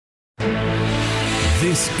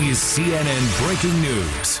This is CNN Breaking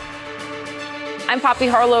News. I'm Poppy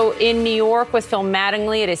Harlow in New York with Phil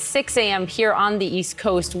Mattingly. It is 6 a.m. here on the East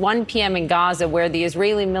Coast, 1 p.m. in Gaza, where the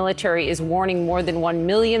Israeli military is warning more than 1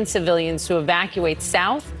 million civilians to evacuate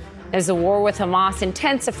south as the war with Hamas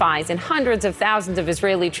intensifies and hundreds of thousands of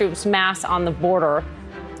Israeli troops mass on the border.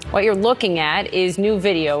 What you're looking at is new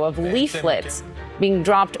video of leaflets being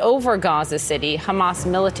dropped over Gaza City. Hamas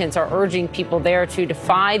militants are urging people there to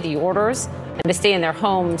defy the orders and to stay in their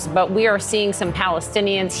homes. But we are seeing some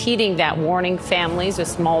Palestinians heeding that warning. Families with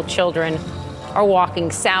small children are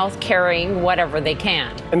walking south, carrying whatever they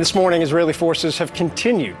can. And this morning, Israeli forces have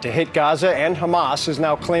continued to hit Gaza, and Hamas is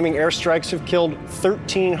now claiming airstrikes have killed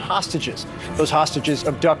 13 hostages. Those hostages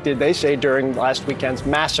abducted, they say, during last weekend's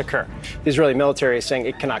massacre. The Israeli military is saying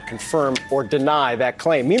it cannot confirm or deny that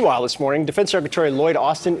claim. Meanwhile, this morning, Defense Secretary Lloyd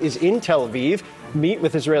Austin is in Tel Aviv to meet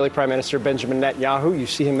with Israeli Prime Minister Benjamin Netanyahu. You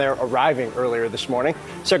see him there arriving earlier this morning.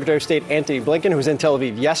 Secretary of State Antony Blinken, who was in Tel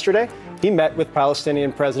Aviv yesterday, he met with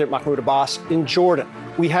Palestinian President Mahmoud Abbas in Jordan.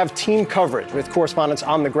 We have team coverage with correspondents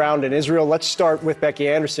on the ground in Israel. Let's start with Becky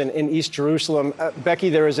Anderson in East Jerusalem. Becky,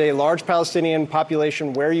 there is a large Palestinian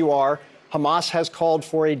population where you are. Hamas has called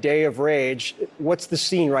for a day of rage. What's the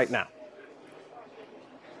scene right now?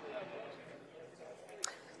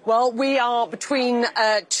 Well, we are between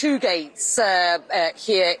two gates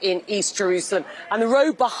here in East Jerusalem, and the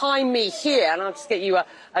road behind me here, and I'll just get you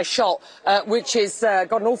a shot, which has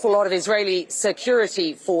got an awful lot of Israeli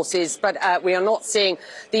security forces, but we are not seeing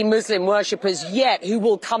the Muslim worshippers yet who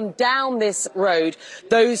will come down this road,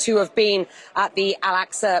 those who have been at the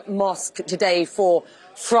Al-Aqsa Mosque today for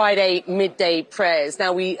Friday midday prayers.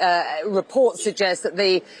 Now, reports suggest that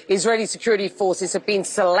the Israeli security forces have been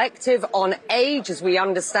selective on age. As we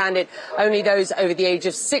understand it, only those over the age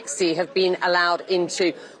of 60 have been allowed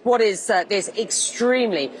into what is this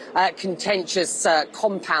extremely contentious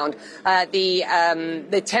compound.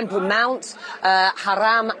 The Temple Mount,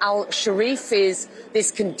 Haram al-Sharif, is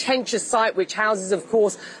this contentious site which houses, of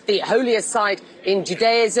course, the holiest site in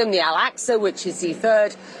Judaism, the Al-Aqsa, which is the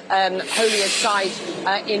third holiest site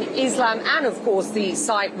in Islam, and, of course, the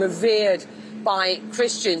site revered by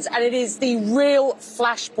Christians. And it is the real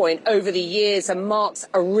flashpoint over the years and marks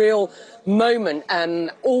a real moment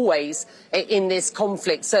always in this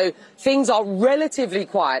conflict. So things are relatively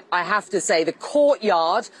quiet, I have to say. The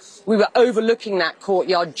courtyard, we were overlooking that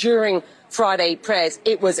courtyard during Friday prayers.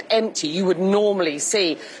 It was empty. You would normally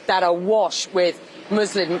see that awash with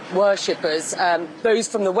Muslim worshippers, those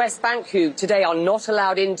from the West Bank who today are not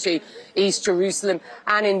allowed into East Jerusalem,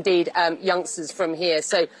 and indeed youngsters from here.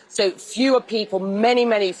 So fewer people,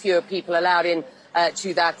 many fewer people allowed in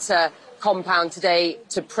to that compound today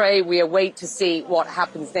to pray. We await to see what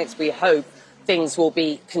happens next. We hope things will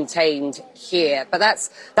be contained here. But that's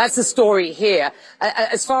the story here.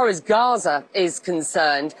 As far as Gaza is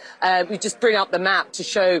concerned, we just bring up the map to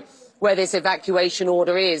show where this evacuation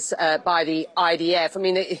order is by the IDF. I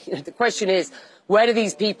mean, the question is, where do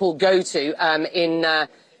these people go to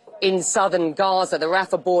in southern Gaza? The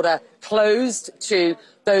Rafah border closed to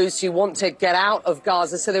those who want to get out of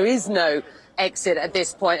Gaza, so there is no exit at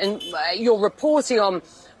this point. And you're reporting on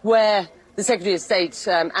where the Secretary of State,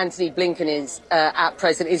 Antony Blinken, is at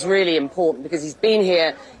present is really important, because he's been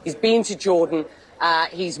here, he's been to Jordan,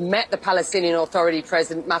 he's met the Palestinian Authority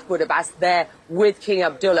President Mahmoud Abbas there with King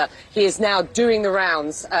Abdullah. He is now doing the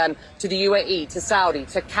rounds to the UAE, to Saudi,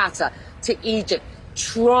 to Qatar, to Egypt,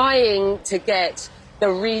 trying to get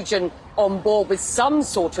the region on board with some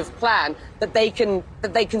sort of plan that they can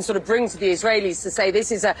sort of bring to the Israelis to say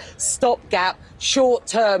this is a stopgap,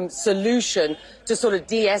 short-term solution to sort of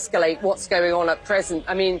de-escalate what's going on at present.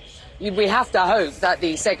 I mean, we have to hope that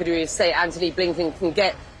the Secretary of State, Antony Blinken, can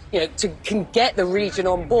get the region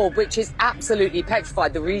on board, which is absolutely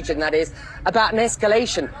petrified, the region, that is, about an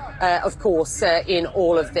escalation, of course, in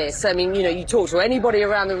all of this. I mean, you talk to anybody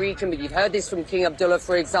around the region, but you've heard this from King Abdullah,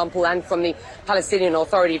 for example, and from the Palestinian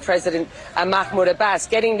Authority President, Mahmoud Abbas.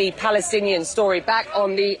 Getting the Palestinian story back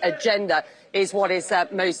on the agenda is what is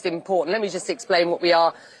most important. Let me just explain what we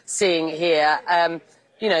are seeing here.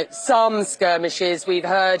 Some skirmishes. We've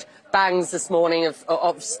heard bangs this morning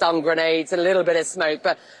of stun grenades, a little bit of smoke,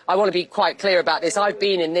 but I want to be quite clear about this. I've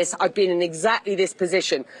been in exactly this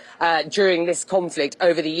position during this conflict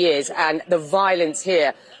over the years, and the violence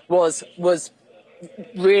here was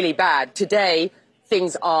really bad. Today,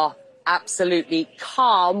 things are absolutely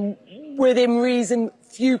calm, within reason,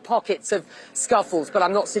 few pockets of scuffles, but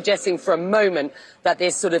I'm not suggesting for a moment that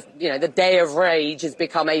this sort of, the day of rage has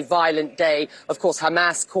become a violent day. Of course,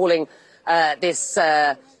 Hamas calling this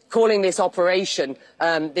calling this operation,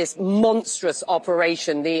 this monstrous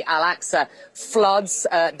operation, the Al-Aqsa floods.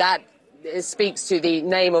 That speaks to the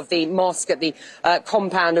name of the mosque at the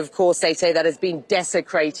compound, of course, they say, that has been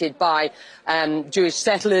desecrated by Jewish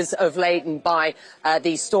settlers of late and by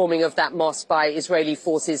the storming of that mosque by Israeli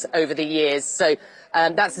forces over the years. So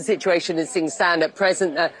that's the situation as things stand at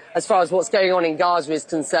present. As far as what's going on in Gaza is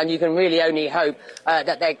concerned, you can really only hope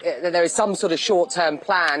that there is some sort of short-term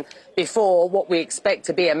plan before what we expect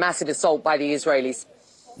to be a massive assault by the Israelis.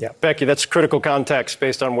 Yeah, Becky, that's critical context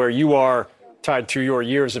based on where you are, tied to your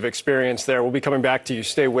years of experience there. We'll be coming back to you.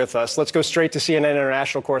 Stay with us. Let's go straight to CNN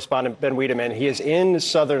international correspondent Ben Wiedemann. He is in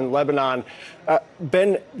southern Lebanon.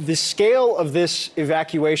 Ben, the scale of this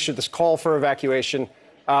evacuation, this call for evacuation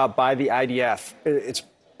by the IDF, it's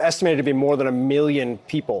estimated to be more than 1 million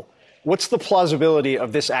people. What's the plausibility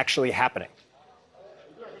of this actually happening?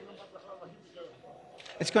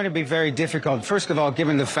 It's going to be very difficult. First of all,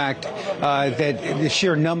 given the fact that the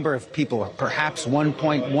sheer number of people, perhaps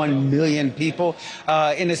 1.1 million people,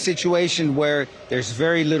 in a situation where there's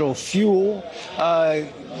very little fuel,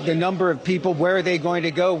 the number of people, where are they going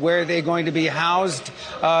to go, where are they going to be housed?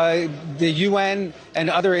 The UN and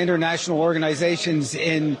other international organizations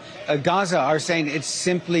in Gaza are saying it's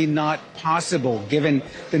simply not possible given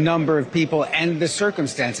the number of people and the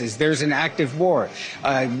circumstances. There's an active war.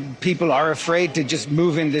 People are afraid to just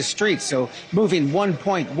move in the streets. So moving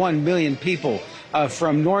 1.1 million people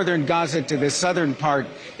from northern Gaza to the southern part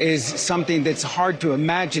is something that's hard to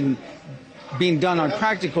imagine being done on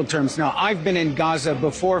practical terms. Now, I've been in Gaza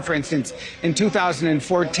before. For instance, in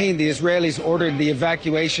 2014, the Israelis ordered the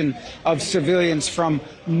evacuation of civilians from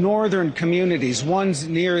northern communities, ones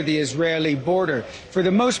near the Israeli border. For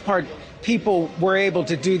the most part, people were able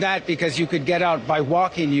to do that because you could get out by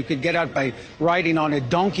walking, you could get out by riding on a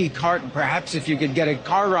donkey cart, perhaps if you could get a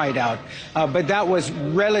car ride out. But that was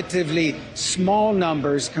relatively small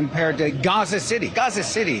numbers compared to Gaza City. Gaza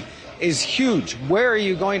City is huge. Where are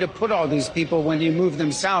you going to put all these people when you move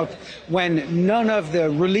them south, when none of the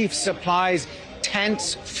relief supplies,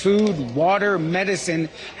 tents, food, water, medicine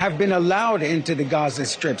have been allowed into the Gaza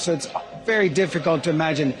Strip? So it's very difficult to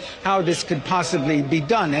imagine how this could possibly be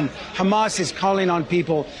done. And Hamas is calling on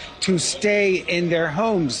people to stay in their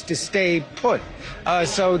homes, to stay put.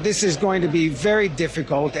 So this is going to be very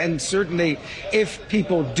difficult. And certainly if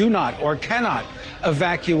people do not or cannot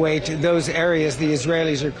evacuate those areas the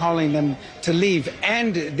Israelis are calling them to leave,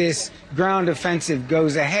 and this ground offensive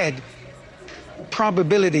goes ahead,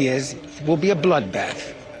 probability is it will be a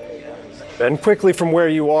bloodbath. And quickly from where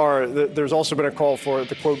you are, there's also been a call for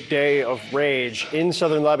the, quote, day of rage in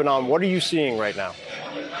southern Lebanon. What are you seeing right now?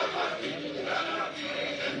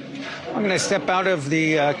 I'm going to step out of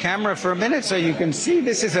the camera for a minute so you can see.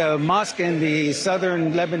 This is a mosque in the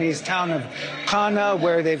southern Lebanese town of Qana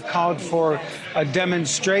where they've called for a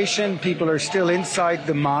demonstration. People are still inside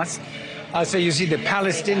the mosque. So you see the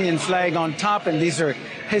Palestinian flag on top, and these are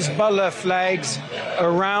Hezbollah flags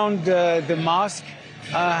around the mosque.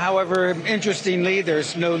 However, interestingly,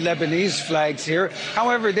 there's no Lebanese flags here.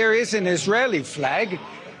 However, there is an Israeli flag.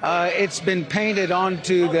 It's been painted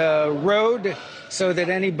onto the road so that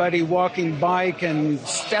anybody walking by can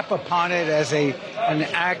step upon it as an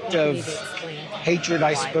act of hatred,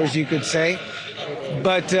 I suppose you could say.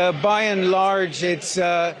 But by and large, it's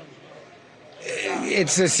a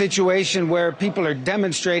situation where people are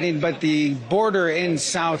demonstrating, but the border in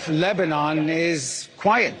South Lebanon is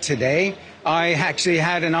quiet today. I actually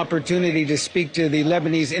had an opportunity to speak to the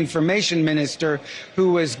Lebanese information minister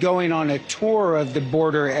who was going on a tour of the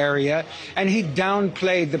border area, and he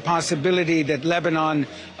downplayed the possibility that Lebanon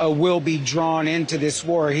will be drawn into this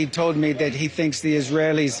war. He told me that he thinks the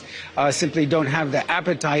Israelis simply don't have the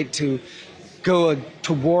appetite to go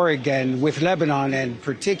to war again with Lebanon, and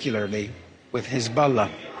particularly with Hezbollah.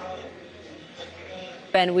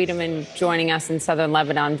 Ben Wiedemann joining us in southern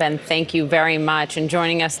Lebanon. Ben, thank you very much. And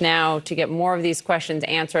joining us now to get more of these questions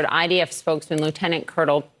answered, IDF spokesman Lieutenant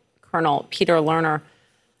Colonel Peter Lerner.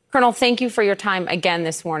 Colonel, thank you for your time again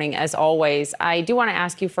this morning, as always. I do want to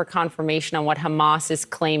ask you for confirmation on what Hamas is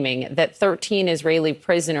claiming, that 13 Israeli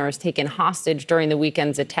prisoners taken hostage during the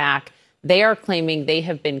weekend's attack. They are claiming they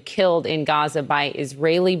have been killed in Gaza by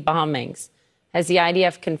Israeli bombings. Has the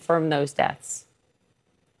IDF confirmed those deaths?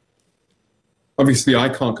 Obviously, I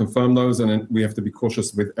can't confirm those, and we have to be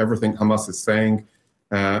cautious with everything Hamas is saying,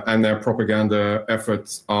 and their propaganda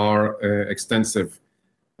efforts are extensive.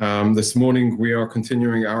 This morning, we are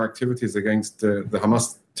continuing our activities against the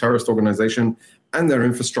Hamas terrorist organization and their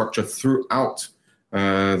infrastructure throughout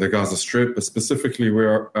the Gaza Strip. Specifically, we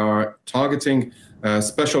are targeting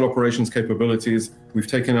special operations capabilities. We've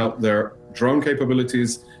taken out their drone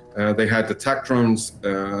capabilities. They had attack drones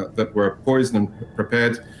that were poised and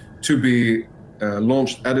prepared to be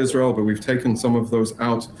launched at Israel, but we've taken some of those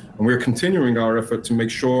out, and we're continuing our effort to make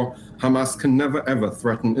sure Hamas can never, ever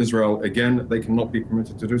threaten Israel again. They cannot be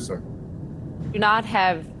permitted to do so. Do not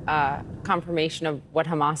have confirmation of what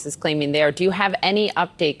Hamas is claiming there. Do you have any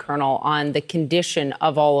update, Colonel, on the condition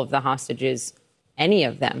of all of the hostages, any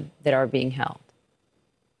of them that are being held?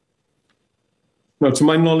 No, to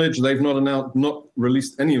my knowledge, they've not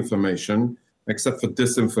released any information except for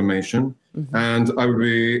disinformation. Mm-hmm. And I would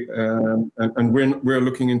be, and we're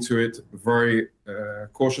looking into it very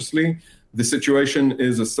cautiously. The situation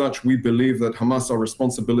is as such. We believe that Hamas are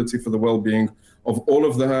responsibility for the well-being of all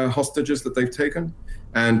of the hostages that they've taken,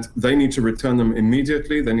 and they need to return them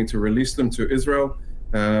immediately. They need to release them to Israel,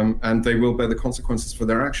 and they will bear the consequences for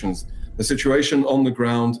their actions. The situation on the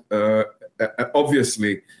ground,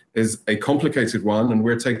 obviously, is a complicated one, and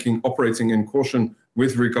we're operating in caution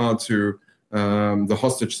with regard to the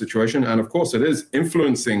hostage situation. And of course, it is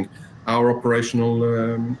influencing our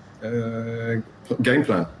operational game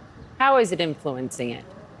plan. How is it influencing it?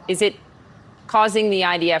 Is it causing the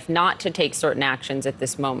IDF not to take certain actions at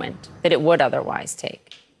this moment that it would otherwise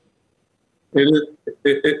take?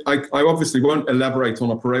 I obviously won't elaborate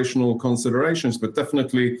on operational considerations, but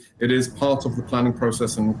definitely it is part of the planning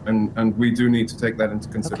process, and we do need to take that into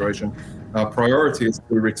consideration. Okay. Our priority is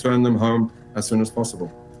to return them home as soon as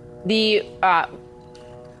possible. The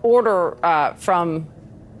order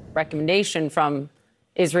recommendation from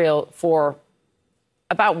Israel for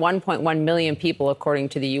about 1.1 million people, according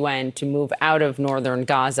to the UN, to move out of northern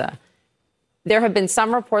Gaza. There have been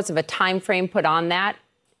some reports of a time frame put on that.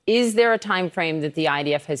 Is there a time frame that the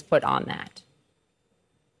IDF has put on that?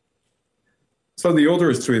 So the order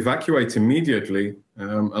is to evacuate immediately,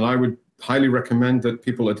 and I would highly recommend that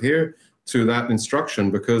people adhere to that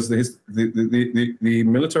instruction, because the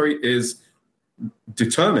military is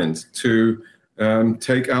determined to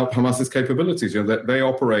take out Hamas's capabilities. You know, that they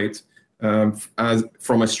operate as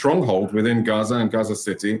from a stronghold within Gaza and Gaza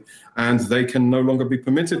City, and they can no longer be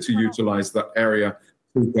permitted to utilize that area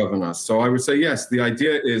to govern us. So I would say, yes, the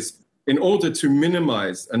idea is in order to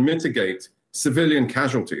minimize and mitigate civilian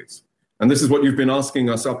casualties. And this is what you've been asking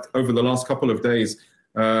us up over the last couple of days.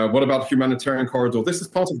 What about humanitarian corridor? This is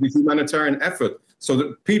part of the humanitarian effort so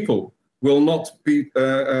that people will not be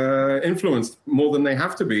influenced more than they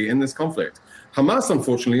have to be in this conflict. Hamas,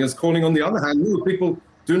 unfortunately, is calling, on the other hand, no, people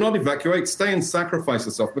do not evacuate, stay and sacrifice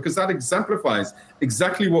yourself, because that exemplifies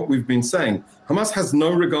exactly what we've been saying. Hamas has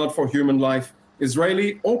no regard for human life,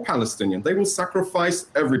 Israeli or Palestinian. They will sacrifice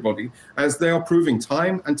everybody, as they are proving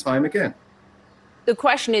time and time again. The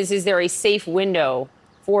question is there a safe window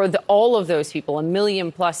for all of those people, 1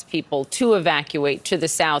 million plus people, to evacuate to the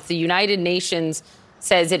south? The United Nations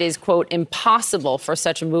says it is, quote, impossible for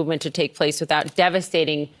such a movement to take place without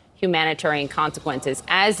devastating humanitarian consequences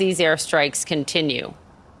as these airstrikes continue.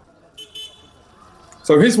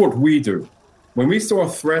 So here's what we do. When we saw a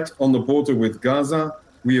threat on the border with Gaza,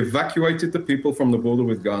 we evacuated the people from the border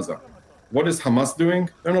with Gaza. What is Hamas doing?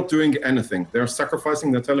 They're not doing anything. They're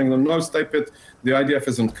sacrificing. They're telling them, no, stay put. The IDF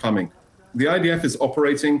isn't coming. The IDF is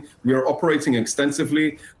operating. We are operating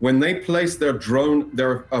extensively. When they place their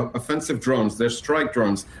offensive drones, their strike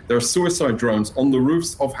drones, their suicide drones on the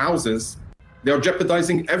roofs of houses, they are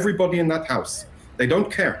jeopardizing everybody in that house. They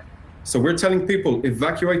don't care. So we're telling people,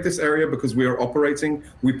 evacuate this area because we are operating.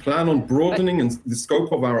 We plan on broadening the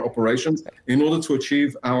scope of our operations in order to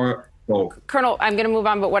achieve our goal. Colonel, I'm going to move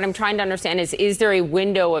on, but what I'm trying to understand is there a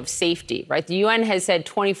window of safety, right? The UN has said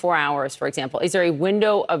 24 hours, for example. Is there a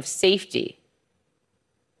window of safety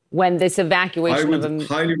when this evacuation of a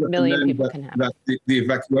million people can happen? That the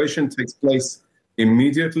evacuation takes place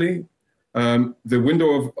immediately. The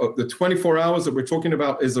window of the 24 hours that we're talking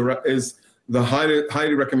about is the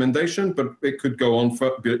highly recommendation, but it could go on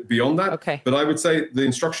beyond that. Okay. But I would say the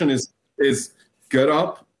instruction is get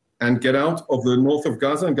up and get out of the north of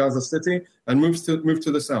Gaza and Gaza City and move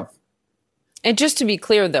to the south. And just to be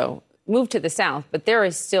clear, though, move to the south, but there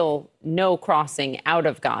is still no crossing out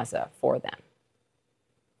of Gaza for them.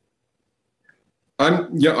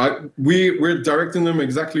 We're directing them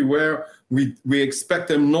exactly where we expect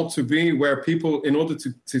them not to be, where people, in order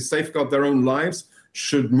to safeguard their own lives,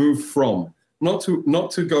 should move from. Not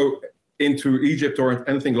to go into Egypt or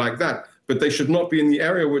anything like that, but they should not be in the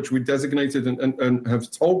area which we designated and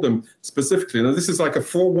have told them specifically. Now, this is like a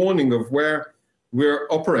forewarning of where we're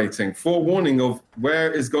operating, forewarning of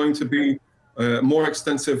where is going to be more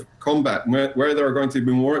extensive combat, where there are going to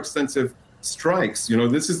be more extensive strikes. You know,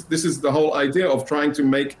 this is the whole idea of trying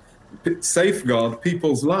to safeguard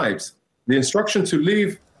people's lives. The instruction to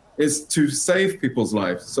leave is to save people's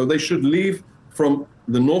lives. So they should leave from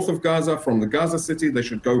the north of Gaza, from the Gaza city. They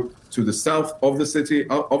should go to the south of the city,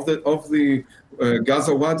 of the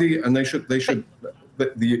Gaza Wadi, and they should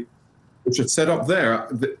set up there.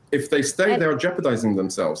 If they stay, they're jeopardizing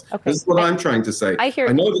themselves. Okay. This is what I'm trying to say. I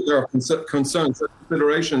know that there are concerns,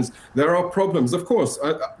 considerations. There are problems, of course.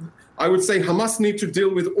 I would say Hamas need to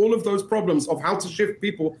deal with all of those problems of how to shift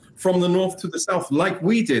people from the north to the south, like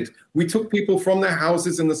we did. We took people from their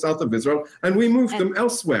houses in the south of Israel and we moved them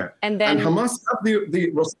elsewhere. And Hamas have the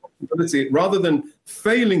responsibility, rather than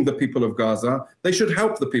failing the people of Gaza, they should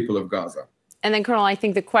help the people of Gaza. And then, Colonel, I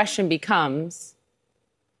think the question becomes,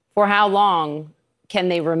 for how long can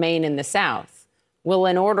they remain in the south? Will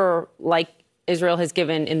an order like Israel has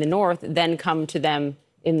given in the north then come to them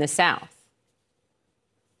in the south?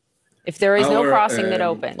 If there is no crossing that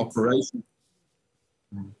opens.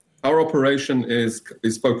 Our operation is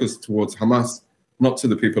focused towards Hamas, not to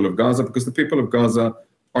the people of Gaza, because the people of Gaza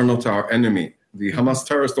are not our enemy. The Hamas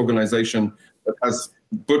terrorist organization that has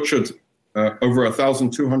butchered over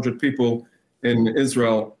 1,200 people in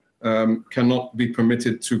Israel cannot be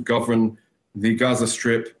permitted to govern the Gaza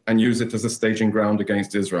Strip and use it as a staging ground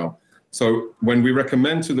against Israel. So when we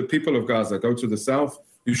recommend to the people of Gaza, go to the south,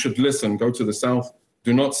 you should listen, go to the south.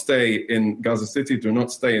 Do not stay in Gaza City. Do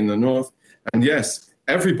not stay in the north. And yes,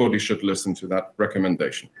 everybody should listen to that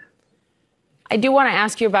recommendation. I do want to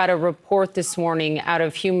ask you about a report this morning out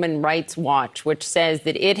of Human Rights Watch, which says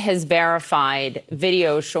that it has verified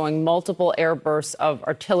videos showing multiple airbursts of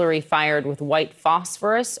artillery fired with white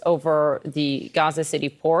phosphorus over the Gaza City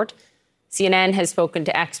port. CNN has spoken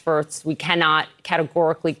to experts. We cannot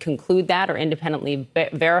categorically conclude that or independently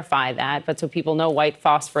verify that. But so people know, white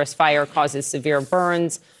phosphorus fire causes severe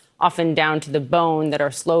burns, often down to the bone, that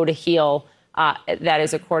are slow to heal. That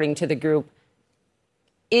is according to the group.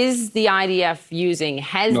 Has the IDF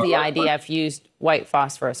used white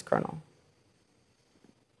phosphorus, Colonel?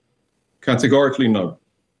 Categorically, no.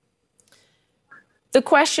 The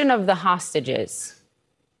question of the hostages,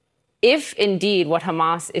 if indeed what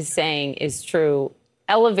Hamas is saying is true,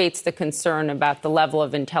 elevates the concern about the level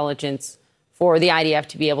of intelligence for the IDF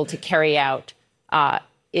to be able to carry out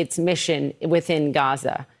its mission within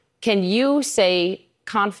Gaza. Can you say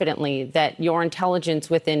confidently that your intelligence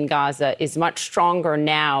within Gaza is much stronger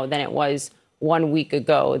now than it was 1 week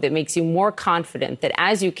ago, that makes you more confident that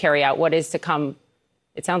as you carry out what is to come,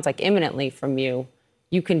 it sounds like imminently from you,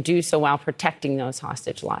 you can do so while protecting those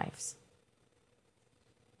hostage lives?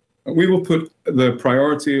 We will put the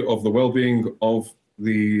priority of the well-being of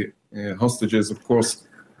the hostages, of course,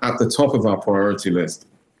 at the top of our priority list.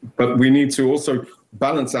 But we need to also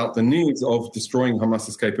balance out the needs of destroying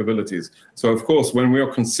Hamas's capabilities. So, of course, when we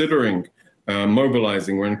are considering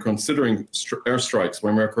mobilizing, when considering airstrikes,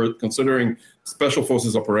 when we're considering special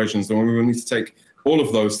forces operations, then we will need to take all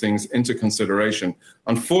of those things into consideration.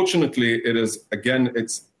 Unfortunately,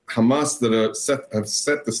 it's Hamas that have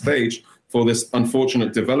set the stage for this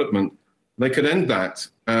unfortunate development. They could end that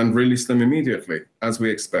and release them immediately, as we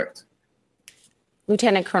expect.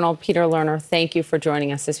 Lieutenant Colonel Peter Lerner, thank you for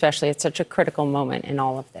joining us, especially at such a critical moment in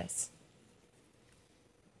all of this.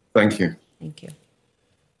 Thank you. Thank you.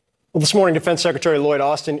 Well, this morning, Defense Secretary Lloyd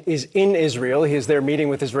Austin is in Israel. He is there meeting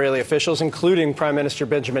with Israeli officials, including Prime Minister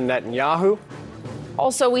Benjamin Netanyahu.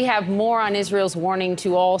 Also, we have more on Israel's warning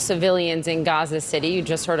to all civilians in Gaza City. You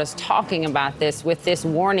just heard us talking about this, with this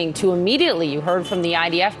warning to immediately, you heard from the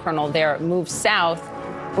IDF colonel there, move south.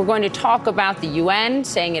 We're going to talk about the UN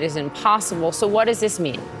saying it is impossible. So what does this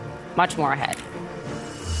mean? Much more ahead.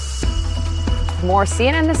 More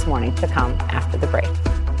CNN This Morning to come after the break.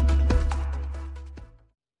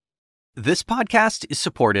 This podcast is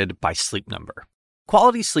supported by Sleep Number.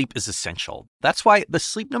 Quality sleep is essential. That's why the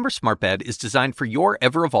Sleep Number Smart Bed is designed for your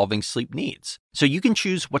ever-evolving sleep needs, so you can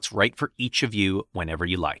choose what's right for each of you whenever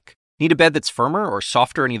you like. Need a bed that's firmer or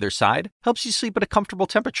softer on either side? Helps you sleep at a comfortable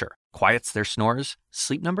temperature. Quiets their snores?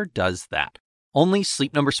 Sleep Number does that. Only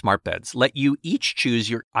Sleep Number Smart Beds let you each choose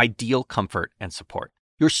your ideal comfort and support,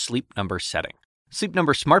 your Sleep Number setting. Sleep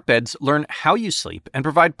Number Smart Beds learn how you sleep and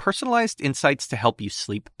provide personalized insights to help you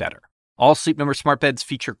sleep better. All Sleep Number Smart Beds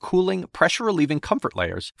feature cooling, pressure-relieving comfort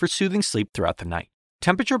layers for soothing sleep throughout the night.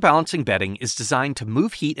 Temperature-balancing bedding is designed to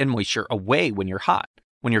move heat and moisture away when you're hot.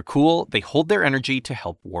 When you're cool, they hold their energy to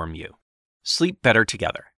help warm you. Sleep better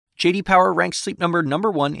together. J.D. Power ranks Sleep Number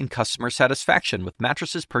 #1 in customer satisfaction with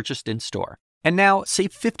mattresses purchased in-store. And now,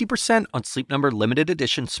 save 50% on Sleep Number limited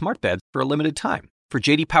edition smart beds for a limited time. For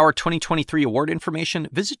J.D. Power 2023 award information,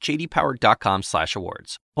 visit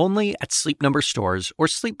jdpower.com/awards. Only at Sleep Number stores or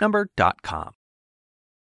sleepnumber.com.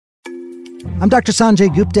 I'm Dr.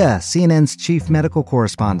 Sanjay Gupta, CNN's chief medical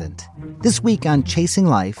correspondent. This week on Chasing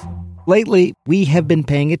Life, lately we have been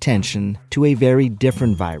paying attention to a very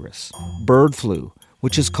different virus, bird flu,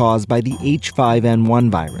 which is caused by the H5N1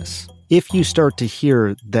 virus. If you start to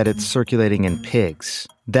hear that it's circulating in pigs,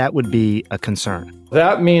 that would be a concern.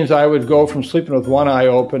 That means I would go from sleeping with one eye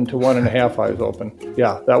open to 1.5 eyes open.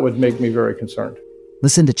 Yeah, that would make me very concerned.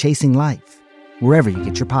 Listen to Chasing Life, wherever you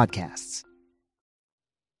get your podcasts.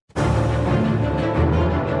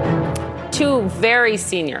 Two very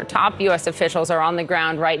senior top U.S. officials are on the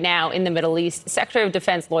ground right now in the Middle East. Secretary of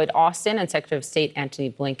Defense Lloyd Austin and Secretary of State Antony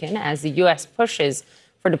Blinken, as the U.S. pushes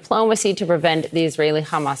for diplomacy to prevent the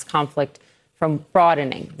Israeli-Hamas conflict from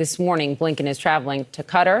broadening. This morning, Blinken is traveling to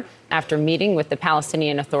Qatar after meeting with the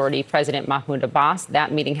Palestinian Authority President Mahmoud Abbas.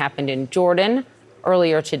 That meeting happened in Jordan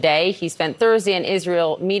earlier today. He spent Thursday in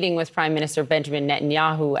Israel meeting with Prime Minister Benjamin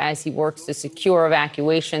Netanyahu as he works to secure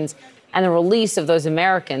evacuations and the release of those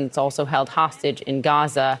Americans also held hostage in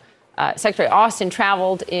Gaza. Secretary Austin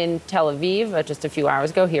traveled in Tel Aviv just a few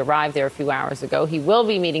hours ago. He arrived there a few hours ago. He will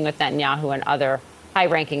be meeting with Netanyahu and other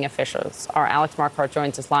high-ranking officials. Our Alex Marquardt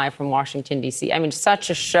joins us live from Washington, D.C. I mean, such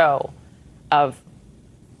a show of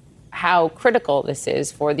how critical this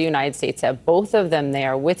is for the United States to have both of them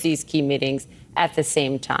there with these key meetings at the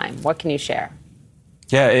same time. What can you share?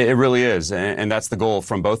 Yeah, it really is, and that's the goal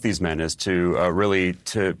from both these men, is to really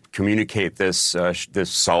to communicate this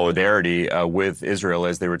solidarity with Israel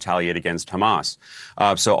as they retaliate against Hamas.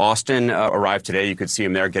 So Austin arrived today. You could see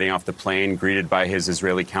him there getting off the plane, greeted by his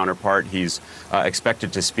Israeli counterpart. He's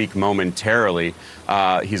expected to speak momentarily.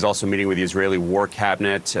 He's also meeting with the Israeli War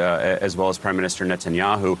Cabinet as well as Prime Minister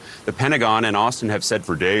Netanyahu. The Pentagon and Austin have said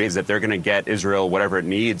for days that they're going to get Israel whatever it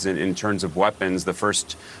needs in terms of weapons. The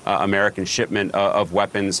first American shipment of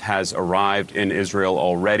weapons has arrived in Israel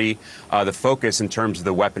already. The focus in terms of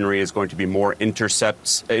the weaponry is going to be more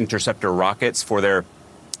interceptor rockets for their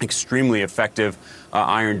extremely effective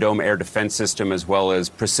Iron Dome air defense system, as well as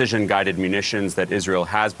precision-guided munitions that Israel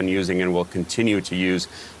has been using and will continue to use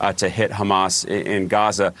to hit Hamas in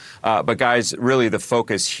Gaza. But, guys, really the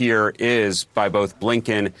focus here is by both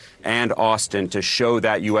Blinken and Austin to show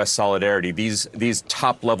that U.S. solidarity. These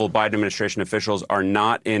top-level Biden administration officials are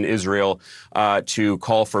not in Israel to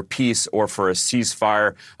call for peace or for a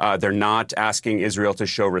ceasefire. They're not asking Israel to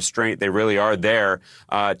show restraint. They really are there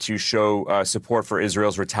to show support for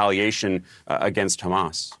Israel's retaliation against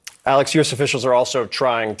Hamas. Alex, U.S. officials are also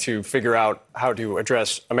trying to figure out how to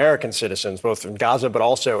address American citizens, both in Gaza but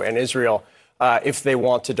also in Israel, if they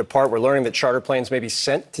want to depart. We're learning that charter planes may be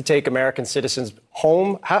sent to take American citizens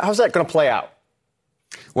home. How's that going to play out?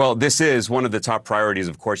 Well, this is one of the top priorities.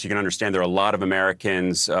 Of course, you can understand there are a lot of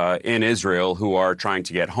Americans in Israel who are trying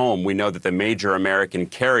to get home. We know that the major American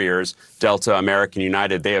carriers, Delta, American,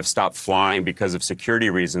 United, they have stopped flying because of security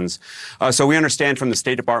reasons. So we understand from the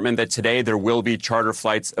State Department that today there will be charter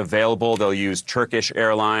flights available. They'll use Turkish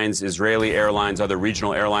Airlines, Israeli Airlines, other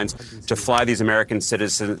regional airlines to fly these American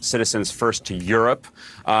citizens first to Europe.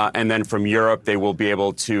 And then from Europe, they will be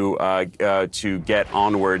able to get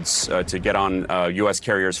onwards, to get on U.S.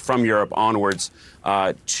 carriers from Europe onwards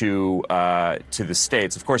to the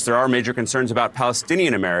States. Of course, there are major concerns about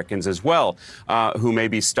Palestinian Americans as well, who may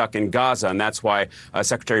be stuck in Gaza. And that's why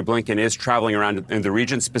Secretary Blinken is traveling around in the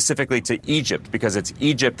region, specifically to Egypt, because it's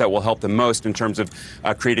Egypt that will help the most in terms of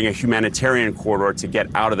creating a humanitarian corridor to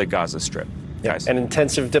get out of the Gaza Strip. Yes, an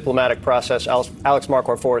intensive diplomatic process. Alex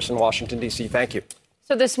Marquardt for us in Washington, D.C. Thank you.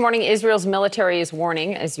 So this morning, Israel's military is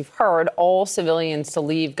warning, as you've heard, all civilians to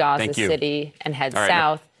leave Gaza City and head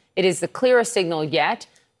south. It is the clearest signal yet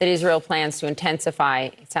that Israel plans to intensify,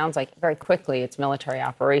 it sounds like very quickly, its military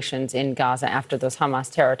operations in Gaza after those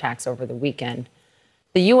Hamas terror attacks over the weekend.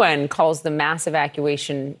 The UN calls the mass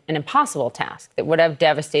evacuation an impossible task that would have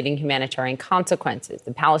devastating humanitarian consequences.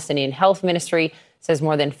 The Palestinian Health Ministry says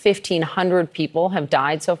more than 1,500 people have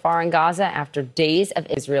died so far in Gaza after days of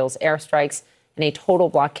Israel's airstrikes and a total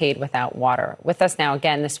blockade without water. With us now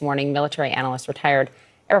again this morning, military analyst, retired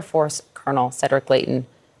Air Force Colonel Cedric Leighton.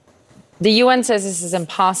 The UN says this is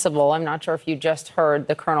impossible. I'm not sure if you just heard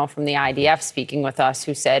the colonel from the IDF speaking with us,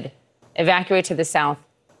 who said evacuate to the south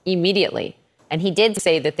immediately. And he did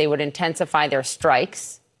say that they would intensify their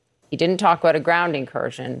strikes. He didn't talk about a ground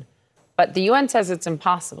incursion. But the UN says it's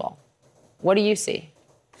impossible. What do you see?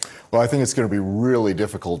 Well, I think it's going to be really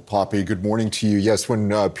difficult, Poppy. Good morning to you. Yes, when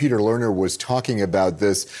Peter Lerner was talking about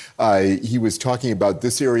this, he was talking about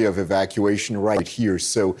this area of evacuation right here.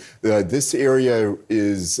 So this area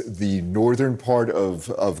is the northern part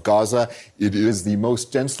of Gaza. It is the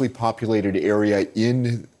most densely populated area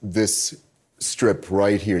in this strip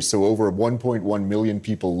right here. So over 1.1 million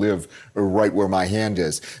people live right where my hand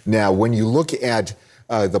is. Now, when you look at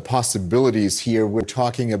the possibilities here, we're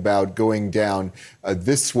talking about going down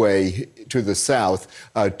this way to the south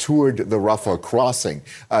toward the Rafah crossing.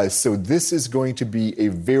 So this is going to be a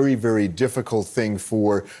very, very difficult thing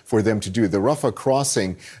for them to do. The Rafah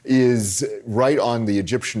crossing is right on the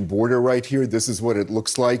Egyptian border right here. This is what it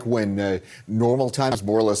looks like when normal times,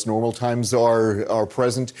 more or less normal times are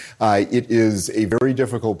present. It is a very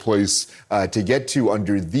difficult place to get to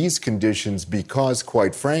under these conditions because,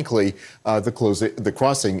 quite frankly, the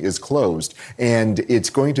crossing is closed. And it's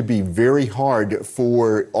going to be very hard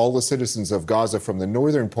for all the citizens of Gaza from the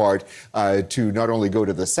northern part to not only go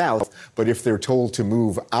to the south, but if they're told to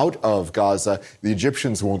move out of Gaza, the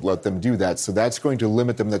Egyptians won't let them do that. So that's going to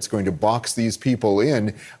limit them. That's going to box these people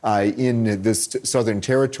in this southern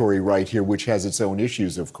territory right here, which has its own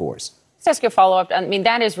issues, of course. Let's ask you a follow-up. I mean,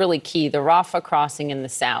 that is really key, the Rafah crossing in the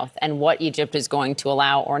south and what Egypt is going to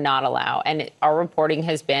allow or not allow. And our reporting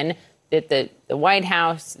has been that the White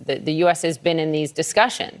House, the U.S. has been in these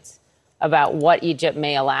discussions about what Egypt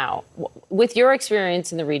may allow. With your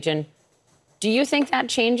experience in the region, do you think that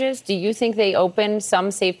changes? Do you think they open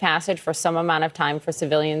some safe passage for some amount of time for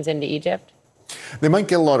civilians into Egypt? They might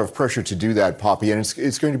get a lot of pressure to do that, Poppy, and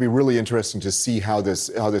it's going to be really interesting to see how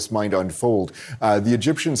this might unfold. The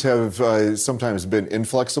Egyptians have sometimes been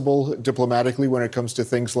inflexible diplomatically when it comes to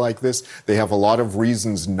things like this. They have a lot of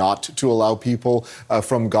reasons not to allow people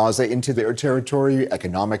from Gaza into their territory,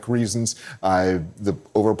 economic reasons, the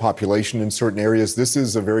overpopulation in certain areas. This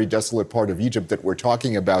is a very desolate part of Egypt that we're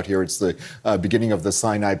talking about here. It's the beginning of the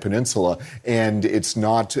Sinai Peninsula, and it's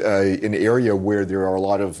not an area where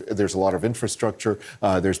there's a lot of infrastructure.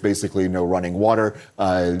 There's basically no running water,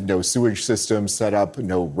 no sewage systems set up,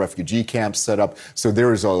 no refugee camps set up. So there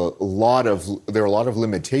are a lot of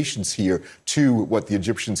limitations here to what the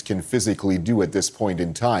Egyptians can physically do at this point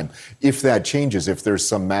in time. If that changes, if there's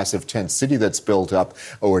some massive tent city that's built up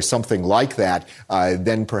or something like that,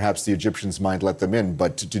 then perhaps the Egyptians might let them in.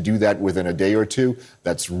 But to do that within a day or two,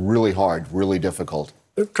 that's really hard, really difficult.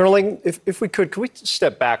 Colonel Ling, if we could we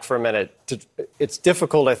step back for a minute? It's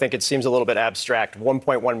difficult. I think it seems a little bit abstract.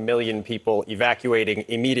 1.1 million people evacuating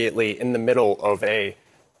immediately in the middle of a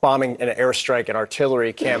bombing and airstrike and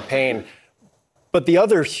artillery campaign. But the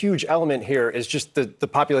other huge element here is just the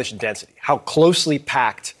population density, how closely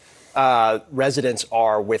packed residents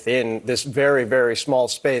are within this very, very small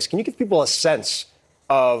space. Can you give people a sense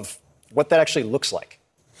of what that actually looks like?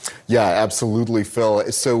 Yeah, absolutely,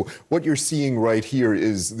 Phil. So what you're seeing right here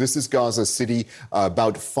this is Gaza City,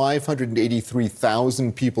 about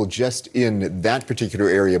 583,000 people just in that particular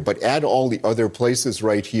area, but add all the other places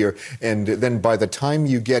right here. And then by the time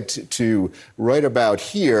you get to right about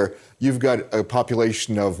here, you've got a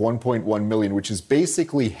population of 1.1 million, which is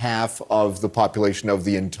basically half of the population of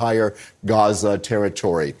the entire Gaza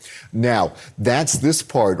territory. Now, that's this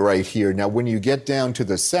part right here. Now, when you get down to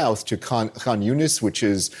the south to Khan Yunis, which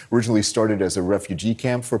is originally started as a refugee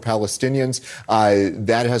camp for Palestinians,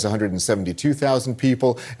 that has 172,000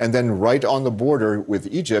 people. And then right on the border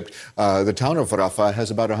with Egypt, the town of Rafah has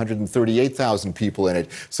about 138,000 people in it.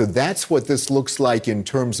 So that's what this looks like in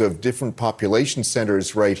terms of different population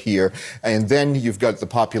centers right here. And then you've got the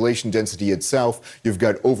population density itself. You've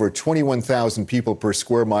got over 21,000 people per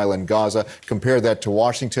square mile in Gaza. Compare that to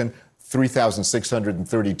Washington,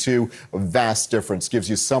 3,632. A vast difference. Gives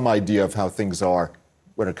you some idea of how things are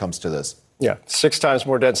when it comes to this. Yeah, 6 times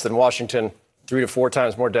more dense than Washington, 3 to 4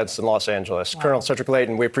 times more dense than Los Angeles. Wow. Colonel Cedric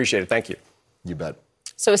Layton, we appreciate it. Thank you. You bet.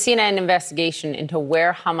 So a CNN investigation into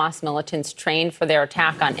where Hamas militants trained for their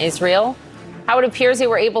attack on Israel, how it appears they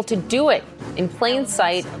were able to do it in plain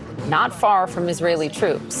sight, not far from Israeli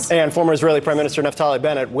troops. And former Israeli Prime Minister Naftali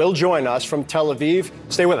Bennett will join us from Tel Aviv.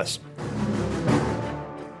 Stay with us.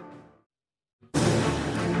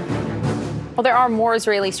 Well, there are more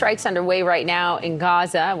Israeli strikes underway right now in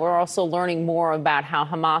Gaza. We're also learning more about how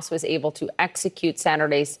Hamas was able to execute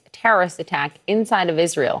Saturday's terrorist attack inside of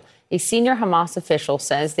Israel. A senior Hamas official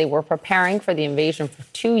says they were preparing for the invasion for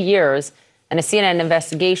 2 years, and a CNN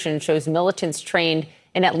investigation shows militants trained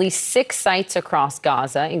in at least 6 sites across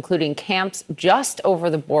Gaza, including camps just over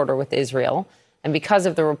the border with Israel. And because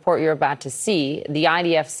of the report you're about to see, the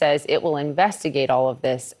IDF says it will investigate all of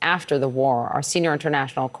this after the war. Our senior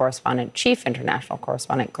international correspondent, chief international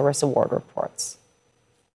correspondent, Clarissa Ward reports.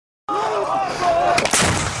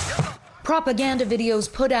 Propaganda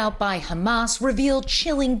videos put out by Hamas reveal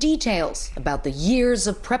chilling details about the years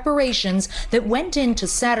of preparations that went into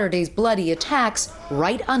Saturday's bloody attacks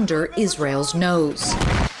right under Israel's nose.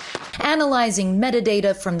 Analyzing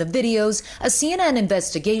metadata from the videos, a CNN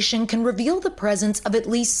investigation can reveal the presence of at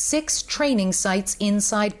least 6 training sites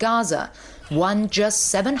inside Gaza, one just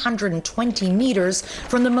 720 meters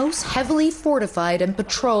from the most heavily fortified and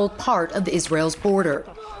patrolled part of Israel's border.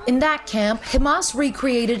 In that camp, Hamas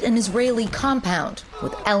recreated an Israeli compound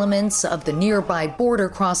with elements of the nearby border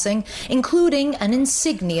crossing, including an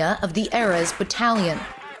insignia of the Erez battalion.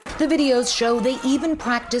 The videos show they even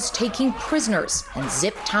practiced taking prisoners and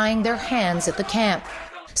zip-tying their hands at the camp.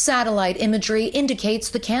 Satellite imagery indicates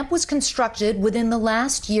the camp was constructed within the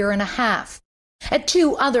last year and a half. At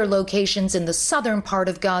 2 other locations in the southern part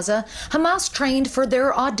of Gaza, Hamas trained for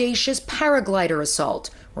their audacious paraglider assault,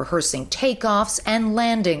 rehearsing takeoffs and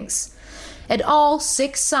landings. At all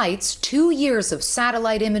 6 sites, 2 years of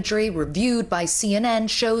satellite imagery reviewed by CNN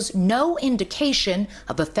shows no indication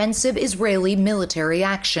of offensive Israeli military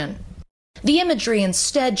action. The imagery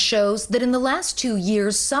instead shows that in the last 2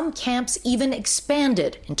 years, some camps even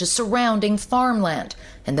expanded into surrounding farmland,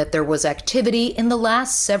 and that there was activity in the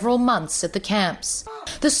last several months at the camps.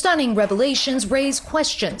 The stunning revelations raise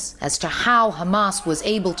questions as to how Hamas was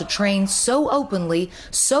able to train so openly,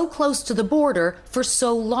 so close to the border for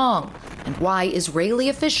so long, and why Israeli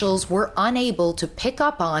officials were unable to pick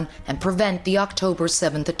up on and prevent the October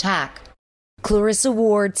 7th attack. Clarissa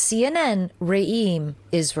Ward, CNN, Re'im,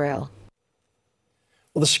 Israel.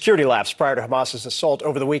 Well, the security lapse prior to Hamas's assault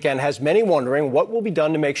over the weekend has many wondering what will be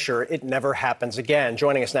done to make sure it never happens again.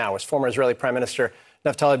 Joining us now is former Israeli Prime Minister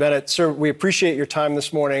Naftali Bennett. Sir, we appreciate your time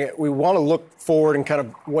this morning. We want to look forward and kind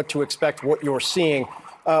of what to expect, what you're seeing.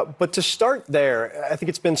 But to start there, I think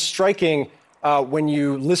it's been striking when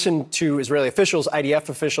you listen to Israeli officials, IDF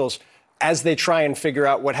officials, as they try and figure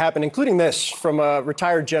out what happened, including this from a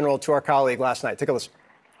retired general to our colleague last night. Take a listen.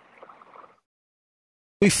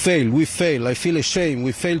 We fail. I feel ashamed.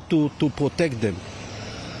 We fail to protect them.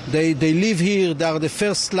 They live here. They are the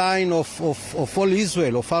first line of all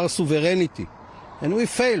Israel, of our sovereignty. And we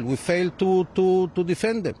fail to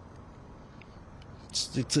defend them.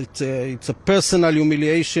 It's a personal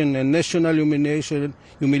humiliation and national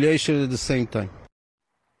humiliation at the same time.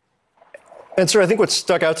 And, sir, I think what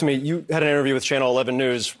stuck out to me, you had an interview with Channel 11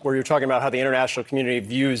 News where you're talking about how the international community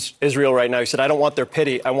views Israel right now. You said, I don't want their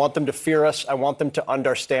pity. I want them to fear us. I want them to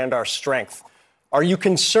understand our strength. Are you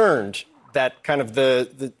concerned that kind of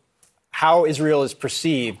the how Israel is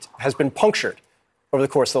perceived has been punctured over the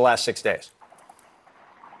course of the last 6 days?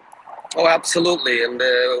 Oh, absolutely. And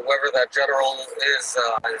whoever that general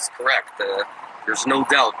is correct. There's no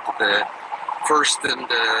doubt the first and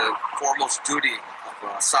foremost duty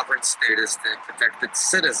of a sovereign state is to protect its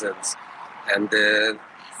citizens. And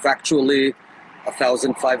factually,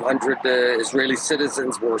 1,500 Israeli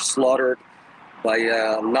citizens were slaughtered by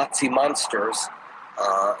Nazi monsters.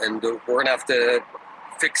 And we're going to have to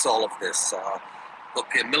fix all of this. Look,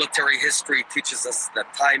 military history teaches us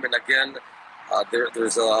that time and again,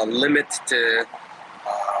 there's a limit to, there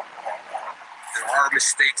are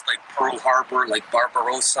mistakes like Pearl Harbor, like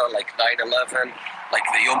Barbarossa, like 9/11, like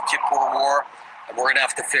the Yom Kippur War, and we're going to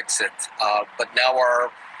have to fix it. But now our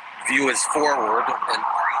view is forward and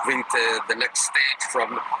moving to the next stage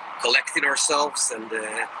from collecting ourselves and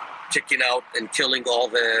kicking out and killing all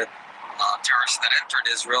the terrorists that entered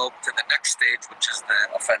Israel to the next stage, which is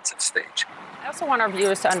the offensive stage. I also want our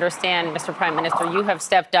viewers to understand, Mr. Prime Minister, you have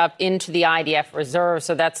stepped up into the IDF Reserve,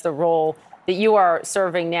 so that's the role that you are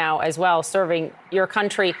serving now as well, serving your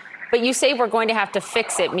country. But you say we're going to have to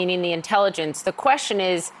fix it, meaning the intelligence. The question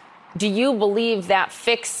is, do you believe that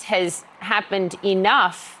fix has happened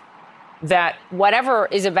enough that whatever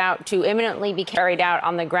is about to imminently be carried out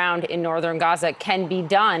on the ground in northern Gaza can be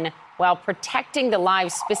done while protecting the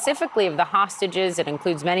lives specifically of the hostages? It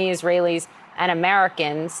includes many Israelis and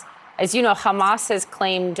Americans. As you know, Hamas has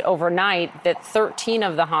claimed overnight that 13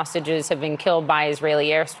 of the hostages have been killed by Israeli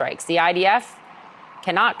airstrikes. The IDF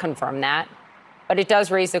cannot confirm that, but it does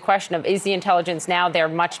raise the question of, is the intelligence now there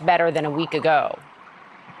much better than a week ago?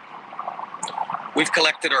 We've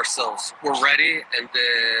collected ourselves. We're ready, and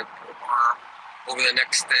over the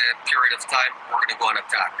next period of time, we're going to go on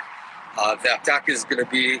attack. The attack is going to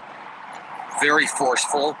be very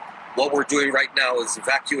forceful. What we're doing right now is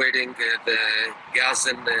evacuating the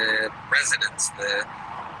Gazan residents, the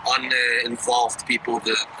uninvolved people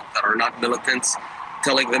that are not militants,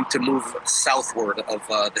 telling them to move southward of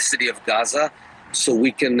the city of Gaza so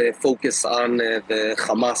we can focus on the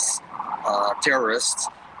Hamas terrorists.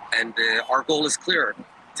 And our goal is clear,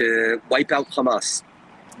 to wipe out Hamas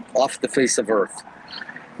off the face of earth.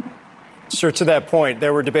 Sir, to that point,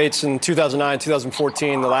 there were debates in 2009,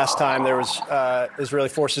 2014, the last time there was Israeli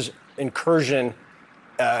forces incursion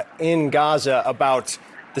in Gaza about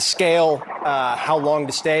the scale, how long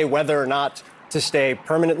to stay, whether or not to stay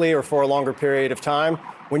permanently or for a longer period of time.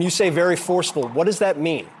 When you say very forceful, what does that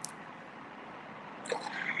mean?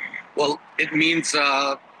 Well, it means,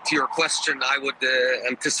 to your question, I would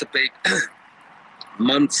anticipate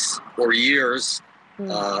months or years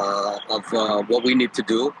of what we need to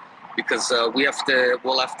do, because we'll have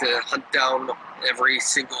to hunt down every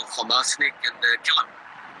single Hamasnik and kill him.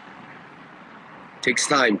 Takes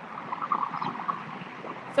time.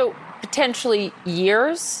 So potentially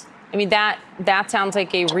years? I mean, that sounds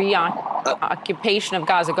like a reoccupation of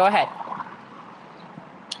Gaza. Go ahead.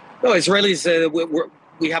 No, Israelis,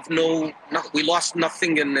 we lost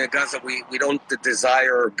nothing in Gaza. We don't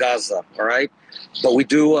desire Gaza, all right? But we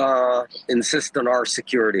do insist on our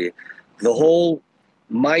security. The whole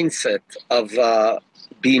mindset of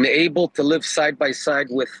being able to live side by side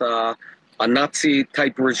with a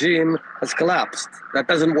Nazi-type regime has collapsed. That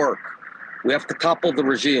doesn't work. We have to topple the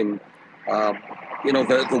regime.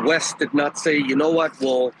 The West did not say, you know what,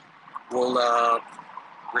 we'll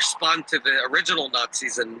respond to the original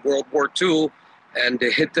Nazis in World War II and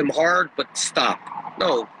hit them hard, but stop.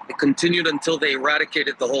 No, it continued until they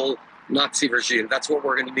eradicated the whole Nazi regime. That's what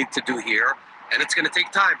we're going to need to do here, and it's going to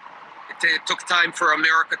take time. It took time for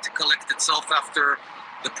America to collect itself after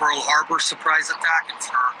the Pearl Harbor surprise attack, and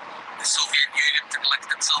for the Soviet Union to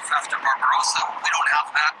collect itself after Barbarossa. We don't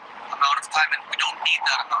have that amount of time, and we don't need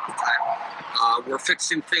that amount of time. We're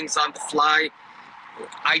fixing things on the fly.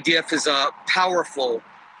 IDF is a powerful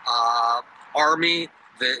army.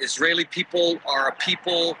 The Israeli people are a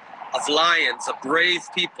people of lions, a brave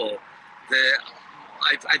people.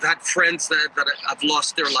 I've had friends that have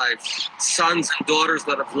lost their lives, sons and daughters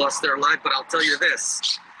that have lost their life. But I'll tell you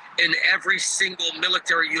this, in every single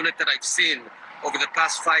military unit that I've seen over the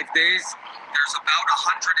past 5 days, there's about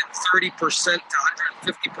 130%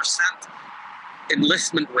 to 150%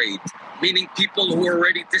 enlistment rate, meaning people who are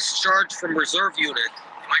already discharged from reserve unit,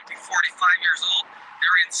 who might be 45 years old,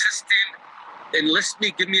 they're insisting, enlist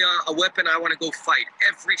me, give me a weapon, I want to go fight.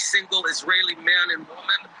 Every single Israeli man and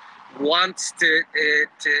woman wants to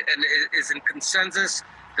and is in consensus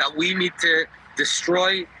that we need to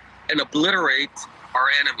destroy and obliterate our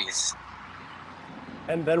enemies.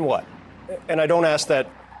 And then what? And I don't ask that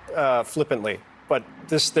flippantly, but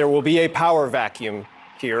there will be a power vacuum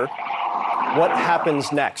here. What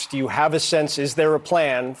happens next? Do you have a sense? Is there a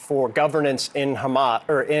plan for governance in Hamas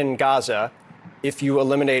or in Gaza if you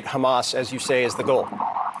eliminate Hamas, as you say, is the goal?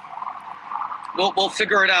 We'll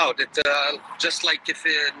figure it out. Just like if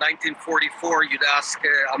in 1944 you'd ask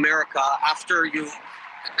America after you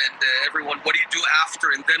and everyone, what do you do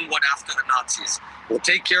after, and then what after the Nazis? We'll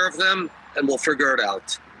take care of them and we'll figure it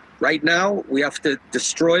out. Right now, we have to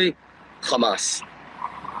destroy Hamas.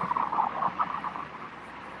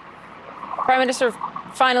 Prime Minister,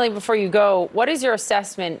 finally, before you go, what is your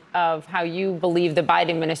assessment of how you believe the Biden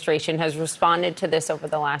administration has responded to this over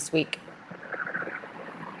the last week?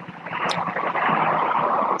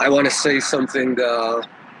 I want to say something,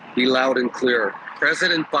 be loud and clear.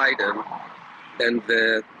 President Biden and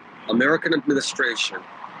the American administration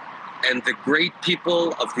and the great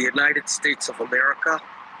people of the United States of America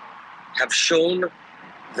have shown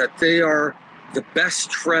that they are the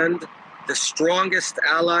best friend, the strongest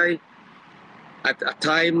ally at a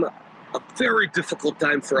very difficult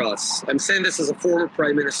time for us. I'm saying this as a former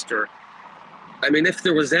prime minister. I mean, if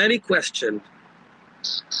there was any question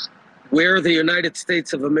where the United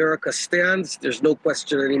States of America stands, there's no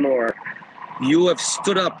question anymore. You have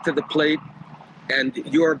stood up to the plate and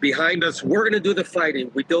you are behind us. We're going to do the fighting.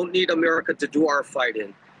 We don't need America to do our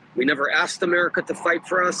fighting. We never asked America to fight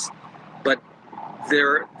for us, but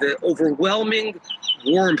the overwhelming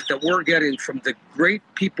warmth that we're getting from the great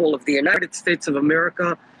people of the United States of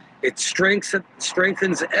America, it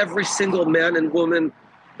strengthens every single man and woman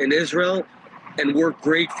in Israel, and we're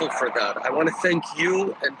grateful for that. I want to thank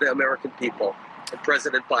you and the American people and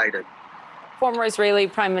President Biden. Former Israeli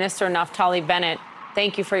Prime Minister Naftali Bennett,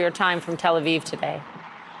 thank you for your time from Tel Aviv today.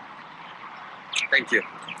 Thank you.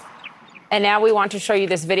 And now we want to show you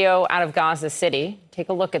this video out of Gaza City. Take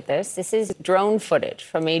a look at this. This is drone footage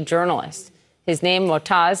from a journalist. His name,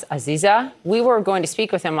 Motaz Aziza. We were going to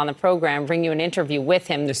speak with him on the program, bring you an interview with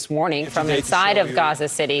him this morning from inside of Gaza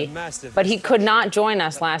City. But he could not join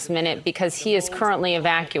us last minute because he is currently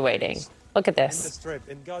evacuating. Look at this.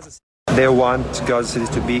 They want Gaza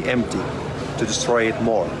City to be empty, to destroy it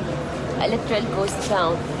more. A literal ghost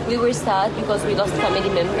town. We were sad because we lost family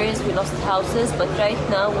members, we lost houses, but right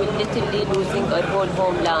now we're literally losing our whole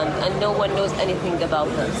homeland and no one knows anything about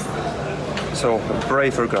us. So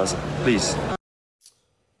pray for Gaza, please.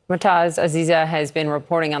 Mutaz Aziza has been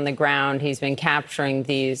reporting on the ground. He's been capturing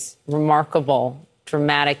these remarkable,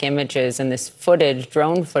 dramatic images and this footage,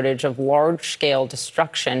 drone footage of large-scale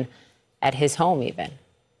destruction at his home even.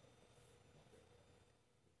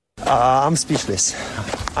 I'm speechless.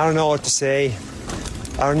 I don't know what to say.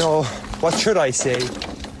 I don't know what should I say.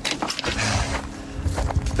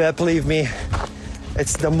 But believe me,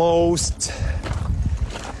 it's the most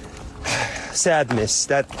sadness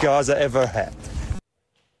that Gaza ever had.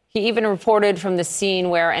 He even reported from the scene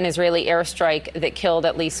where an Israeli airstrike that killed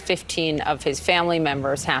at least 15 of his family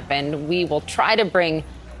members happened. We will try to bring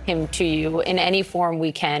him to you in any form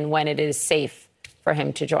we can when it is safe for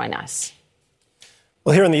him to join us.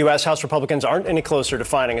 Well, here in the U.S., House Republicans aren't any closer to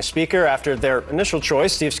finding a speaker. After their initial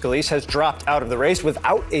choice, Steve Scalise has dropped out of the race.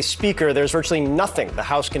 Without a speaker, there's virtually nothing the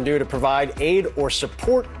House can do to provide aid or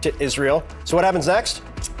support to Israel. So what happens next?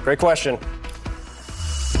 Great question.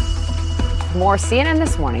 More CNN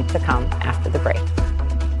This Morning to come after the break.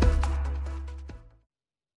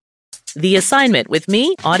 The Assignment with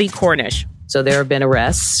me, Audie Cornish. So there have been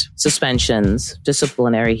arrests, suspensions,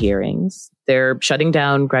 disciplinary hearings. They're shutting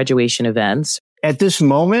down graduation events. At this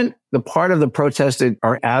moment, the part of the protests that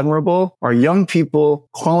are admirable are young people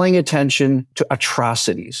calling attention to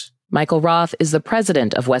atrocities. Michael Roth is the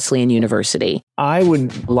president of Wesleyan University. I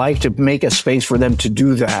would like to make a space for them to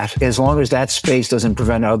do that, as long as that space doesn't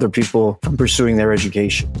prevent other people from pursuing their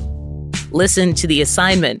education. Listen to The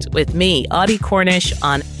Assignment with me, Audie Cornish,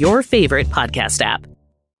 on your favorite podcast app.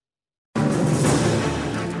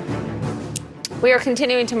 We are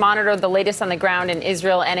continuing to monitor the latest on the ground in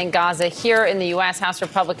Israel and in Gaza. Here in the U.S., House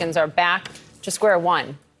Republicans are back to square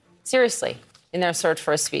one, seriously, in their search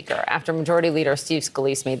for a speaker after Majority Leader Steve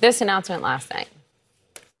Scalise made this announcement last night.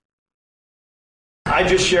 I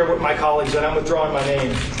just shared with my colleagues that I'm withdrawing my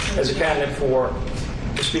name as a candidate for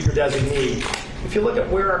the speaker designee. If you look at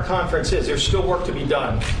where our conference is, there's still work to be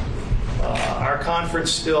done. Our conference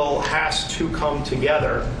still has to come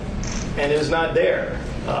together and is not there.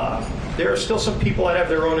 There are still some people that have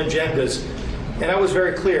their own agendas. And I was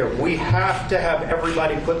very clear, we have to have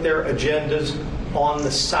everybody put their agendas on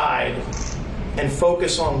the side and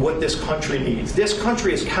focus on what this country needs. This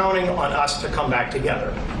country is counting on us to come back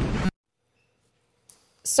together.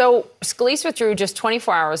 So Scalise withdrew just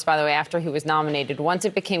 24 hours, by the way, after he was nominated, once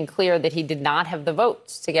it became clear that he did not have the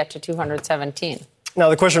votes to get to 217. Now,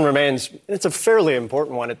 the question remains, it's a fairly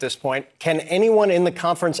important one at this point. Can anyone in the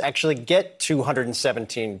conference actually get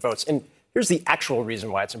 217 votes? And here's the actual reason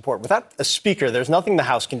why it's important. Without a speaker, there's nothing the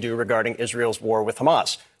House can do regarding Israel's war with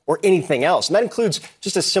Hamas or anything else. And that includes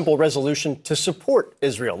just a simple resolution to support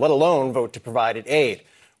Israel, let alone vote to provide it aid.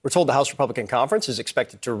 We're told the House Republican Conference is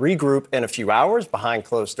expected to regroup in a few hours behind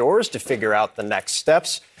closed doors to figure out the next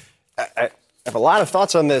steps. I have a lot of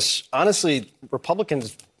thoughts on this. Honestly,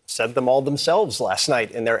 Republicans said them all themselves last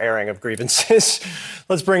night in their airing of grievances.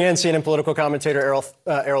 Let's bring in CNN political commentator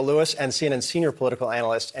Errol Lewis and CNN senior political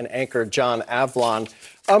analyst and anchor John Avlon.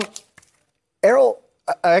 Errol,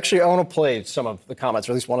 I want to play some of the comments,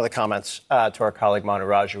 or at least one of the comments to our colleague Manu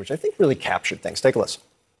Raju, which I think really captured things. Take a listen.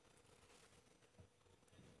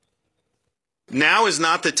 Now is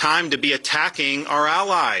not the time to be attacking our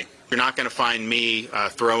ally. You're not going to find me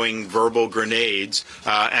throwing verbal grenades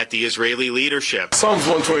at the Israeli leadership. Psalms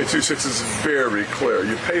 122:6 is very clear.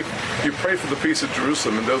 You pray for the peace of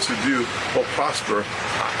Jerusalem, and those who do will prosper.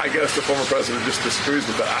 I guess the former president just disagrees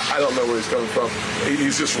with that. I don't know where he's coming from.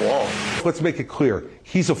 He's just wrong. Let's make it clear.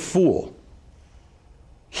 He's a fool.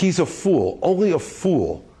 He's a fool. Only a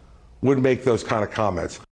fool would make those kind of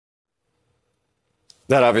comments.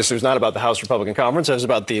 That obviously was not about the House Republican Conference. It was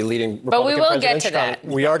about the leading Republican But we will get to that.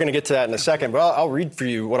 that. We are going to get to that in a second. But I'll read for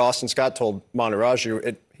you what Austin Scott told Manu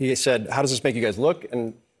Raju. He said, "How does this make you guys look?"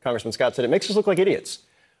 And Congressman Scott said, "It makes us look like idiots,"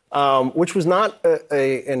 which was not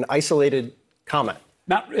an isolated comment.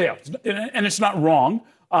 And it's not wrong.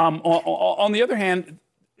 On the other hand,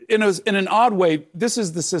 in an odd way, this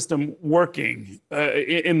is the system working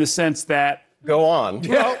in the sense that. Go on.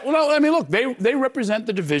 Well, I mean, look, they represent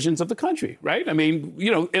the divisions of the country, right? I mean,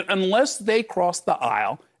 unless they cross the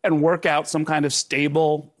aisle and work out some kind of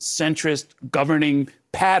stable, centrist governing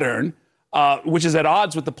pattern, which is at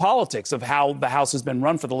odds with the politics of how the House has been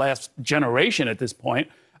run for the last generation at this point,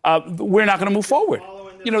 we're not going to move forward.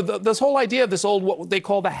 This whole idea of this old, what they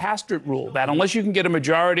call the Hastert rule, that unless you can get a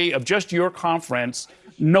majority of just your conference,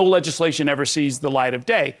 no legislation ever sees the light of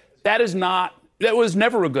day. That was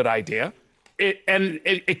never a good idea.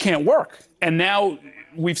 It can't work. And now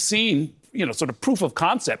we've seen, sort of proof of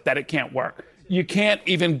concept that it can't work. you can't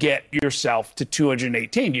even get yourself to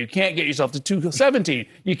 218. You can't get yourself to 217.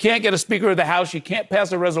 You can't get a Speaker of the House. You can't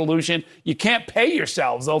pass a resolution. You can't pay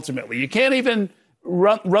yourselves, ultimately. You can't even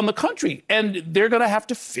run the country. And they're going to have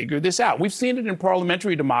to figure this out. We've seen it in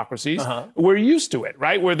parliamentary democracies. We're used to it,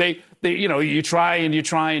 right? Where they you try and you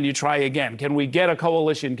try and you try again. Can we get a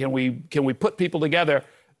coalition? Can we put people together?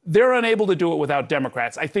 They're unable to do it without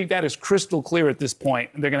Democrats. I think that is crystal clear at this point.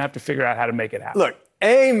 They're going to have to figure out how to make it happen. Look,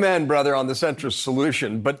 amen, brother, on the centrist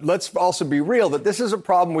solution. But let's also be real that this is a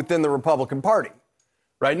problem within the Republican Party,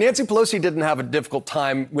 right? Nancy Pelosi didn't have a difficult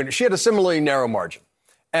time when she had a similarly narrow margin.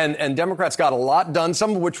 And Democrats got a lot done,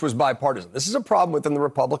 some of which was bipartisan. This is a problem within the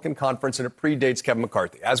Republican conference, and it predates Kevin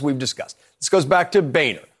McCarthy, as we've discussed. This goes back to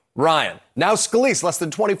Boehner, Ryan, now Scalise, less than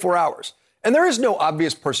 24 hours. And there is no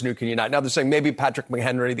obvious person who can unite. Now they're saying maybe Patrick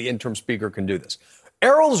McHenry, the interim speaker, can do this.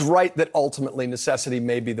 Errol's right that ultimately necessity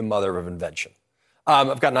may be the mother of invention.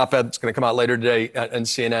 I've got an op-ed that's going to come out later today on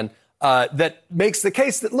CNN that makes the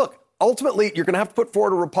case that, look, ultimately you're going to have to put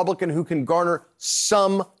forward a Republican who can garner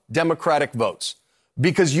some Democratic votes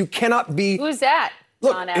because you cannot be... Who's that?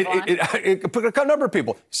 Look, a number of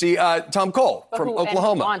people. See, Tom Cole from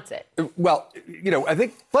Oklahoma. Wants it. Well, I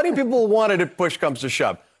think plenty of people want it if push comes to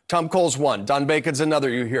shove. Tom Cole's one. Don Bacon's another,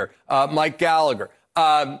 you hear. Mike Gallagher.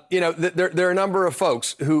 There are a number of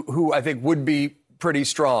folks who I think would be pretty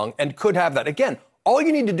strong and could have that. Again, all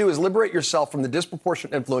you need to do is liberate yourself from the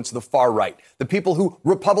disproportionate influence of the far right, the people who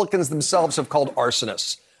Republicans themselves have called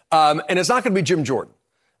arsonists. And it's not going to be Jim Jordan.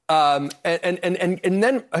 And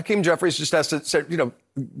then Hakeem Jeffries just has to say,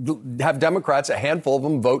 have Democrats, a handful of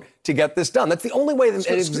them, vote to get this done. That's the only way that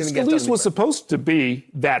it's going to get done. Scalise was supposed to be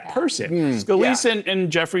that person. Scalise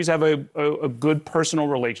and Jeffries have a good personal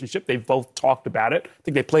relationship. They've both talked about it. I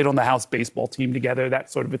think they played on the House baseball team together,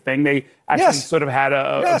 that sort of a thing. They actually sort of had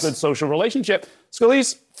a good social relationship.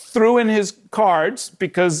 Scalise threw in his cards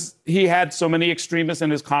because he had so many extremists in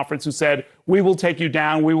his conference who said, we will take you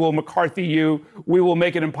down, we will McCarthy you, we will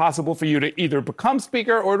make it impossible for you to either become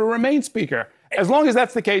Speaker or to remain Speaker. As long as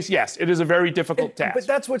that's the case, yes, it is a very difficult task. But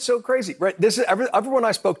that's what's so crazy, right? This is everyone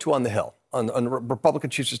I spoke to on the Hill, on the Republican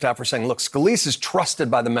chiefs of staff, were saying, look, Scalise is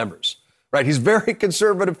trusted by the members, right? He's very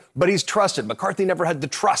conservative, but he's trusted. McCarthy never had the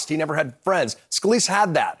trust. He never had friends. Scalise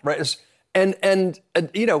had that, right? And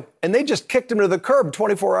they just kicked him to the curb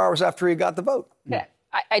 24 hours after he got the vote. Yeah.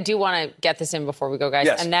 I do want to get this in before we go, guys.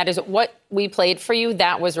 Yes. And that is what we played for you.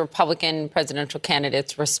 That was Republican presidential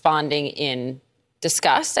candidates responding in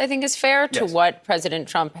disgust, I think is fair, to what President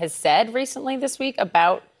Trump has said recently this week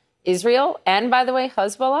about Israel and, by the way,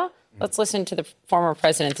 Hezbollah. Let's listen to the former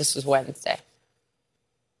president. This was Wednesday.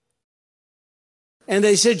 And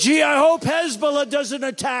they said, gee, I hope Hezbollah doesn't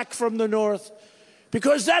attack from the north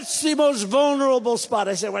because that's the most vulnerable spot.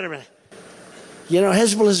 I said, wait a minute.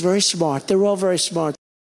 Hezbollah is very smart. They're all very smart.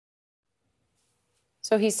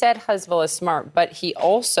 So he said Hezbollah is smart, but he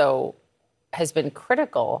also has been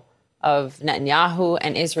critical of Netanyahu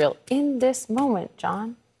and Israel in this moment,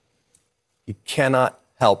 John. He cannot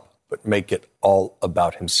help but make it all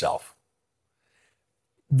about himself.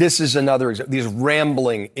 This is another example. These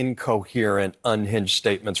rambling, incoherent, unhinged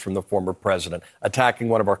statements from the former president, attacking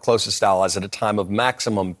one of our closest allies at a time of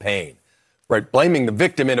maximum pain, right? Blaming the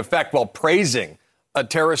victim, in effect, while praising a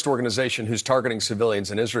terrorist organization who's targeting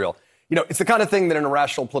civilians in Israel. It's the kind of thing that in a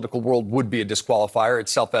rational political world would be a disqualifier.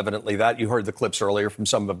 It's self-evidently that. You heard the clips earlier from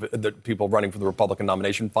some of the people running for the Republican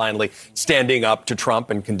nomination finally standing up to Trump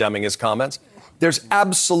and condemning his comments. There's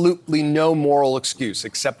absolutely no moral excuse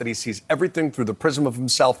except that he sees everything through the prism of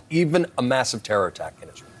himself, even a massive terror attack in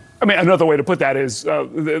Israel. I mean, another way to put that is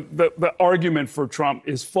the argument for Trump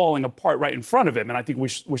is falling apart right in front of him. And I think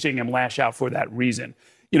we're seeing him lash out for that reason.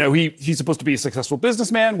 He's supposed to be a successful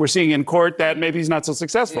businessman. We're seeing in court that maybe he's not so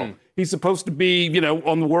successful. He's supposed to be,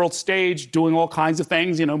 on the world stage doing all kinds of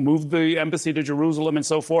things, move the embassy to Jerusalem and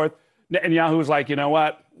so forth. Netanyahu's like, you know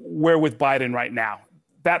what? We're with Biden right now.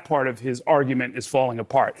 That part of his argument is falling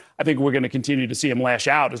apart. I think we're going to continue to see him lash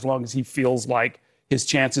out as long as he feels like his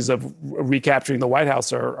chances of recapturing the White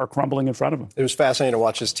House are crumbling in front of him. It was fascinating to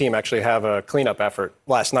watch his team actually have a cleanup effort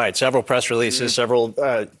last night. Several press releases,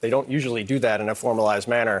 they don't usually do that in a formalized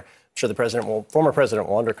manner. I'm sure the former president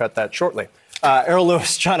will undercut that shortly. Errol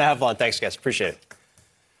Lewis, John Avlon, thanks, guys. Appreciate it.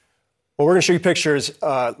 Well, we're going to show you pictures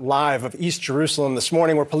live of East Jerusalem this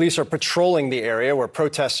morning where police are patrolling the area where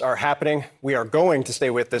protests are happening. We are going to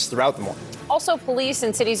stay with this throughout the morning. Also, police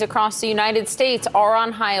in cities across the United States are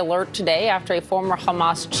on high alert today after a former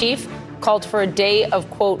Hamas chief called for a day of,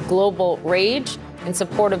 quote, global rage in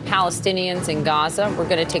support of Palestinians in Gaza. We're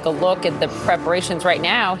going to take a look at the preparations right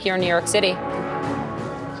now here in New York City.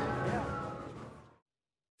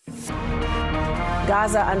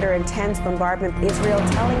 Gaza under intense bombardment. Israel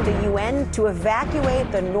telling the UN to evacuate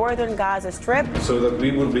the northern Gaza Strip so that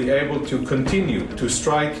we will be able to continue to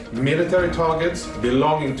strike military targets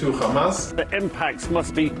belonging to Hamas. The impacts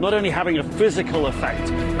must be not only having a physical effect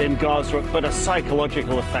in Gaza, but a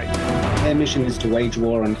psychological effect. Their mission is to wage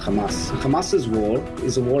war on Hamas. Hamas's war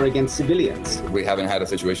is a war against civilians. We haven't had a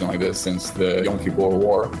situation like this since the Yom Kippur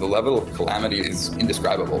War. The level of calamity is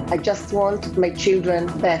indescribable. I just want my children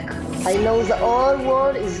back. I know the whole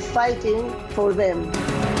world is fighting for them.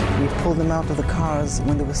 We pulled them out of the cars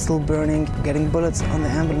when they were still burning, getting bullets on the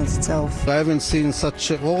ambulance itself. I haven't seen such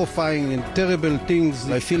horrifying and terrible things.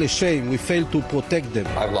 I feel ashamed. We failed to protect them.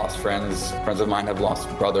 I've lost friends. Friends of mine have lost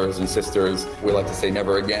brothers and sisters. We like to say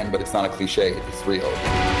never again, but it's not a cliche. It's real.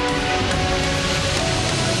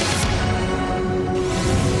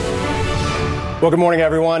 Well, good morning,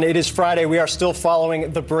 everyone. It is Friday. We are still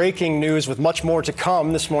following the breaking news with much more to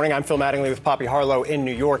come. This morning, I'm Phil Mattingly with Poppy Harlow in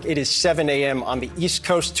New York. It is 7 a.m. on the East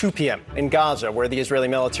Coast, 2 p.m. in Gaza, where the Israeli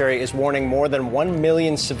military is warning more than 1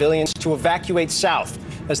 million civilians to evacuate south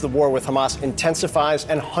as the war with Hamas intensifies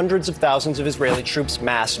and hundreds of thousands of Israeli troops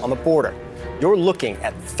mass on the border. You're looking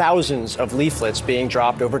at thousands of leaflets being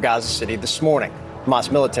dropped over Gaza City this morning.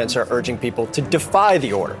 Hamas militants are urging people to defy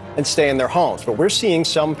the order and stay in their homes. But we're seeing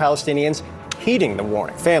some Palestinians heeding the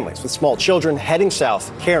warning. Families with small children heading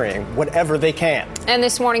south, carrying whatever they can. And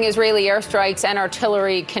this morning, Israeli airstrikes and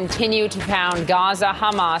artillery continue to pound Gaza.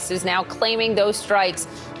 Hamas is now claiming those strikes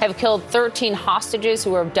have killed 13 hostages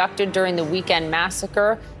who were abducted during the weekend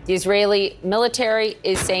massacre. The Israeli military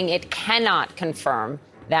is saying it cannot confirm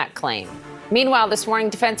that claim. Meanwhile, this morning,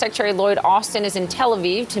 Defense Secretary Lloyd Austin is in Tel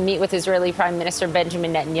Aviv to meet with Israeli Prime Minister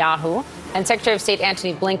Benjamin Netanyahu. And Secretary of State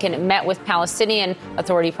Antony Blinken met with Palestinian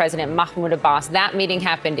Authority President Mahmoud Abbas. That meeting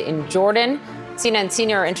happened in Jordan. CNN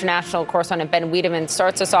senior international correspondent Ben Wiedemann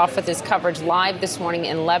starts us off with his coverage live this morning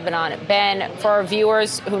in Lebanon. Ben, for our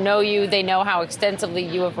viewers who know you, they know how extensively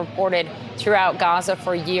you have reported throughout Gaza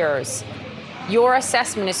for years. Your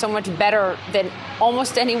assessment is so much better than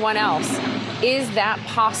almost anyone else. Is that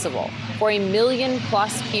possible for 1 million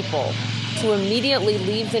plus people to immediately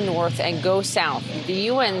leave the north and go south? The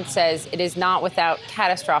UN says it is not without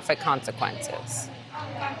catastrophic consequences.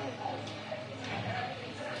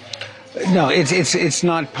 No, it's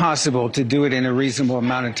not possible to do it in a reasonable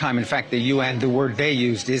amount of time. In fact, the UN, the word they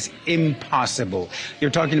used is impossible.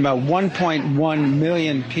 You're talking about 1.1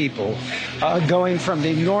 million people going from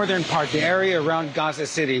the northern part, the area around Gaza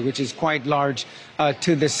City, which is quite large,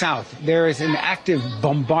 to the south. There is an active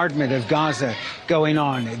bombardment of Gaza going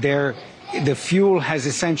on. The fuel has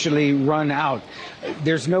essentially run out.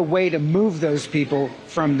 There's no way to move those people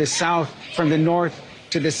from the south, from the north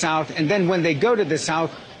to the south. And then when they go to the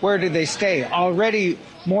south, where do they stay? Already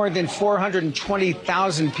more than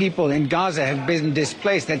 420,000 people in Gaza have been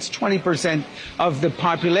displaced. That's 20% of the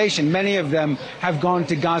population. Many of them have gone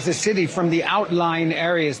to Gaza City from the outlying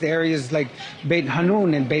areas, the areas like Beit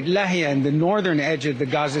Hanun and Beit Lahia and the northern edge of the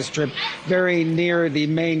Gaza Strip, very near the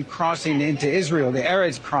main crossing into Israel, the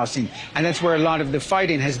Erez crossing. And that's where a lot of the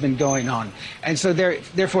fighting has been going on. And so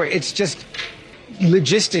therefore, it's just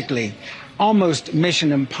logistically almost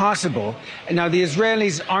mission impossible. Now, the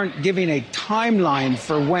Israelis aren't giving a timeline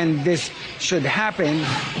for when this should happen,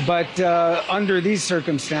 but under these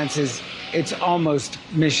circumstances, it's almost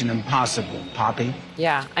mission impossible. Poppy?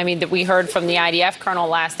 Yeah, I mean, we heard from the IDF colonel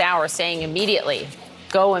last hour saying immediately,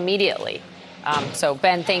 go immediately. So,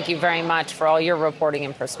 Ben, thank you very much for all your reporting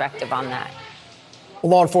and perspective on that.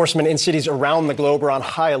 Law enforcement in cities around the globe are on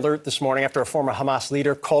high alert this morning after a former Hamas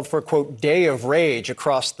leader called for a, quote, day of rage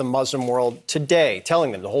across the Muslim world today,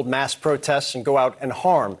 telling them to hold mass protests and go out and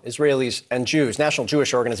harm Israelis and Jews. National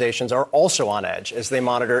Jewish organizations are also on edge as they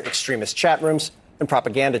monitor extremist chat rooms and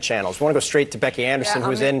propaganda channels. We want to go straight to Becky Anderson,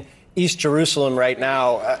 who's in East Jerusalem right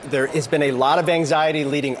now. There has been a lot of anxiety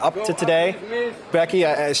leading up to today. Becky,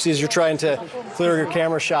 I see as you're trying to clear your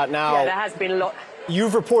camera shot now. Yeah, there has been a lot.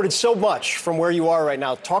 You've reported so much from where you are right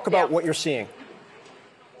now. Talk about what you're seeing.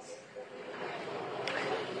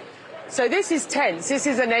 So this is tense. This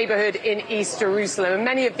is a neighborhood in East Jerusalem, and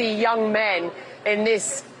many of the young men in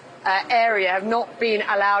this area have not been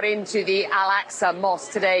allowed into the Al-Aqsa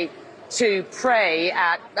Mosque today to pray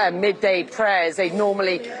at midday prayers. They'd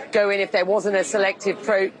normally go in if there wasn't a selective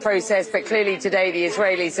process, but clearly today the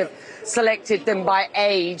Israelis have selected them by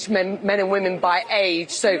age, men and women by age.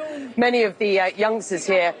 So many of the youngsters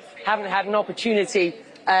here haven't had an opportunity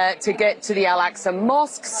to get to the Al-Aqsa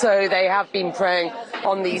Mosque, so they have been praying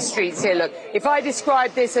on these streets here. Look, if I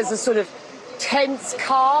describe this as a sort of tense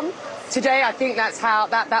calm today, I think that's how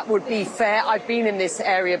that would be fair. I've been in this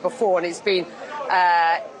area before, and it's been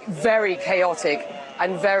very chaotic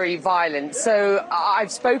and very violent. So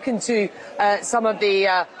I've spoken to some of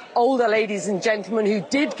the older ladies and gentlemen who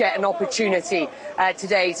did get an opportunity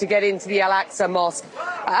today to get into the Al-Aqsa Mosque,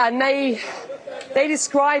 and they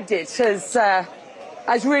described it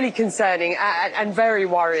as really concerning and very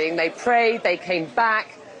worrying. They prayed, they came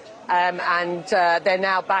back, and they're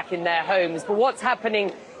now back in their homes. But what's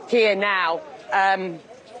happening here now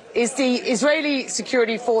is the Israeli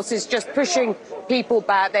security forces just pushing people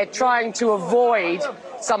back. They're trying to avoid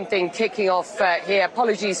something kicking off here.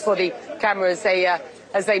 Apologies for the camera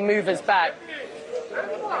as they move us back.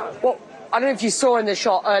 Well, I don't know if you saw in the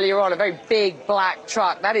shot earlier on a very big black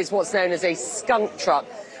truck. That is what's known as a skunk truck.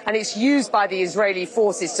 And it's used by the Israeli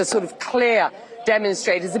forces to sort of clear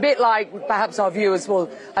demonstrators, a bit like perhaps our viewers will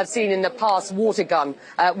have seen in the past water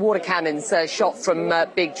cannons shot from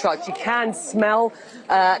big trucks. You can smell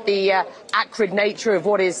the acrid nature of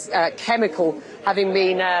what is chemical having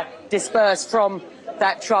been dispersed from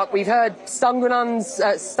that truck. We've heard stun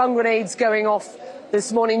grenades going off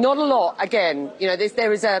this morning. Not a lot. Again,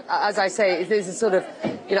 there is as I say, there's a sort of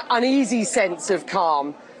uneasy sense of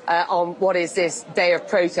calm on what is this day of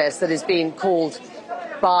protest that has been called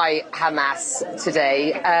by Hamas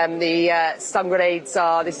today. The stun grenades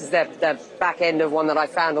this is the back end of one that I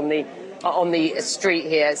found on the street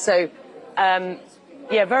here. So,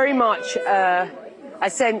 yeah, very much a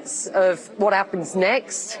sense of what happens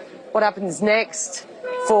next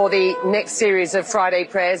for the next series of Friday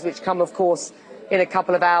prayers, which come, of course, in a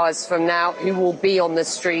couple of hours from now. Who will be on the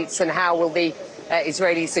streets and how will the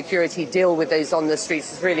Israeli security deal with those on the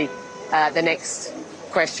streets is really the next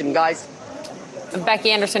question, guys.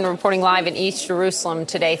 Becky Anderson reporting live in East Jerusalem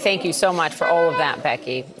today. Thank you so much for all of that,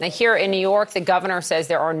 Becky. Now, here in New York, the governor says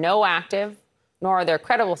there are no active nor are there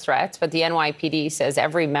credible threats, but the NYPD says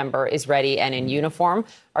every member is ready and in uniform.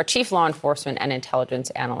 Our chief law enforcement and intelligence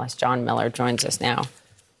analyst, John Miller, joins us now.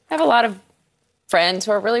 I have a lot of friends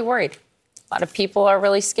who are really worried. A lot of people are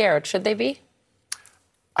really scared. Should they be?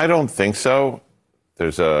 I don't think so.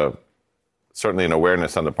 There's certainly an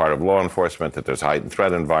awareness on the part of law enforcement that there's a heightened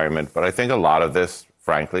threat environment. But I think a lot of this,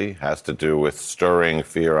 frankly, has to do with stirring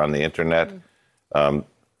fear on the internet.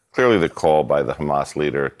 Clearly the call by the Hamas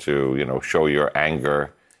leader to, show your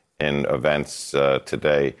anger in events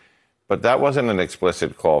today. But that wasn't an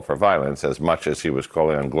explicit call for violence as much as he was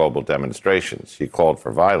calling on global demonstrations. He called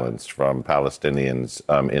for violence from Palestinians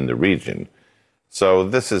in the region. So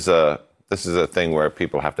this is a thing where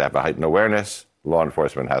people have to have a heightened awareness. Law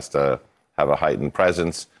enforcement has to have a heightened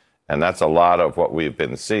presence. And that's a lot of what we've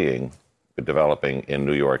been seeing developing in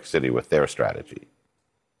New York City with their strategy.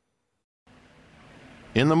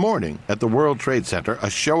 In the morning at the World Trade Center, a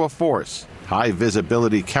show of force.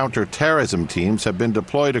 High-visibility counterterrorism teams have been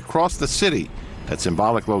deployed across the city at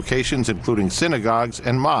symbolic locations including synagogues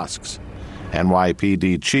and mosques.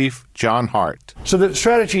 NYPD Chief John Hart. So the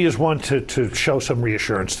strategy is one to show some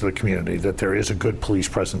reassurance to the community that there is a good police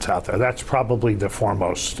presence out there. That's probably the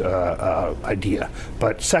foremost idea.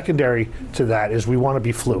 But secondary to that is we want to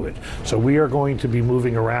be fluid. So we are going to be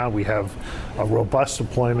moving around. We have a robust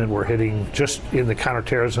deployment. We're hitting, just in the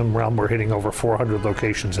counterterrorism realm, we're hitting over 400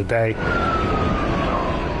 locations a day.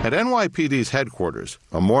 At NYPD's headquarters,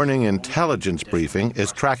 a morning intelligence briefing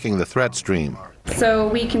is tracking the threat stream. So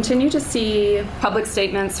we continue to see public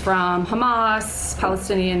statements from Hamas,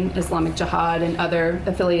 Palestinian Islamic Jihad, and other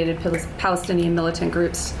affiliated Palestinian militant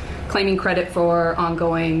groups claiming credit for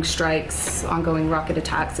ongoing strikes, ongoing rocket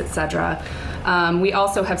attacks, etc. We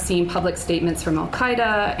also have seen public statements from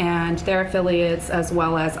Al-Qaeda and their affiliates, as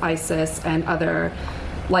well as ISIS and other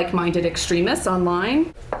like-minded extremists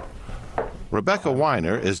online. Rebecca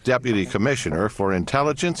Weiner is Deputy Commissioner for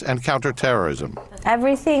Intelligence and Counterterrorism.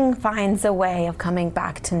 Everything finds a way of coming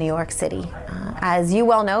back to New York City. As you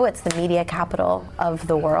well know, it's the media capital of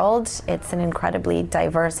the world. It's an incredibly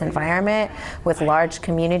diverse environment with large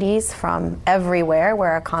communities from everywhere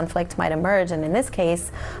where a conflict might emerge. And in this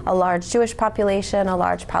case, a large Jewish population, a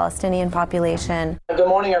large Palestinian population. Good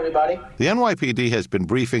morning, everybody. The NYPD has been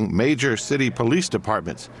briefing major city police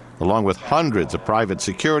departments, along with hundreds of private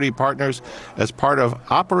security partners, as part of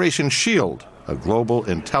Operation Shield, a global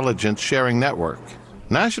intelligence sharing network.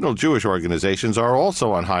 National Jewish organizations are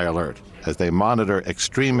also on high alert as they monitor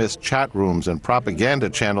extremist chat rooms and propaganda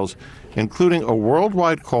channels including a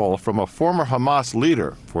worldwide call from a former Hamas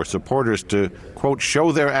leader for supporters to, quote,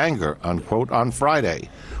 show their anger, unquote, on Friday.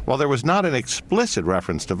 While there was not an explicit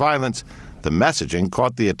reference to violence, the messaging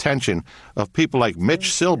caught the attention of people like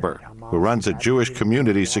Mitch Silber, who runs a Jewish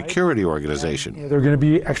community security organization. There are going to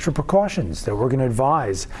be extra precautions that we're going to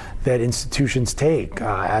advise that institutions take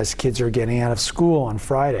as kids are getting out of school on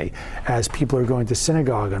Friday, as people are going to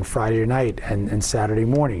synagogue on Friday night and Saturday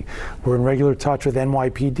morning. We're in regular touch with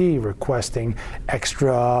NYPD requesting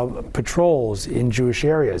extra patrols in Jewish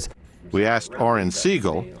areas. We asked Oren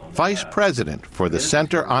Siegel, Vice President for the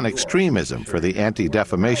Center on Extremism for the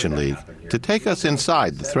Anti-Defamation League, to take us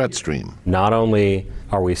inside the threat stream. Not only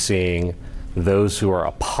are we seeing those who are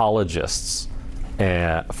apologists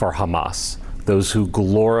for Hamas, those who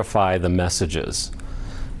glorify the messages,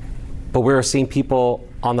 but we're seeing people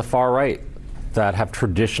on the far right that have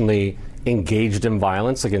traditionally engaged in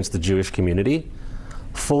violence against the Jewish community,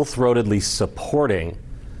 full-throatedly supporting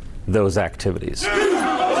those activities.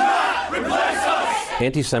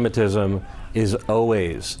 Anti-Semitism is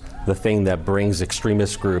always the thing that brings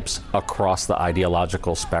extremist groups across the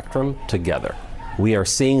ideological spectrum together. We are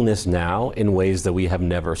seeing this now in ways that we have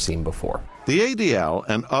never seen before. The ADL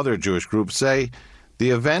and other Jewish groups say the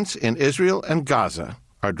events in Israel and Gaza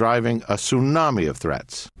are driving a tsunami of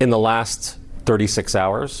threats. In the last 36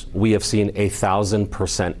 hours, we have seen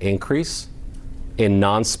 1,000% increase in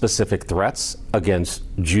non-specific threats against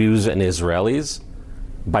Jews and Israelis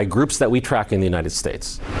by groups that we track in the United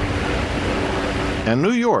States. And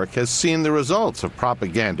New York has seen the results of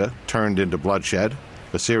propaganda turned into bloodshed,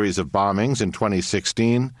 a series of bombings in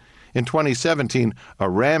 2016. In 2017, a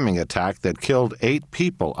ramming attack that killed 8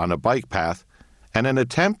 people on a bike path, and an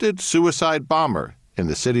attempted suicide bomber in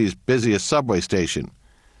the city's busiest subway station.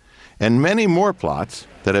 And many more plots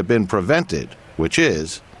that have been prevented, which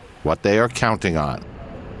is what they are counting on.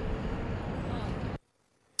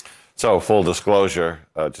 So, full disclosure,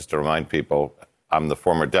 just to remind people, I'm the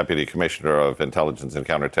former Deputy Commissioner of Intelligence and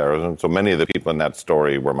Counterterrorism, so many of the people in that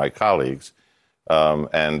story were my colleagues.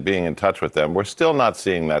 And being in touch with them, we're still not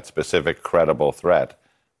seeing that specific credible threat.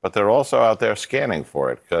 But they're also out there scanning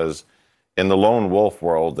for it, because in the lone wolf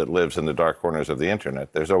world that lives in the dark corners of the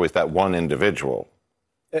internet, there's always that one individual.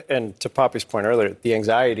 And to Poppy's point earlier, the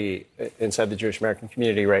anxiety inside the Jewish American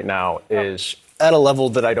community right now is at a level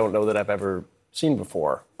that I don't know that I've ever seen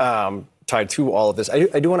before, tied to all of this.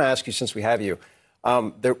 I do want to ask you, since we have you,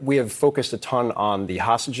 we have focused a ton on the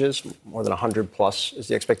hostages. More than 100 plus is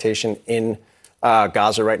the expectation in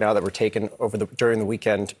Gaza right now that were taken during the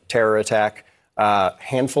weekend terror attack.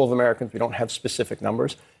 Handful of Americans. We don't have specific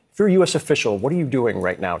numbers. If you're a U.S. official, what are you doing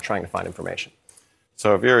right now trying to find information?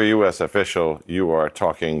 So if you're a U.S. official, you are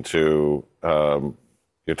talking to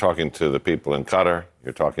the people in Qatar,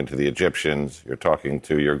 you're talking to the Egyptians, you're talking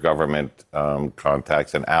to your government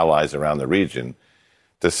contacts and allies around the region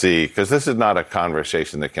to see, because this is not a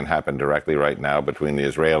conversation that can happen directly right now between the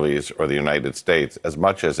Israelis or the United States, as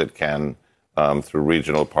much as it can through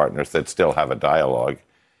regional partners that still have a dialogue.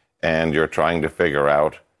 And you're trying to figure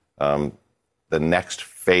out the next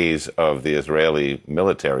phase of the Israeli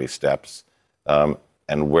military steps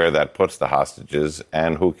and where that puts the hostages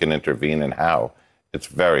and who can intervene and how. It's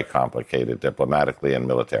very complicated diplomatically and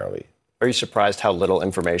militarily. Are you surprised how little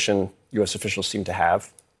information U.S. officials seem to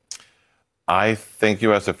have? I think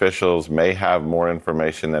U.S. officials may have more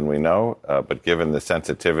information than we know, but given the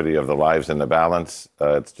sensitivity of the lives in the balance,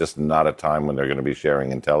 it's just not a time when they're going to be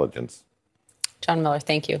sharing intelligence. John Miller,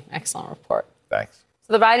 thank you. Excellent report. Thanks.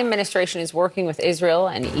 So the Biden administration is working with Israel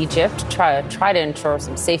and Egypt to try to ensure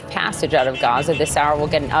some safe passage out of Gaza. This hour, we'll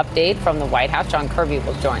get an update from the White House. John Kirby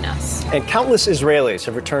will join us. And countless Israelis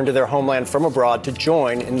have returned to their homeland from abroad to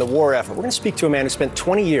join in the war effort. We're going to speak to a man who spent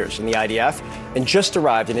 20 years in the IDF and just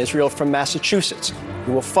arrived in Israel from Massachusetts,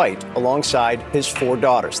 who will fight alongside his 4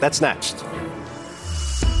 daughters. That's next.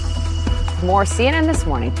 More CNN This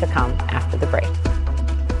Morning to come after the break.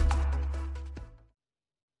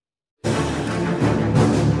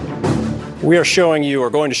 We are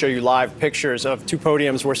going to show you live pictures of 2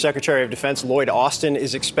 podiums where Secretary of Defense Lloyd Austin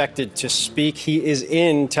is expected to speak. He is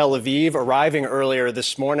in Tel Aviv, arriving earlier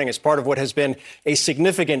this morning as part of what has been a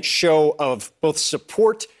significant show of both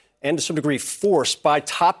support and to some degree force by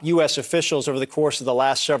top U.S. officials over the course of the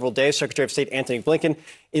last several days. Secretary of State Antony Blinken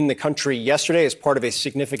in the country yesterday as part of a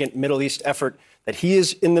significant Middle East effort that he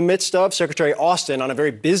is in the midst of. Secretary Austin on a very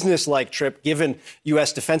business-like trip, given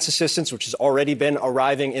U.S. defense assistance, which has already been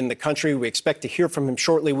arriving in the country. We expect to hear from him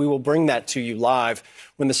shortly. We will bring that to you live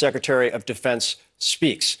when the Secretary of Defense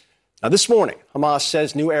speaks. Now, this morning, Hamas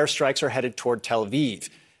says new airstrikes are headed toward Tel Aviv.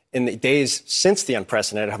 In the days since the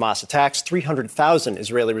unprecedented Hamas attacks, 300,000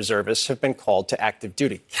 Israeli reservists have been called to active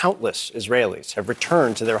duty. Countless Israelis have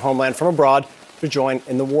returned to their homeland from abroad to join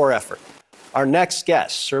in the war effort. Our next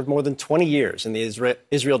guest served more than 20 years in the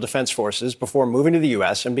Israel Defense Forces before moving to the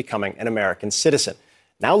U.S. and becoming an American citizen.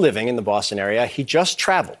 Now living in the Boston area, he just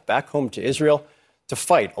traveled back home to Israel to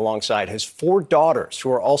fight alongside his 4 daughters,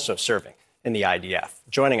 who are also serving in the IDF.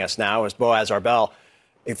 Joining us now is Boaz Arbel,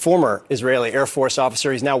 a former Israeli Air Force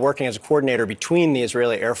officer. He's now working as a coordinator between the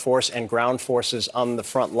Israeli Air Force and ground forces on the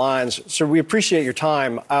front lines. So we appreciate your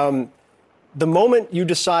time. The moment you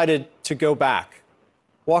decided to go back,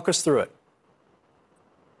 walk us through it.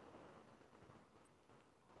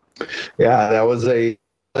 Yeah, that was a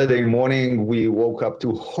Saturday morning. We woke up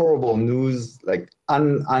to horrible news, like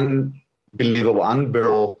unbelievable,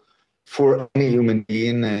 unbearable for any human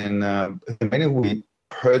being. And the minute we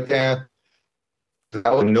heard that,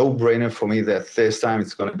 that was a no-brainer for me that this time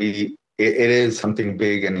it's going to be, it is something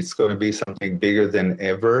big, and it's going to be something bigger than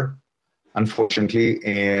ever, unfortunately.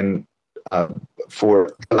 And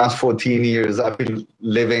for the last 14 years, I've been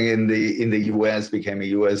living in the U.S., became a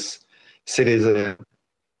U.S. citizen.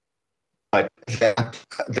 But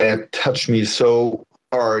that touched me so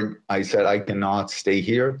hard. I said, I cannot stay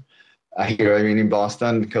here. Here I'm in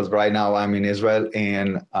Boston, because right now I'm in Israel,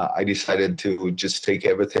 and I decided to just take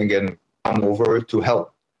everything and come over to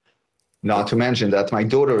help. Not to mention that my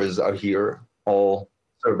daughters are here, all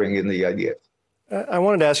serving in the IDF. I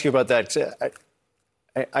wanted to ask you about that.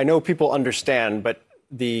 I know people understand, but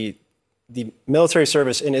the military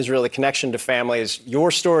service in Israel, the connection to families,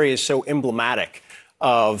 your story is so emblematic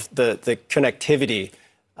of the connectivity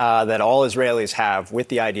that all Israelis have with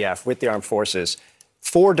the IDF, with the armed forces.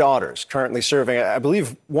 4 daughters currently serving. I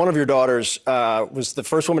believe one of your daughters was the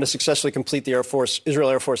first woman to successfully complete the Israel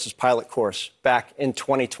Air Force's pilot course back in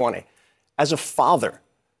 2020. As a father,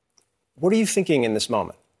 what are you thinking in this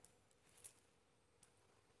moment?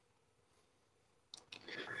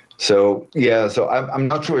 So I'm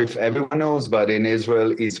not sure if everyone knows, but in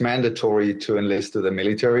Israel, it's mandatory to enlist to the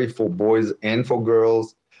military for boys and for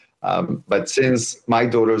girls. But since my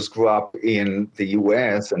daughters grew up in the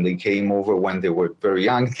U.S. and they came over when they were very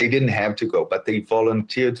young, they didn't have to go, but they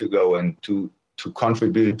volunteered to go and to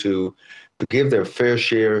contribute, to give their fair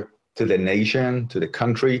share to the nation, to the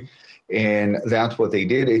country. And that's what they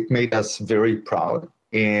did. It made us very proud.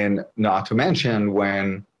 And not to mention,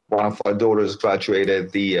 when one of our daughters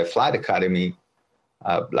graduated the flight academy,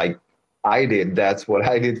 like I did, that's what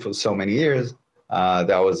I did for so many years.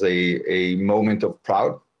 That was a moment of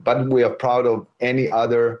pride. But we are proud of any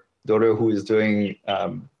other daughter who is doing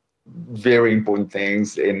very important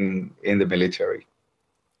things in the military.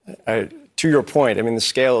 To your point, I mean, the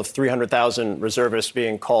scale of 300,000 reservists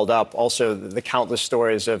being called up, also the countless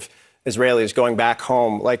stories of Israelis going back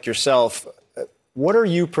home like yourself. What are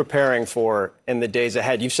you preparing for in the days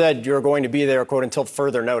ahead? You said you're going to be there, quote, until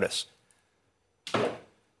further notice.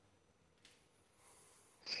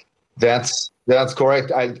 That's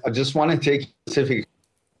correct. I just want to take specific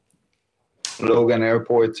Logan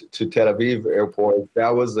Airport to Tel Aviv Airport. That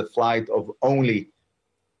was the flight of only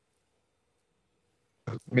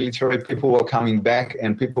military people who are coming back,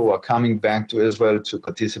 and people who are coming back to Israel to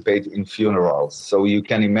participate in funerals. So you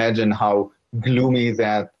can imagine how gloomy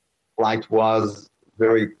that flight was.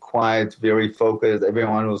 Very quiet, very focused.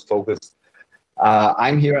 Everyone was focused.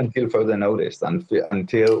 I'm here until further notice,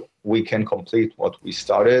 until we can complete what they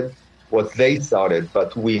started,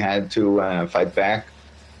 but we had to fight back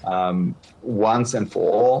once and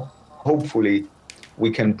for all. Hopefully, we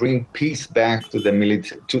can bring peace back to the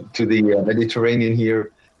Mediterranean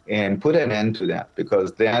here and put an end to that,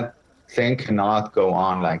 because that thing cannot go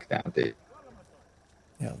on like that. The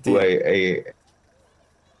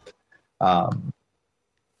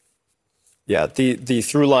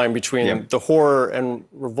through line between the horror and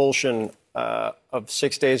revulsion of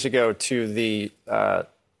 6 days ago to the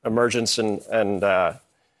emergence and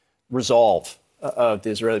resolve of the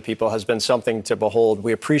Israeli people has been something to behold.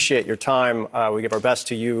 We appreciate your time. We give our best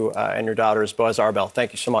to you and your daughters. Boaz Arbel,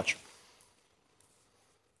 thank you so much.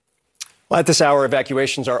 Well, at this hour,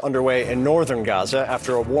 evacuations are underway in northern Gaza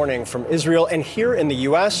after a warning from Israel. And here in the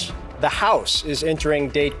U.S., the House is entering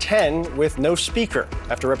day 10 with no speaker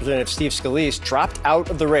after Representative Steve Scalise dropped out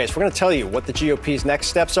of the race. We're going to tell you what the GOP's next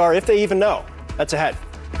steps are, if they even know. That's ahead.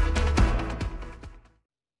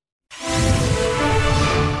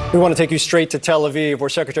 We want to take you straight to Tel Aviv, where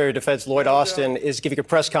Secretary of Defense Lloyd Austin is giving a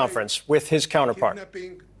press conference with his counterpart.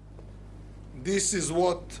 This is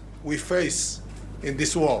what we face in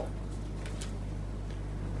this war.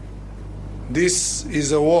 This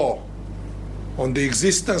is a war on the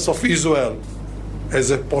existence of Israel as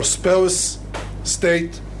a prosperous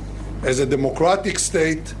state, as a democratic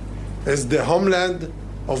state, as the homeland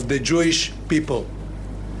of the Jewish people.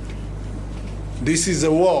 This is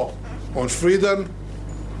a war on freedom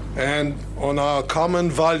and on our common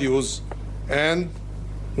values, and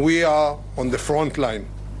we are on the front line.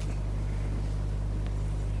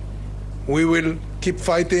 We will keep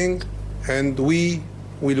fighting, and we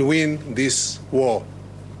will win this war.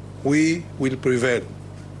 We will prevail.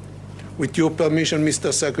 With your permission,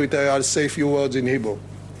 Mr. Secretary, I'll say a few words in Hebrew.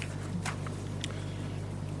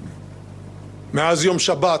 מאז יום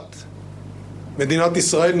שבת, מדינת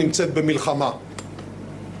ישראל נמצאת במלחמה.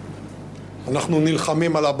 אנחנו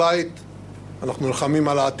נלחמים על הבית, אנחנו נלחמים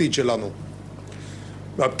על העתיד שלנו.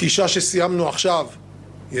 והפגישה שסיימנו עכשיו,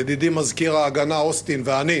 ידידי מזכיר ההגנה אוסטין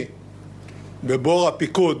ואני, בבור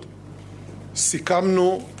הפיקוד,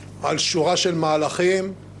 סיכמנו על שורה של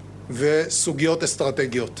מהלכים וסוגיות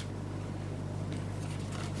אסטרטגיות.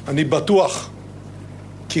 אני בטוח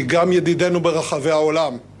כי גם ידידינו ברחבי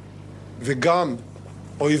העולם וגם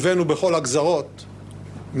אויבינו בכל הגזרות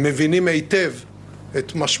מבינים היטב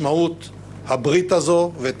את משמעות הברית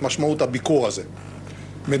הזו ואת משמעות הביקור הזה.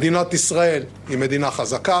 מדינת ישראל היא מדינה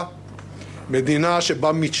חזקה, מדינה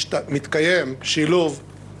שבה מתקיים שילוב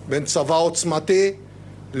בין צבא עוצמתי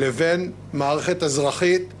לבין מערכת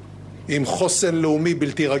אזרחית עם חוסן לאומי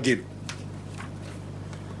בלתי רגיל.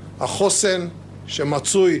 החוסן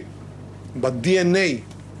שמצוי ב-DNA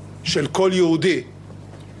של כל יהודי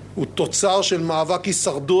הוא תוצר של מאבק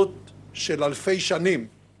הישרדות של אלפי שנים.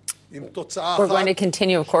 We're going to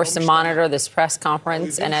continue, of course, to monitor this press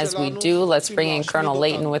conference. And as we do, let's bring in Colonel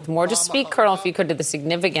Leighton with more. Just speak, Colonel, if you could, to the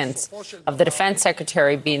significance of the Defense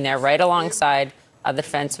Secretary being there right alongside the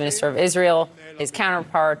Defense Minister of Israel. His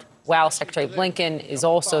counterpart, Secretary Blinken, is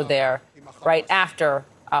also there right after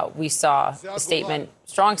we saw a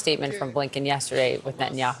strong statement from Blinken yesterday with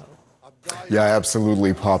Netanyahu. Yeah,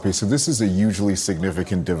 absolutely, Poppy. So this is a hugely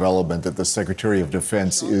significant development that the Secretary of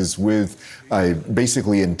Defense is with,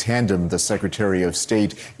 basically in tandem, the Secretary of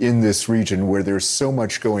State in this region where there's so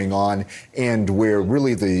much going on and where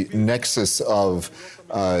really the nexus of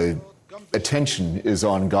attention is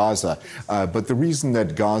on Gaza. But the reason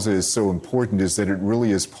that Gaza is so important is that it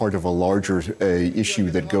really is part of a larger issue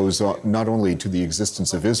that goes on not only to the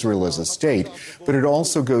existence of Israel as a state, but it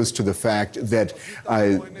also goes to the fact that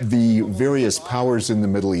the various powers in the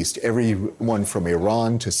Middle East, everyone from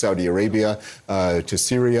Iran to Saudi Arabia to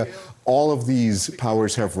Syria, all of these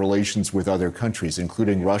powers have relations with other countries,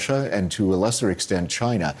 including Russia and to a lesser extent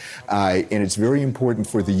China. And it's very important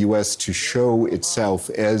for the U.S. to show itself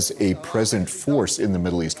as a present force in the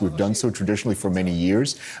Middle East. We've done so traditionally for many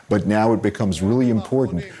years, but now it becomes really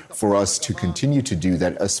important for us to continue to do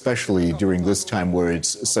that, especially during this time where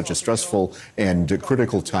it's such a stressful and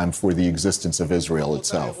critical time for the existence of Israel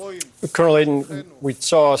itself. Colonel Leighton, we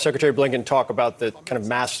saw Secretary Blinken talk about the kind of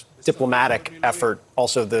mass diplomatic effort,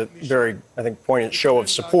 also the very, I think, poignant show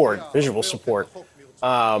of support, visual support.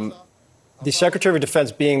 The Secretary of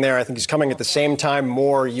Defense being there, I think he's coming at the same time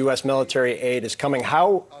more U.S. military aid is coming.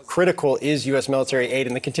 How critical is U.S. military aid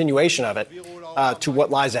and the continuation of it to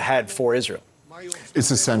what lies ahead for Israel? It's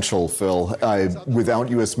essential, Phil. Without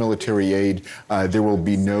U.S. military aid, there will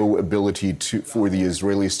be no ability for the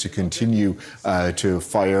Israelis to continue to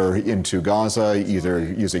fire into Gaza, either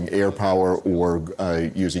using air power or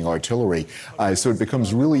using artillery. So it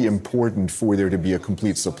becomes really important for there to be a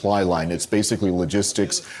complete supply line. It's basically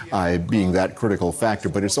logistics being that critical factor,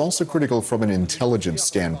 but it's also critical from an intelligence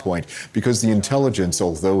standpoint, because the intelligence,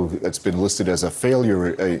 although it's been listed as a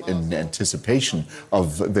failure in anticipation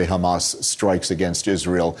of the Hamas strikes against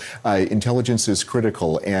Israel, intelligence is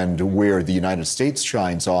critical, and where the United States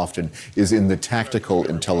shines often is in the tactical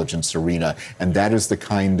intelligence arena, and that is the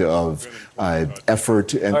kind of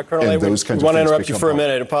effort and, Colonel, and those kinds of things. We want to interrupt you for a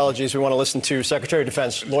minute. Apologies. We want to listen to Secretary of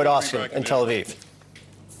Defense Lloyd Austin in Tel Aviv.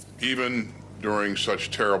 Even during such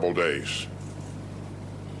terrible days,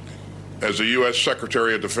 as the U.S.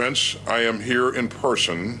 Secretary of Defense, I am here in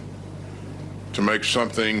person to make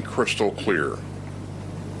something crystal clear.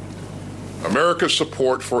 America's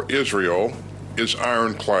support for Israel is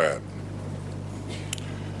ironclad,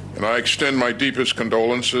 and I extend my deepest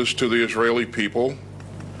condolences to the Israeli people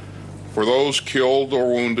for those killed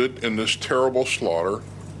or wounded in this terrible slaughter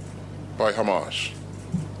by Hamas.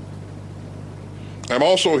 I'm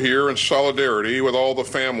also here in solidarity with all the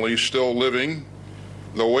families still living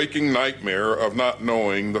the waking nightmare of not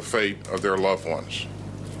knowing the fate of their loved ones.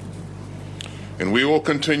 And we will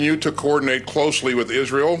continue to coordinate closely with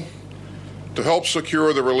Israel to help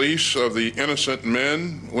secure the release of the innocent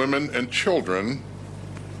men, women, and children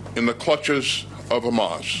in the clutches of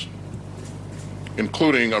Hamas.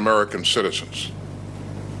 including American citizens.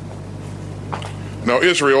 Now,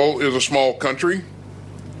 Israel is a small country,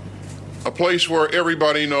 a place where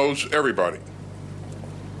everybody knows everybody.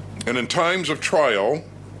 And in times of trial,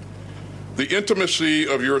 the intimacy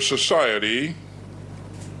of your society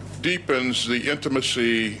deepens the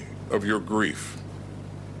intimacy of your grief.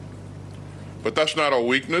 But that's not a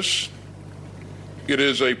weakness. It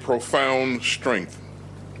is a profound strength.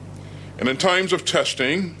 And in times of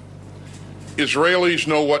testing, Israelis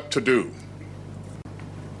know what to do.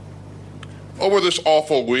 Over this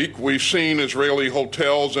awful week, we've seen Israeli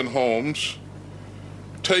hotels and homes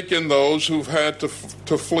take in those who've had to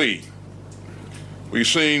flee. We've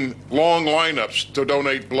seen long lineups to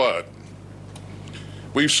donate blood.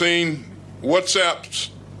 We've seen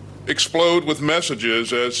WhatsApps explode with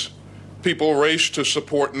messages as people race to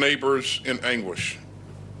support neighbors in anguish.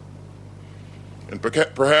 And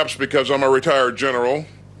perhaps because I'm a retired general,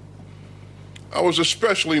 I was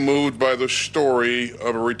especially moved by the story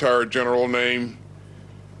of a retired general named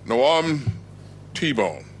Noam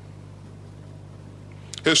T-Bone.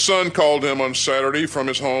 His son called him on Saturday from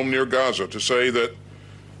his home near Gaza to say that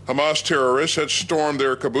Hamas terrorists had stormed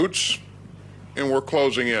their kibbutz and were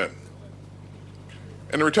closing in.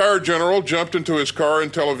 And the retired general jumped into his car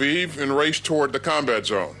in Tel Aviv and raced toward the combat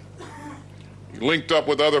zone. He linked up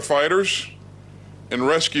with other fighters and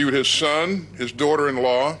rescued his son, his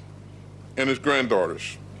daughter-in-law, and his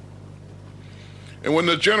granddaughters. And when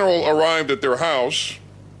the general arrived at their house,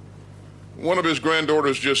 one of his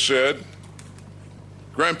granddaughters just said,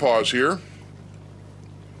 "Grandpa's here."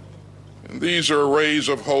 And these are rays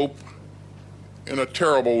of hope in a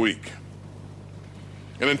terrible week.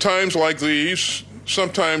 And in times like these,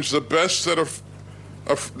 sometimes the best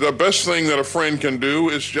thing that a friend can do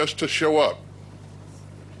is just to show up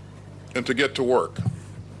and to get to work.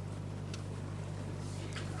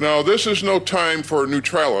 Now, this is no time for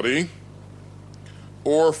neutrality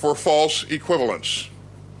or for false equivalence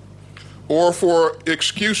or for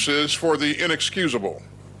excuses for the inexcusable.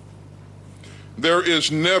 There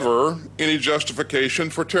is never any justification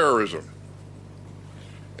for terrorism.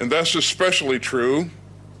 And that's especially true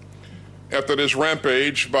after this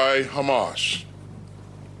rampage by Hamas.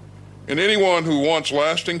 And anyone who wants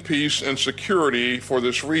lasting peace and security for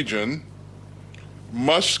this region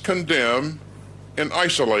must condemn and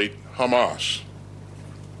isolate Hamas.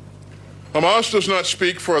 Hamas does not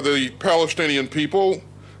speak for the Palestinian people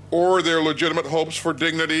or their legitimate hopes for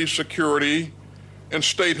dignity, security, and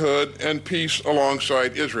statehood and peace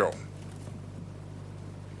alongside Israel.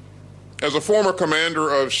 As a former commander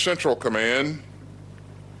of Central Command,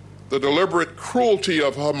 the deliberate cruelty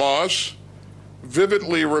of Hamas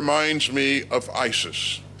vividly reminds me of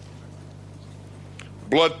ISIS.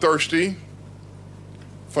 Bloodthirsty,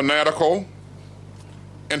 fanatical,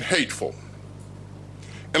 and hateful.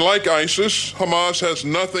 And like ISIS, Hamas has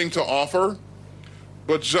nothing to offer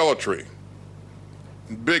but zealotry,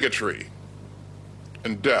 bigotry,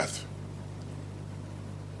 and death.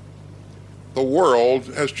 The world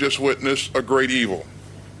has just witnessed a great evil.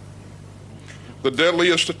 The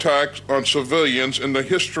deadliest attack on civilians in the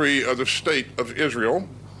history of the state of Israel,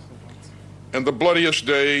 and the bloodiest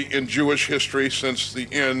day in Jewish history since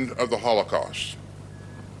the end of the Holocaust.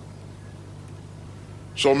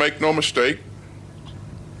 So make no mistake,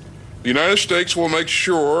 the United States will make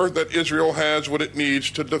sure that Israel has what it needs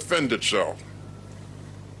to defend itself.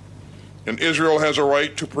 And Israel has a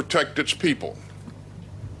right to protect its people.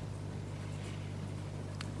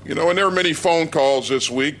 You know, and there are many phone calls this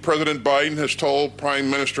week. President Biden has told Prime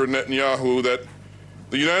Minister Netanyahu that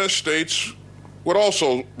the United States would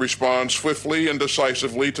also respond swiftly and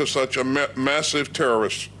decisively to such a massive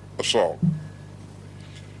terrorist assault.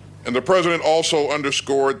 And the president also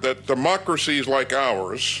underscored that democracies like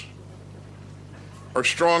ours are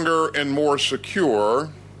stronger and more secure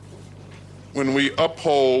when we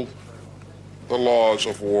uphold the laws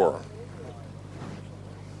of war.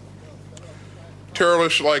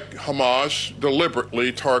 Terrorists like Hamas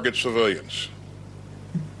deliberately target civilians,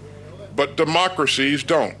 but democracies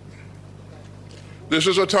don't. This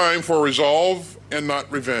is a time for resolve and not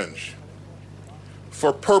revenge,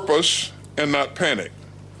 for purpose and not panic,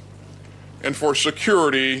 and for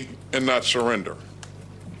security and not surrender.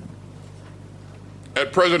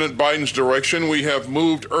 At President Biden's direction, we have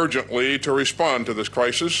moved urgently to respond to this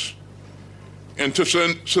crisis and to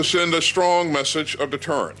send a strong message of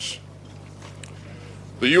deterrence.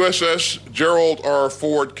 The USS Gerald R.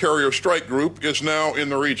 Ford Carrier Strike Group is now in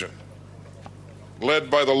the region, led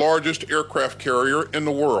by the largest aircraft carrier in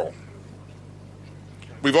the world.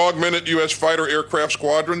 We've augmented U.S. fighter aircraft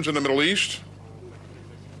squadrons in the Middle East,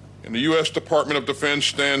 And the U.S. Department of Defense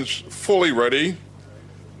stands fully ready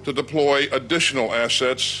to deploy additional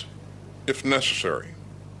assets if necessary.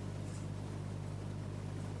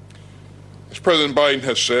 As President Biden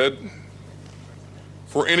has said,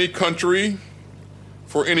 for any country,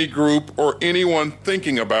 for any group, or anyone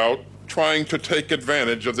thinking about trying to take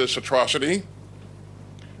advantage of this atrocity,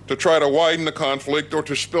 to try to widen the conflict or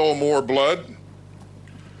to spill more blood,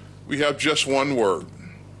 we have just one word: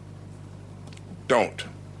 don't.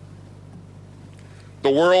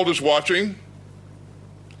 The world is watching,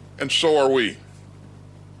 and so are we.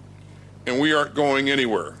 And we aren't going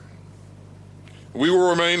anywhere. We will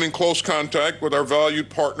remain in close contact with our valued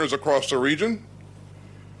partners across the region,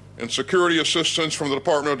 and security assistance from the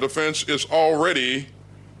Department of Defense is already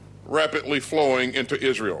rapidly flowing into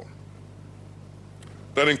Israel.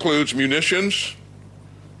 That includes munitions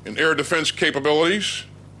and air defense capabilities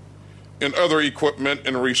and other equipment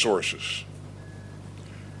and resources.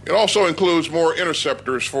 It also includes more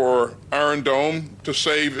interceptors for Iron Dome to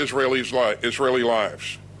save Israeli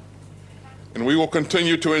lives. And we will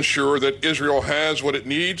continue to ensure that Israel has what it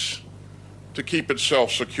needs to keep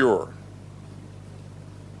itself secure.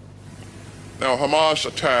 Now, Hamas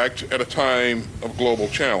attacked at a time of global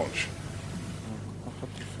challenge.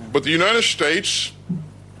 But the United States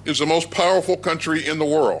is the most powerful country in the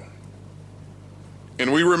world,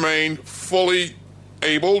 and we remain fully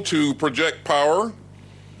able to project power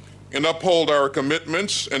and uphold our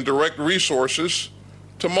commitments and direct resources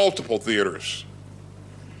to multiple theaters.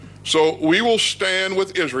 So we will stand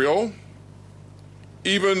with Israel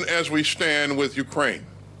even as we stand with Ukraine.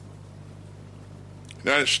 The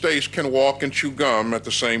United States can walk and chew gum at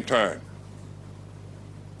the same time.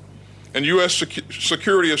 And U.S.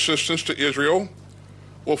 security assistance to Israel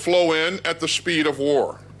will flow in at the speed of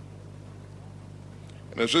war.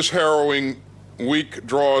 And as this harrowing week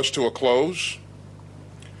draws to a close,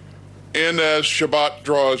 and as Shabbat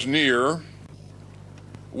draws near,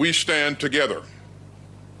 we stand together,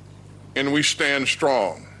 and we stand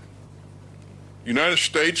strong. The United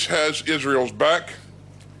States has Israel's back,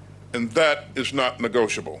 and that is not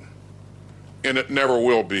negotiable, and it never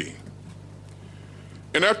will be.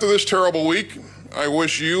 And after this terrible week, I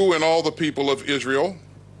wish you and all the people of Israel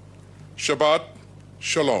Shabbat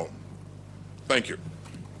Shalom. Thank you.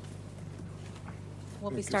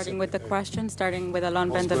 We'll be starting with the question, starting with Alon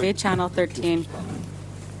Ben-David, Channel 13.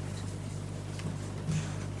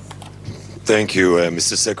 Thank you,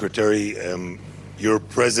 Mr. Secretary. Your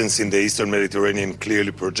presence in the Eastern Mediterranean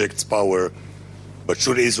clearly projects power, but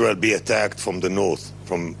should Israel be attacked from the north,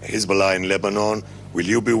 from Hezbollah in Lebanon, will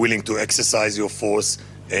you be willing to exercise your force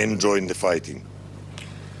and join the fighting?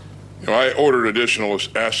 You know, I ordered additional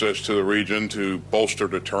assets to the region to bolster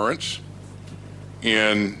deterrence.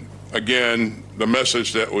 And again, the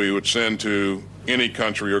message that we would send to any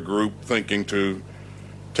country or group thinking to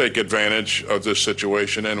take advantage of this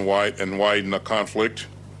situation and widen the conflict,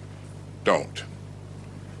 don't.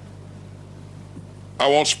 I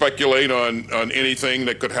won't speculate on anything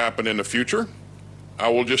that could happen in the future. I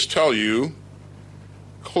will just tell you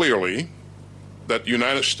clearly that the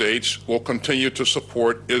United States will continue to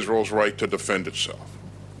support Israel's right to defend itself.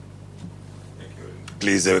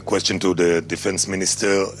 Please, a question to the Defense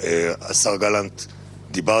Minister. השר גלנט,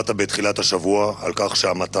 דיברת בתחילת השבוע על כך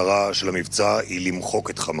שהמטרה של המבצע היא למחוק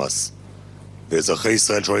את חמאס. ואזרחי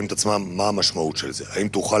ישראל שואלים את עצמם מה המשמעות של זה. האם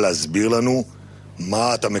תוכל להסביר לנו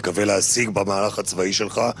מה אתה מקווה להשיג במהלך הצבאי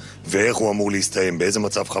שלך ואיך הוא אמור להסתיים? באיזה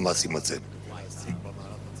מצב חמאס יימצא?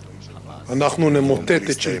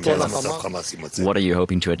 What are you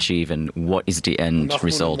hoping to achieve and what is the end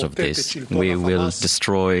result of this? We will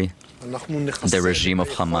destroy the regime of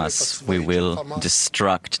Hamas. We will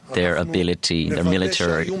destruct their ability, their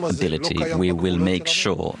military ability. We will make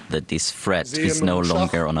sure that this threat is no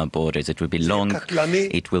longer on our borders. It will be long,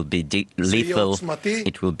 it will be lethal,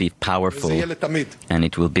 it will be powerful, and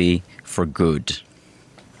it will be for good.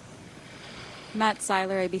 Matt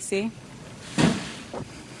Seiler, ABC.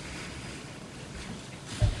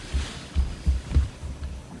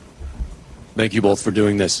 Thank you both for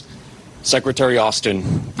doing this. Secretary Austin,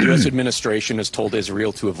 the U.S. administration has told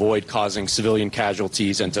Israel to avoid causing civilian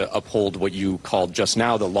casualties and to uphold what you called just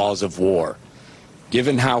now the laws of war.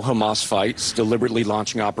 Given how Hamas fights, deliberately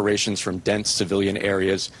launching operations from dense civilian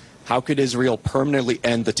areas, how could Israel permanently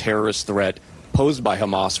end the terrorist threat posed by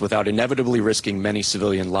Hamas without inevitably risking many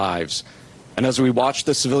civilian lives? And as we watch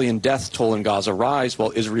the civilian death toll in Gaza rise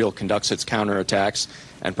while Israel conducts its counterattacks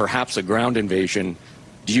and perhaps a ground invasion,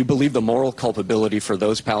 do you believe the moral culpability for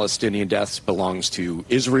those Palestinian deaths belongs to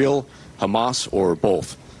Israel, Hamas, or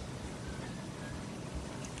both?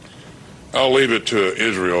 I'll leave it to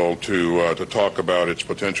Israel to talk about its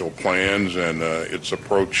potential plans and its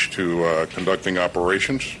approach to conducting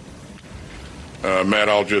operations. Matt,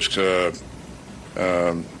 I'll just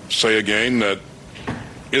say again that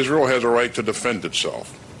Israel has a right to defend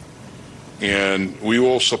itself, and we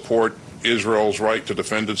will support Israel's right to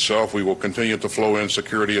defend itself. We will continue to flow in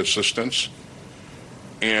security assistance,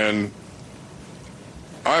 and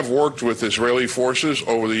I've worked with Israeli forces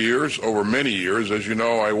over the years, over many years. As you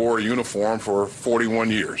know, I wore a uniform for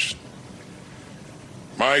 41 years.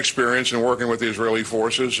 My experience in working with the Israeli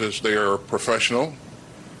forces is they are professional,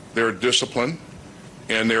 they're disciplined,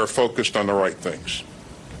 and they are focused on the right things.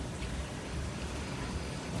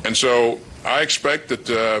 And so I expect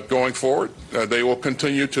that going forward, they will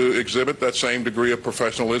continue to exhibit that same degree of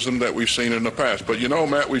professionalism that we've seen in the past. But you know,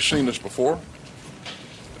 Matt, we've seen this before.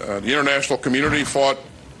 The international community fought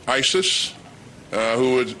ISIS,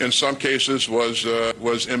 who in some cases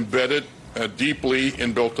was embedded deeply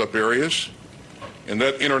in built-up areas. And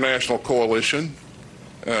that international coalition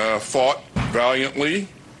fought valiantly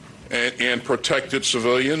and protected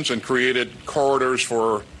civilians and created corridors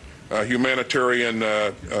for humanitarian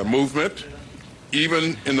movement,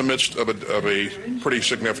 even in the midst of a pretty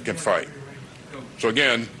significant fight. So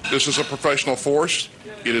again, this is a professional force.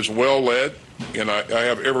 It is well led, and I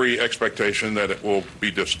have every expectation that it will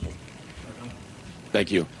be disciplined.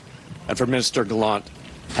 Thank you. And for Minister Gallant,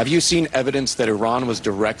 have you seen evidence that Iran was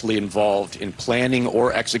directly involved in planning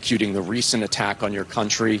or executing the recent attack on your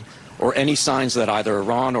country, or any signs that either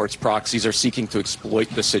Iran or its proxies are seeking to exploit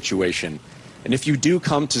the situation? And if you do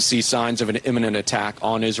come to see signs of an imminent attack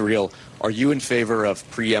on Israel, are you in favor of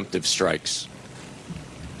preemptive strikes?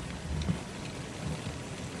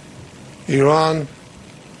 Iran,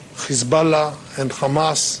 Hezbollah, and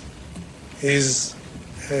Hamas is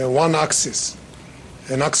one axis,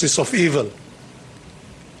 an axis of evil.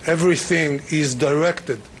 Everything is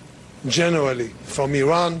directed generally from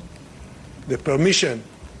Iran. The permission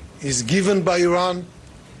is given by Iran.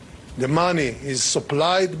 The money is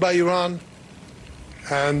supplied by Iran.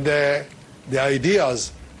 And the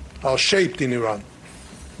ideas are shaped in Iran.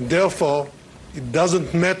 Therefore, it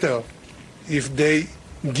doesn't matter if they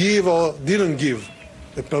give or didn't give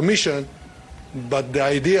the permission, but the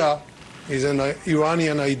idea is an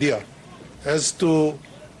Iranian idea. As to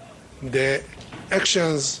the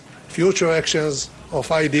actions, future actions of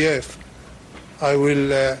IDF, I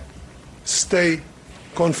will stay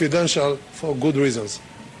confidential for good reasons.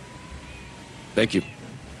 Thank you.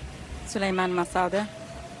 Suleiman Masada.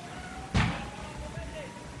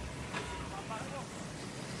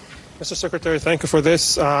 Mr. Secretary, thank you for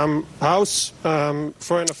this. House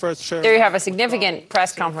Foreign Affairs Chair. There you have a significant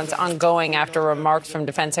press conference ongoing after remarks from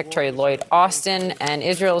Defense Secretary Lloyd Austin and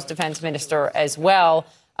Israel's defense minister as well.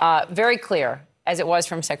 Very clear, as it was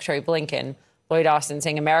from Secretary Blinken, Lloyd Austin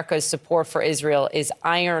saying America's support for Israel is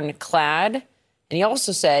ironclad. And he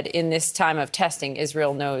also said in this time of testing,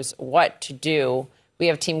 Israel knows what to do. We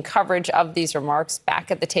have team coverage of these remarks. Back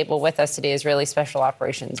at the table with us today, Israeli Special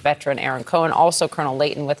Operations veteran Aaron Cohen, also Colonel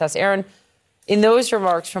Leighton with us. Aaron, in those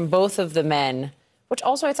remarks from both of the men, which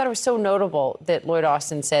also I thought it was so notable that Lloyd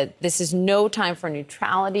Austin said, this is no time for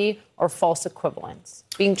neutrality or false equivalence,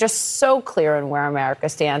 being just so clear in where America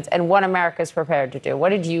stands and what America is prepared to do. What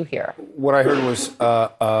did you hear? What I heard was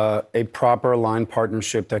a proper aligned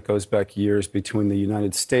partnership that goes back years between the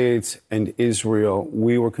United States and Israel.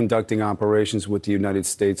 We were conducting operations with the United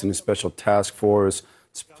States in a special task force,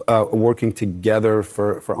 working together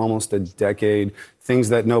for almost a decade, things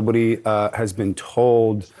that nobody has been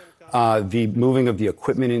told. The moving of the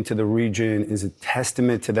equipment into the region is a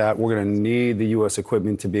testament to that. We're going to need the U.S.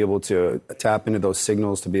 equipment to be able to tap into those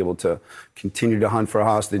signals, to be able to continue to hunt for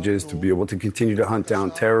hostages, to be able to continue to hunt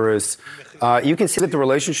down terrorists. You can see that the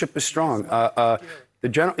relationship is strong. The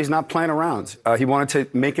general is not playing around. He wanted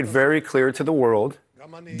to make it very clear to the world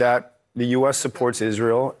that the U.S. supports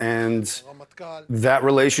Israel and that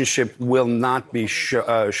relationship will not be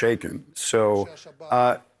shaken. So,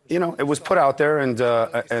 it was put out there,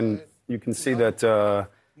 and you can see that the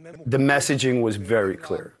messaging was very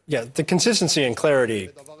clear. Yeah, the consistency and clarity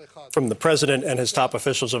from the president and his top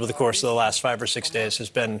officials over the course of the last 5 or 6 days has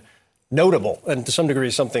been notable, and to some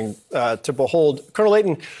degree something to behold. Colonel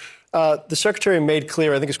Leighton, the secretary made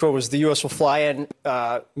clear, I think his quote was, the U.S. will fly in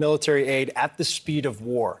military aid at the speed of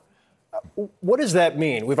war. What does that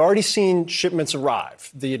mean? We've already seen shipments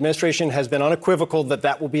arrive. The administration has been unequivocal that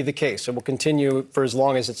that will be the case. It will continue for as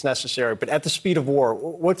long as it's necessary. But at the speed of war,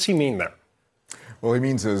 what's he mean there? Well, he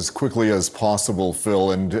means as quickly as possible,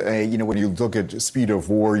 Phil. And, when you look at speed of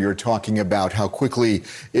war, you're talking about how quickly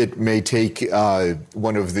it may take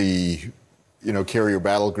one of the carrier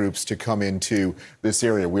battle groups to come into this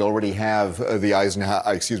area. We already have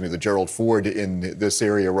the Gerald Ford in this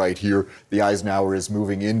area right here. The Eisenhower is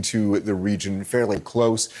moving into the region fairly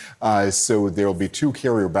close. So there'll be 2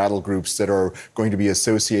 carrier battle groups that are going to be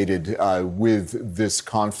associated with this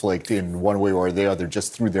conflict in one way or the other,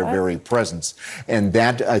 just through their very presence. And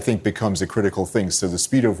that, I think, becomes a critical thing. So the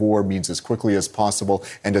speed of war means as quickly as possible,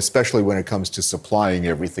 and especially when it comes to supplying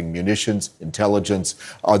everything, munitions, intelligence,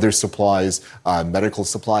 other supplies, medical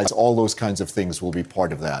supplies, all those kinds of things will be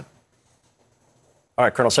part of that. All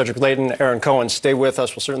right, Colonel Cedric Layden, Aaron Cohen, stay with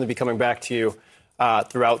us. We'll certainly be coming back to you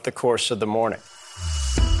throughout the course of the morning.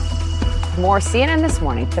 More CNN This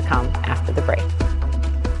Morning to come after the break.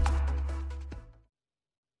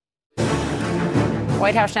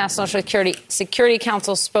 White House National Security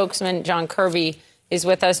Council spokesman John Kirby is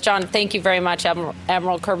with us. John, thank you very much,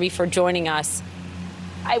 Admiral Kirby, for joining us.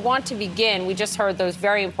 I want to begin. We just heard those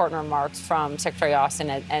very important remarks from Secretary Austin,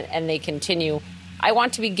 and they continue. I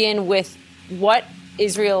want to begin with what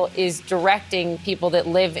Israel is directing people that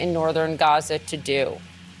live in northern Gaza to do.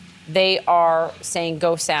 They are saying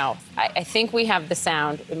go south. I think we have the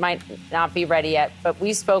sound. It might not be ready yet, but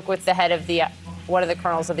we spoke with the head of one of the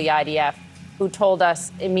colonels of the IDF, who told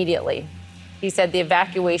us immediately. He said the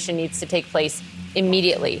evacuation needs to take place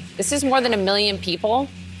immediately. This is more than 1 million people.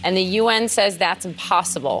 And the UN says that's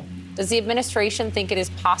impossible. Does the administration think it is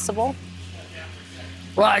possible?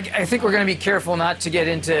 Well, I think we're going to be careful not to get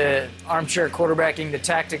into armchair quarterbacking the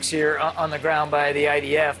tactics here on the ground by the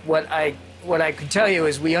IDF. What I can tell you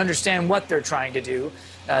is we understand what they're trying to do.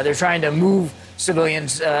 They're trying to move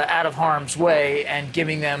civilians out of harm's way and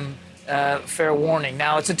giving them fair warning.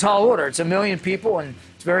 Now, it's a tall order. It's 1 million people, and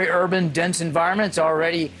it's a very urban, dense environment. It's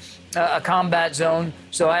already a combat zone.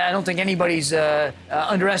 So I don't think anybody's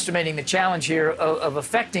underestimating the challenge here of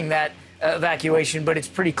affecting that evacuation, but it's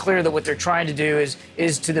pretty clear that what they're trying to do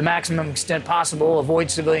is to the maximum extent possible avoid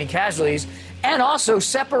civilian casualties and also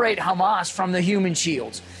separate Hamas from the human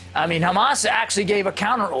shields. I mean, Hamas actually gave a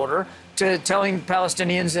counter order to telling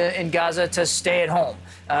Palestinians in Gaza to stay at home.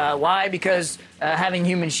 Why? Because having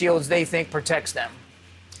human shields, they think, protects them.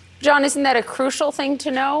 John, isn't that a crucial thing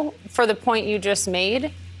to know for the point you just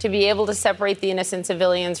made? To be able to separate the innocent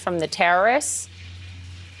civilians from the terrorists?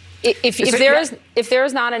 If there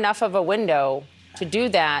is not enough of a window to do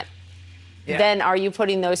that, then are you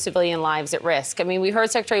putting those civilian lives at risk? I mean, we heard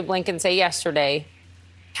Secretary Blinken say yesterday,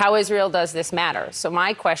 how Israel does this matter. So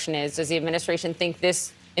my question is, does the administration think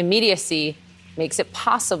this immediacy makes it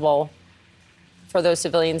possible for those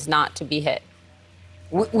civilians not to be hit?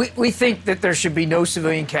 We think that there should be no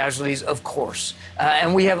civilian casualties, of course.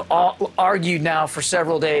 And we have argued now for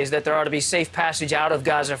several days that there ought to be safe passage out of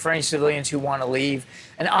Gaza for any civilians who want to leave.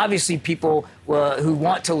 And obviously people who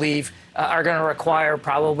want to leave are going to require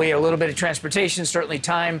probably a little bit of transportation, certainly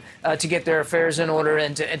time to get their affairs in order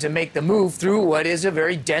and to make the move through what is a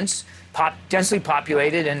very densely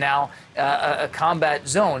populated and now a combat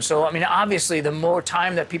zone. So, I mean, obviously, the more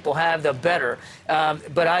time that people have, the better.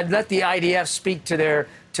 But I'd let the IDF speak to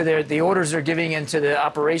the orders they're giving and to the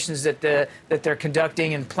operations that they're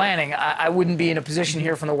conducting and planning. I wouldn't be in a position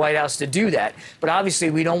here from the White House to do that. But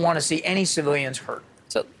obviously, we don't want to see any civilians hurt.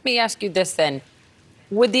 So let me ask you this then.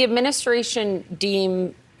 Would the administration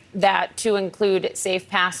deem that to include safe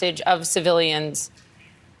passage of civilians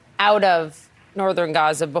out of northern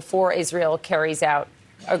Gaza before Israel carries out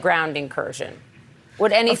a ground incursion?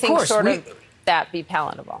 Would anything short of that be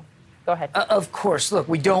palatable? Go ahead. Of course. Look,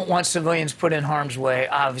 we don't want civilians put in harm's way,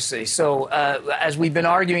 obviously. So as we've been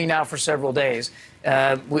arguing now for several days,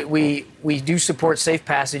 we do support safe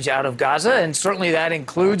passage out of Gaza, and certainly that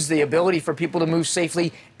includes the ability for people to move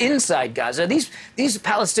safely inside Gaza. These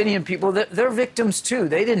Palestinian people, they're victims too.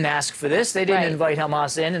 They didn't ask for this. They didn't invite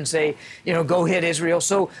Hamas in and say, go hit Israel.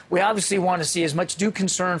 So we obviously want to see as much due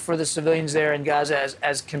concern for the civilians there in Gaza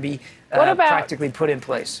as can be practically put in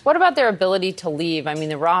place. What about their ability to leave? I mean,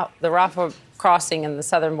 the Rafah crossing in the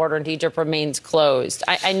southern border into Egypt remains closed.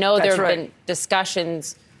 I know there have been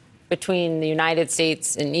discussions between the United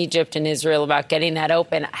States and Egypt and Israel about getting that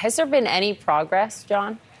open. Has there been any progress,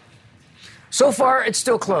 John? So far, it's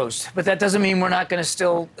still closed, but that doesn't mean we're not going to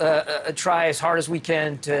still try as hard as we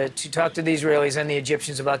can to talk to the Israelis and the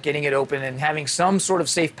Egyptians about getting it open and having some sort of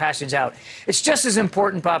safe passage out. It's just as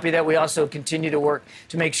important, Poppy, that we also continue to work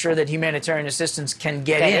to make sure that humanitarian assistance can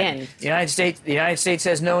get in. The United States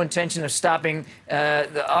has no intention of stopping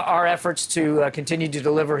our efforts to continue to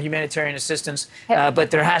deliver humanitarian assistance,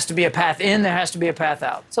 but there has to be a path in, there has to be a path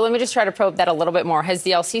out. So let me just try to probe that a little bit more. Has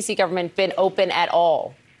the El-Sisi government been open at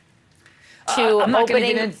all to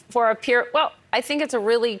opening for a peer? Well, I think it's a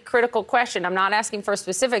really critical question. I'm not asking for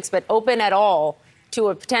specifics, but open at all to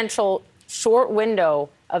a potential short window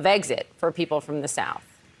of exit for people from the south.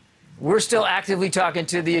 We're still actively talking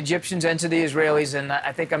to the Egyptians and to the Israelis, and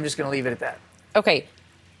I think I'm just going to leave it at that. Okay.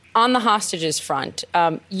 On the hostages front,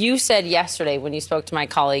 you said yesterday when you spoke to my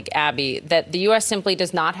colleague Abby that the U.S. simply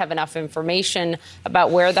does not have enough information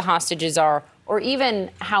about where the hostages are or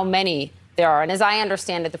even how many there are. And as I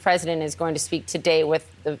understand it, the president is going to speak today with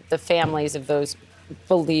the families of those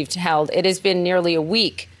believed held. It has been nearly a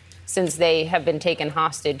week since they have been taken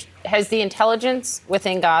hostage. Has the intelligence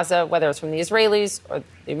within Gaza, whether it's from the Israelis or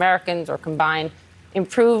the Americans or combined,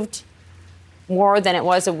 improved more than it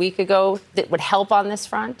was a week ago that would help on this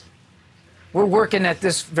front? We're working at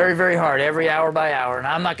this very, very hard, every hour by hour. And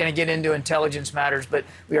I'm not going to get into intelligence matters, but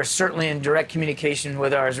we are certainly in direct communication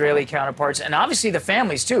with our Israeli counterparts. And obviously the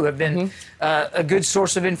families, too, have been a good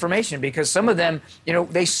source of information because some of them, you know,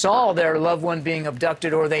 they saw their loved one being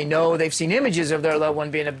abducted or they know they've seen images of their loved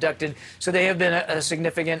one being abducted. So they have been a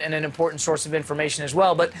significant and an important source of information as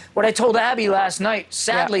well. But what I told Abby last night,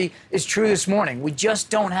 sadly, is true this morning. We just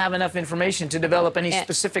don't have enough information to develop any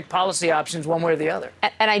specific policy options one way or the other.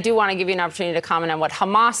 And I do want to give you an opportunity to comment on what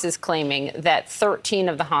Hamas is claiming, that 13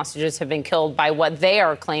 of the hostages have been killed by what they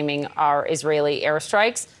are claiming are Israeli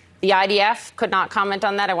airstrikes. The IDF could not comment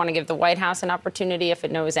on that. I want to give the White House an opportunity if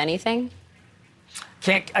it knows anything.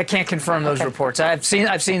 I can't confirm those reports. I've seen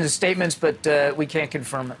the statements, but we can't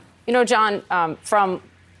confirm it. You know, John, from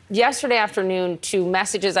yesterday afternoon to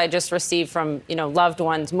messages I just received from, you know, loved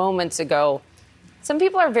ones moments ago, some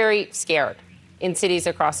people are very scared in cities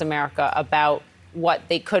across America about what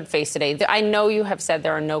they could face today. I know you have said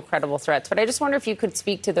there are no credible threats, but I just wonder if you could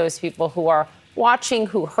speak to those people who are watching,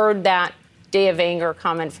 who heard that day of anger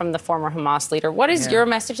comment from the former Hamas leader. What is your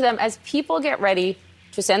message to them as people get ready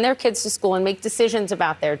to send their kids to school and make decisions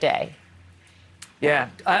about their day? Yeah,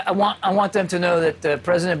 I want them to know that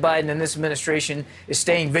President Biden and this administration is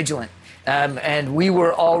staying vigilant. And we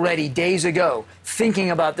were already days ago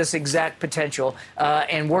thinking about this exact potential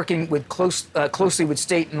and working with closely with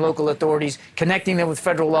state and local authorities, connecting them with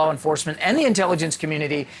federal law enforcement and the intelligence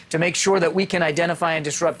community to make sure that we can identify and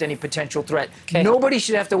disrupt any potential threat. Okay. Nobody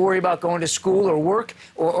should have to worry about going to school or work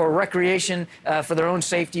or recreation for their own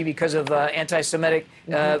safety because of anti-Semitic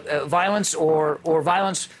violence or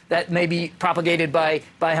violence that may be propagated by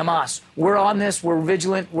Hamas. We're on this. We're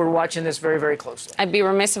vigilant. We're watching this very, very closely. I'd be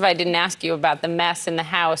remiss if I didn't ask you about the mess in the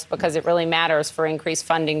House because it really matters for increased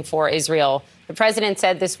funding for Israel. The president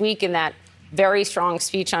said this week in that very strong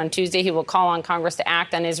speech on Tuesday he will call on Congress to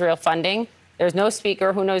act on Israel funding. There's no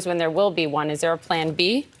speaker. Who knows when there will be one? Is there a plan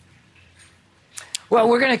B? Well,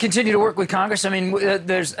 we're going to continue to work with Congress. I mean,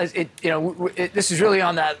 this is really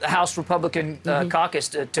on the House Republican caucus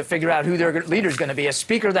to figure out who their leader is going to be. As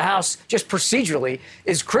Speaker of the House, just procedurally,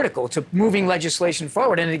 is critical to moving legislation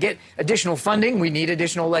forward. And to get additional funding, we need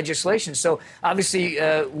additional legislation. So, obviously,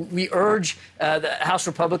 we urge the House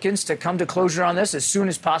Republicans to come to closure on this as soon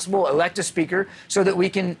as possible, elect a speaker, so that we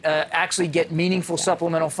can actually get meaningful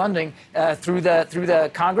supplemental funding through the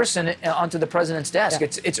Congress and onto the president's desk. Yeah.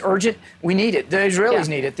 It's urgent. We need it. The Israelis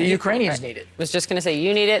need it. The Ukrainians need it. I was just going to say,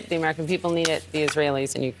 you need it. The American people need it. The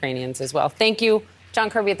Israelis and Ukrainians as well. Thank you,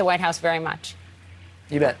 John Kirby at the White House, very much.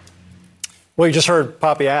 You bet. Well, you just heard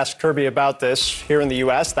Poppy ask Kirby about this here in the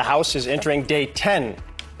U.S. The House is entering day 10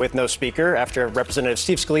 with no speaker after Representative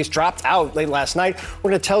Steve Scalise dropped out late last night.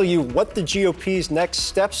 We're going to tell you what the GOP's next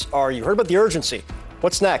steps are. You heard about the urgency.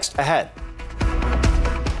 What's next? Ahead.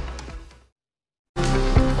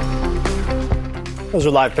 Those are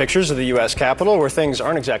live pictures of the U.S. Capitol, where things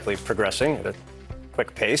aren't exactly progressing at a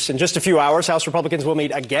quick pace. In just a few hours, House Republicans will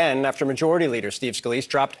meet again after Majority Leader Steve Scalise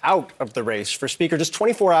dropped out of the race for Speaker just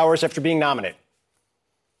 24 hours after being nominated.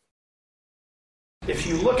 If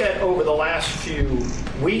you look at over the last few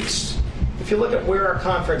weeks, if you look at where our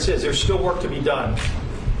conference is, there's still work to be done.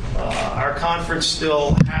 Our conference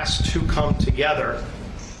still has to come together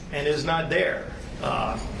and is not there.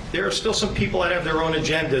 There are still some people that have their own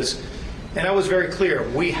agendas. And I was very clear,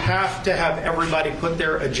 we have to have everybody put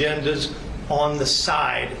their agendas on the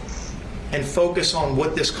side and focus on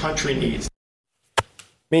what this country needs.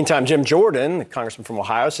 Meantime, Jim Jordan, the congressman from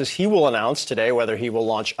Ohio, says he will announce today whether he will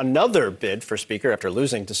launch another bid for Speaker after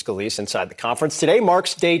losing to Scalise inside the conference. Today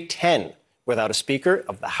marks day 10 without a Speaker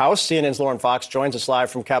of the House. CNN's Lauren Fox joins us live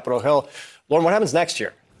from Capitol Hill. Lauren, what happens next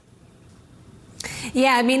year?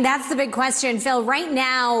 Yeah, I mean, that's the big question, Phil. Right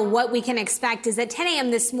now, what we can expect is at 10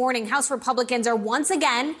 a.m. this morning, House Republicans are once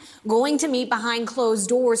again going to meet behind closed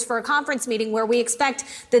doors for a conference meeting where we expect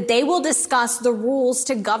that they will discuss the rules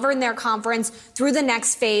to govern their conference through the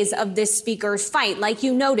next phase of this speaker's fight. Like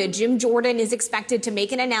you noted, Jim Jordan is expected to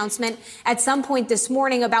make an announcement at some point this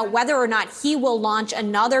morning about whether or not he will launch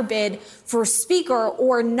another bid for speaker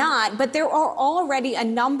or not. But there are already a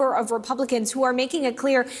number of Republicans who are making it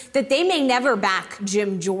clear that they may never back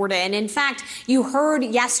Jim Jordan. In fact, you heard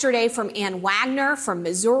yesterday from Ann Wagner from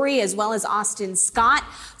Missouri, as well as Austin Scott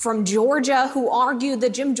from Georgia, who argued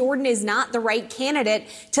that Jim Jordan is not the right candidate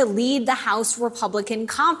to lead the House Republican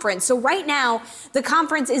conference. So right now, the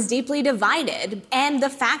conference is deeply divided. And the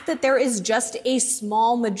fact that there is just a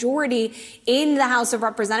small majority in the House of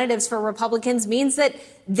Representatives for Republicans means that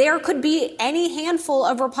there could be any handful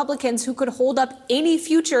of Republicans who could hold up any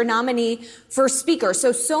future nominee for speaker.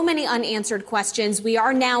 So many unanswered questions. We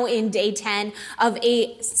are now in day 10 of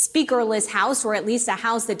a speakerless House, or at least a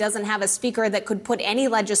House that doesn't have a speaker that could put any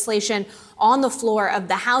legislation on the floor of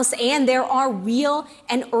the House. And there are real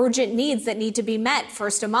and urgent needs that need to be met.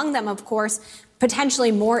 First among them, of course,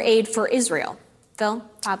 potentially more aid for Israel. Phil,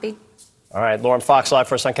 Poppy. All right, Lauren Fox live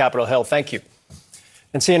for us on Capitol Hill. Thank you.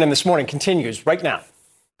 And CNN This Morning continues right now.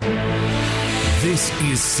 This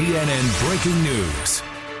is CNN Breaking News.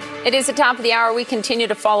 It is the top of the hour. We continue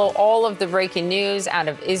to follow all of the breaking news out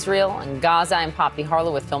of Israel and Gaza. I'm Poppy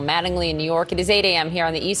Harlow with Phil Mattingly in New York. It is 8 a.m. here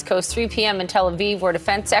on the East Coast, 3 p.m. in Tel Aviv, where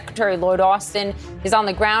Defense Secretary Lloyd Austin is on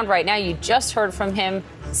the ground right now. You just heard from him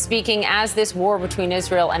speaking as this war between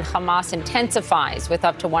Israel and Hamas intensifies, with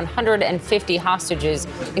up to 150 hostages,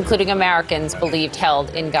 including Americans, believed held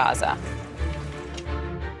in Gaza.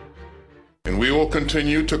 And we will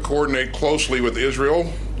continue to coordinate closely with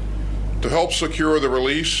Israel to help secure the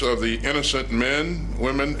release of the innocent men,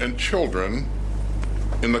 women, and children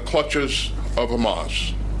in the clutches of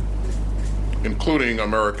Hamas, including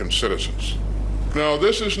American citizens. Now,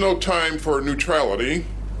 this is no time for neutrality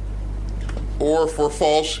or for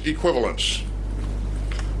false equivalence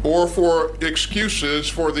or for excuses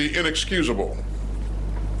for the inexcusable.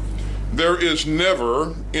 There is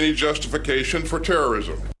never any justification for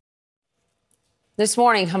terrorism. This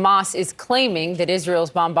morning, Hamas is claiming that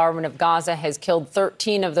Israel's bombardment of Gaza has killed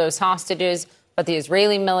 13 of those hostages, but the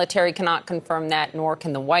Israeli military cannot confirm that, nor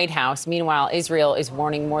can the White House. Meanwhile, Israel is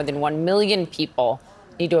warning more than 1 million people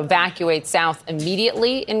need to evacuate south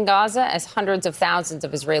immediately in Gaza as hundreds of thousands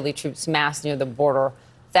of Israeli troops massed near the border.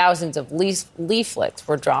 Thousands of leaflets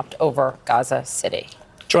were dropped over Gaza City.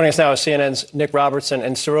 Joining us now is CNN's Nick Robertson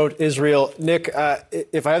and Sderot, Israel. Nick,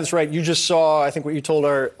 if I have this right, you just saw, I think what you told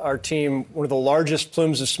our team, one of the largest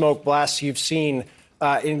plumes of smoke blasts you've seen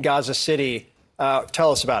in Gaza City.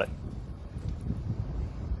 Tell us about it.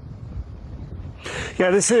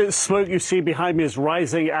 Yeah, this is smoke you see behind me is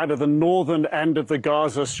rising out of the northern end of the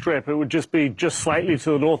Gaza Strip. It would just be just slightly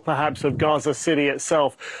to the north, perhaps, of Gaza City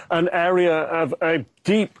itself, an area of a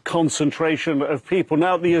deep concentration of people.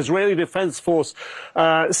 Now, the Israeli Defense Force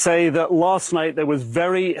say that last night there was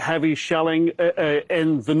very heavy shelling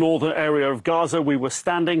in the northern area of Gaza. We were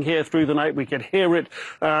standing here through the night. We could hear it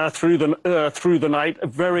through the night.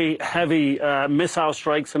 Very heavy missile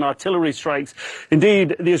strikes and artillery strikes.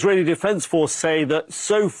 Indeed, the Israeli Defense Force say that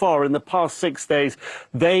so far in the past 6 days,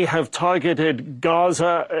 they have targeted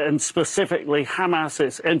Gaza and specifically Hamas,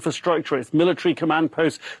 its infrastructure, its military command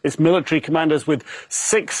posts, its military commanders with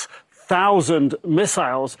 6,000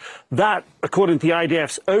 missiles. That, according to the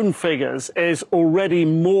IDF's own figures, is already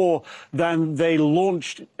more than they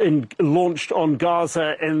launched on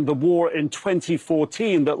Gaza in the war in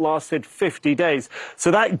 2014 that lasted 50 days.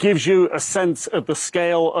 So that gives you a sense of the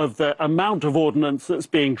scale of the amount of ordnance that's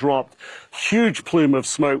being dropped. Huge plume of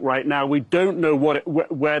smoke right now. We don't know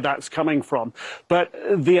where that's coming from. But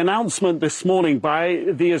the announcement this morning by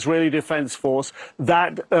the Israeli Defense Force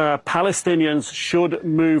that Palestinians should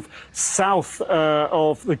move south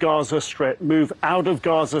of the Gaza Strip, move out of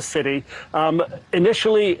Gaza City.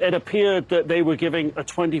 Initially, it appeared that they were giving a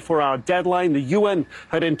 24-hour deadline. The UN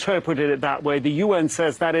had interpreted it that way. The UN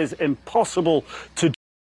says that is impossible to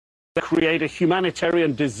create a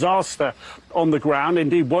humanitarian disaster on the ground.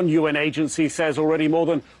 Indeed, one UN agency says already more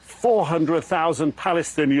than 400,000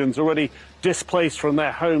 Palestinians already displaced from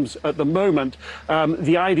their homes at the moment.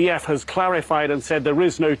 The IDF has clarified and said there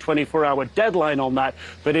is no 24-hour deadline on that,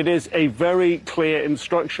 but it is a very clear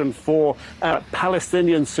instruction for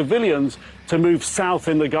Palestinian civilians to move south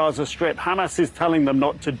in the Gaza Strip. Hamas is telling them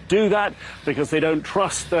not to do that because they don't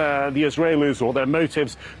trust the Israelis or their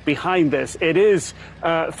motives behind this. It is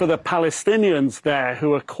for the Palestinians there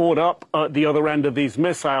who are caught up at the other end of these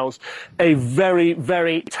missiles, a very,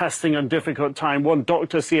 very testing and difficult time. One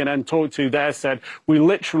doctor CNN talked to there said, we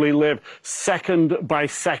literally live second by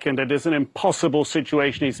second. It is an impossible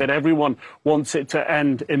situation. He said everyone wants it to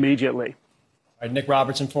end immediately. All right, Nick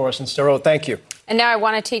Robertson for us in Sderot. Thank you. And now I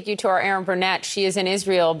want to take you to our Erin Burnett. She is in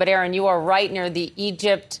Israel. But, Erin, you are right near the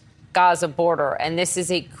Egypt-Gaza border. And this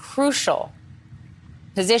is a crucial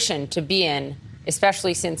position to be in,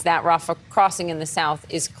 especially since that Rafah crossing in the south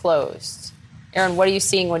is closed. Erin, what are you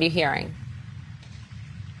seeing? What are you hearing?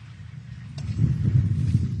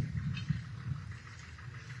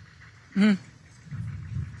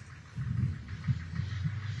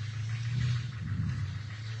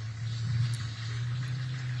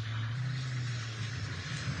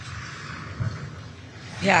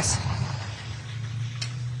 Yes.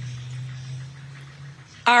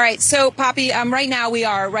 All right. So, Poppy, right now we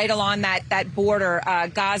are right along that border,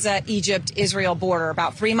 Gaza, Egypt, Israel border,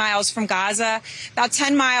 about 3 miles from Gaza, about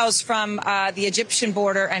 10 miles from the Egyptian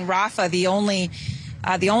border and Rafah, the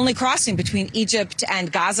only crossing between Egypt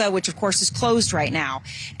and Gaza, which, of course, is closed right now.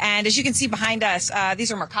 And as you can see behind us,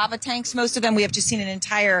 these are Merkava tanks, most of them. We have just seen an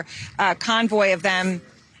entire convoy of them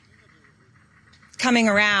coming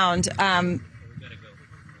around.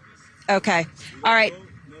 Okay. All right.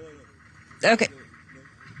 Okay.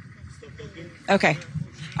 Okay.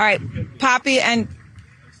 All right. Poppy and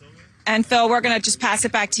Phil, we're going to just pass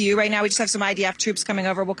it back to you. Right now, we just have some IDF troops coming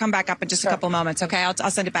over. We'll come back up in just a couple of moments, okay?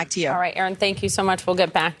 I'll send it back to you. All right, Erin, thank you so much. We'll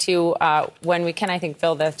get back to you when we can. I think,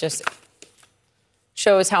 Phil, that just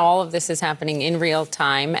shows how all of this is happening in real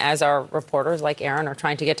time as our reporters like Erin are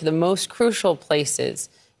trying to get to the most crucial places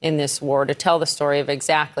in this war to tell the story of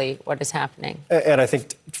exactly what is happening. And I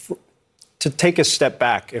think to take a step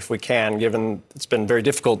back, if we can, given it's been very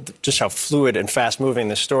difficult, just how fluid and fast-moving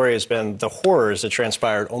this story has been, the horrors that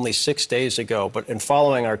transpired only 6 days ago. But in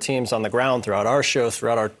following our teams on the ground throughout our show,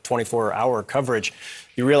 throughout our 24-hour coverage,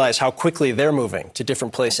 you realize how quickly they're moving to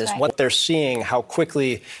different places, right, what they're seeing, how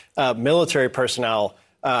quickly military personnel,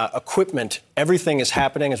 equipment, everything is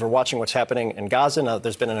happening as we're watching what's happening in Gaza. Now,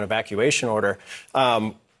 there's been an evacuation order.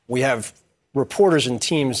 We have reporters and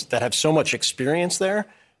teams that have so much experience there.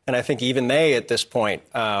 And I think even they, at this point,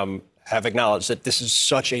 have acknowledged that this is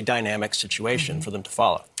such a dynamic situation for them to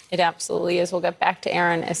follow. It absolutely is. We'll get back to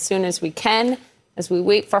Erin as soon as we can. As we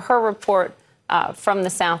wait for her report from the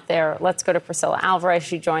south there, let's go to Priscilla Alvarez.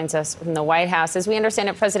 She joins us from the White House. As we understand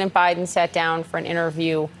it, President Biden sat down for an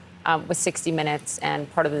interview with 60 Minutes,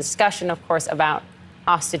 and part of the discussion, of course, about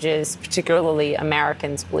hostages, particularly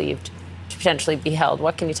Americans believed to potentially be held.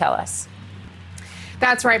 What can you tell us?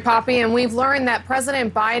 That's right, Poppy. And we've learned that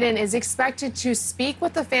President Biden is expected to speak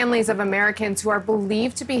with the families of Americans who are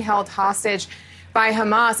believed to be held hostage by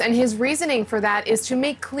Hamas. And his reasoning for that is to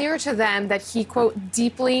make clear to them that he, quote,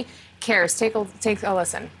 deeply cares. Take a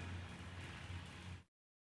listen.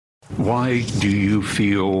 Why do you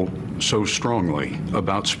feel so strongly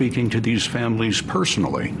about speaking to these families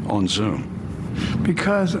personally on Zoom?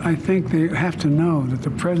 Because I think they have to know that the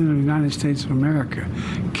President of the United States of America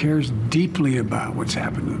cares deeply about what's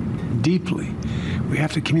happening. Deeply. We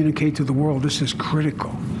have to communicate to the world this is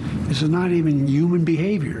critical. This is not even human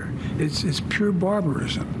behavior. It's pure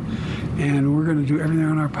barbarism. And we're going to do everything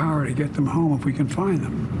in our power to get them home if we can find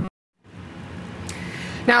them.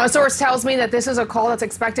 Now, a source tells me that this is a call that's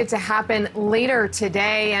expected to happen later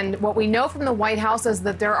today. And what we know from the White House is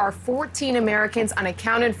that there are 14 Americans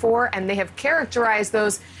unaccounted for, and they have characterized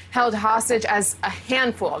those held hostage as a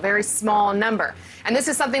handful, a very small number. And this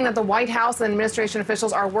is something that the White House and administration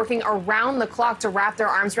officials are working around the clock to wrap their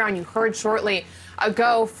arms around. You heard shortly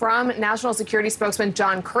ago from National Security Spokesman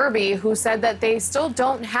John Kirby, who said that they still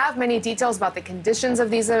don't have many details about the conditions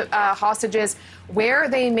of these hostages, where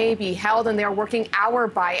they may be held, and they're working hour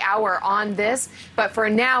by hour on this. But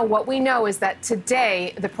for now, what we know is that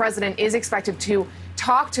today the president is expected to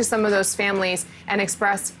talk to some of those families and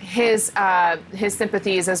express his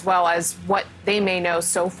sympathies as well as what they may know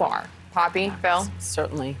so far. Poppy, Phil?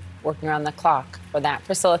 Certainly working around the clock for that.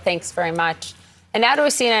 Priscilla, thanks very much. And now to a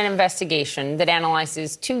CNN investigation that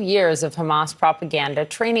analyzes 2 years of Hamas propaganda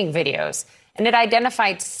training videos. And it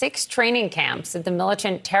identified 6 training camps that the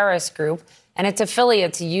militant terrorist group and its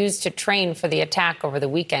affiliates used to train for the attack over the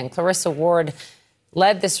weekend. Clarissa Ward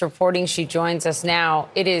led this reporting. She joins us now.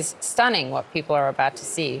 It is stunning what people are about to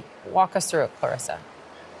see. Walk us through it, Clarissa.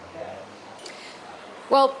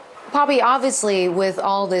 Well, Poppy, obviously, with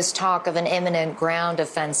all this talk of an imminent ground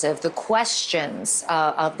offensive, the questions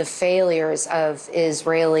of the failures of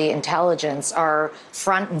Israeli intelligence are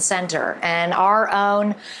front and center. And our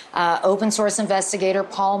own open source investigator,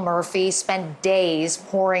 Paul Murphy, spent days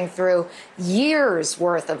pouring through years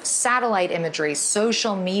worth of satellite imagery,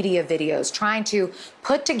 social media videos, trying to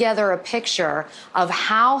put together a picture of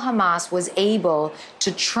how Hamas was able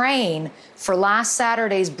to train for last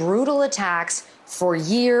Saturday's brutal attacks for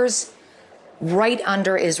years right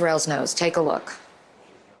under Israel's nose. Take a look.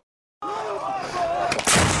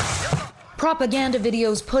 Propaganda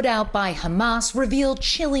videos put out by Hamas reveal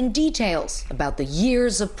chilling details about the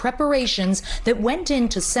years of preparations that went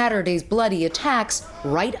into Saturday's bloody attacks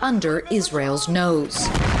right under Israel's nose.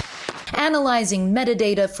 Analyzing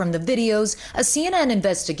metadata from the videos, a CNN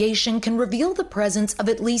investigation can reveal the presence of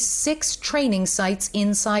at least 6 training sites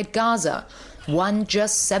inside Gaza, one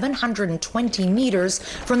just 720 meters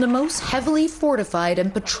from the most heavily fortified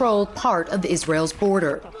and patrolled part of Israel's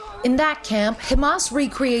border. In that camp, Hamas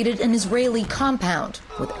recreated an Israeli compound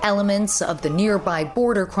with elements of the nearby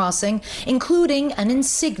border crossing, including an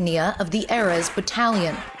insignia of the Erez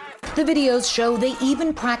battalion. The videos show they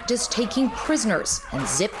even practiced taking prisoners and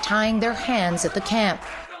zip-tying their hands at the camp.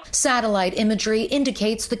 Satellite imagery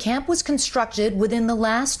indicates the camp was constructed within the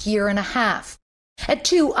last year and a half. At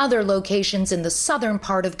 2 other locations in the southern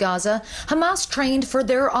part of Gaza, Hamas trained for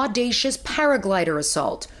their audacious paraglider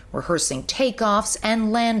assault, rehearsing takeoffs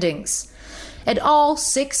and landings. At all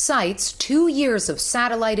 6 sites, 2 years of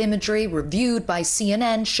satellite imagery reviewed by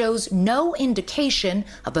CNN shows no indication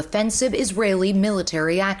of offensive Israeli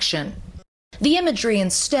military action. The imagery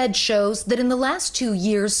instead shows that in the last 2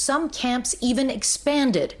 years, some camps even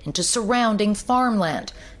expanded into surrounding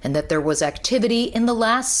farmland, and that there was activity in the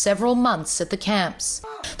last several months at the camps.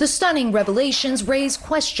 The stunning revelations raise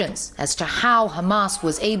questions as to how Hamas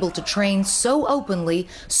was able to train so openly,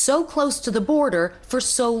 so close to the border for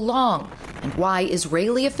so long, and why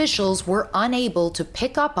Israeli officials were unable to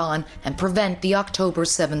pick up on and prevent the October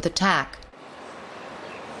 7th attack.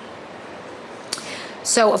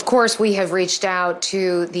 So, of course, we have reached out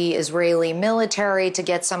to the Israeli military to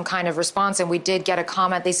get some kind of response, and we did get a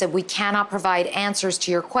comment. They said, we cannot provide answers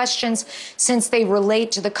to your questions since they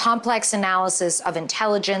relate to the complex analysis of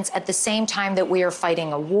intelligence at the same time that we are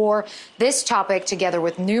fighting a war. This topic, together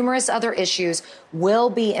with numerous other issues, will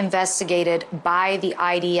be investigated by the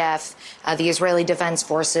IDF, the Israeli Defense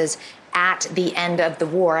Forces, at the end of the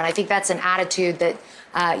war. And I think that's an attitude that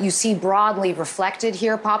you see broadly reflected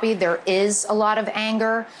here, Poppy. There is a lot of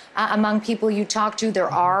anger among people you talk to.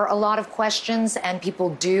 There are a lot of questions, and people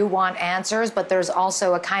do want answers, but there's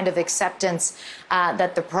also a kind of acceptance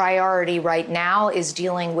that the priority right now is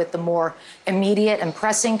dealing with the more immediate and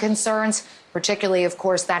pressing concerns, particularly, of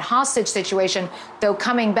course, that hostage situation. Though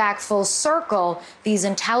coming back full circle, these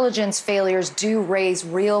intelligence failures do raise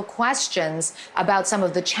real questions about some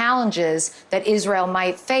of the challenges that Israel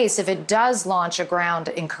might face if it does launch a ground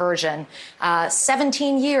incursion.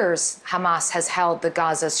 17 years Hamas has held the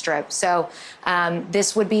Gaza Strip. So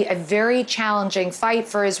this would be a very challenging fight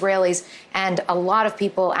for Israelis, and a lot of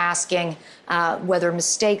people asking whether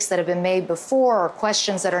mistakes that have been made before or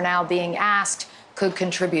questions that are now being asked could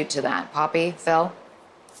contribute to that. Poppy, Phil?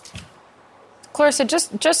 Clarissa,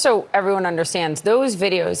 just so everyone understands, those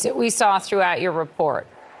videos that we saw throughout your report,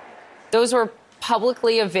 those were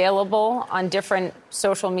publicly available on different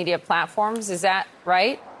social media platforms. Is that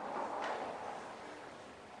right?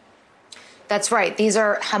 That's right. These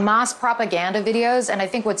are Hamas propaganda videos. And I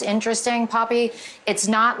think what's interesting, Poppy, it's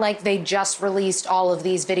not like they just released all of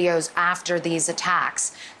these videos after these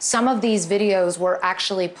attacks. Some of these videos were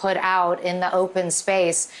actually put out in the open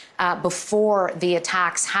space before the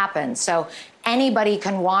attacks happened. So anybody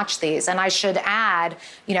can watch these. And I should add,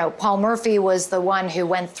 Paul Murphy was the one who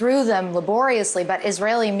went through them laboriously, but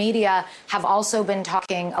Israeli media have also been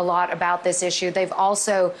talking a lot about this issue. They've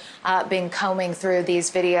also been combing through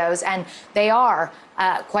these videos, and they are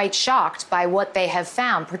quite shocked by what they have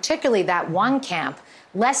found, particularly that one camp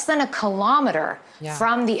less than a kilometer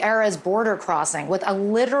from the Erez border crossing with a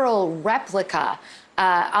literal replica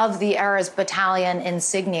of the Erez battalion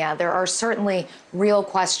insignia. There are certainly real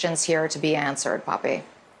questions here to be answered, Poppy.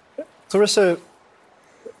 Clarissa,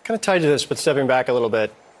 kind of tied to this, but stepping back a little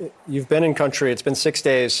bit, you've been in country. It's been 6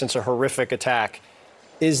 days since a horrific attack.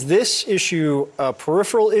 Is this issue a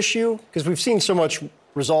peripheral issue? Because we've seen so much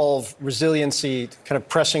resolve, resiliency, kind of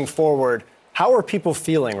pressing forward. How are people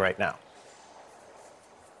feeling right now?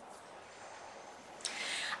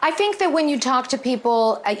 I think that when you talk to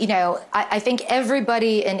people, I think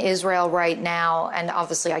everybody in Israel right now, and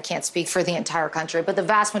obviously I can't speak for the entire country, but the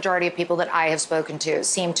vast majority of people that I have spoken to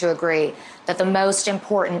seem to agree that the most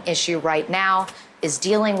important issue right now is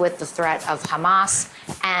dealing with the threat of Hamas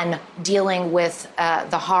and dealing with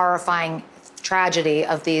the horrifying tragedy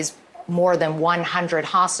of these more than 100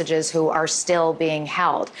 hostages who are still being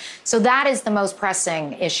held. So that is the most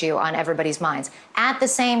pressing issue on everybody's minds. At the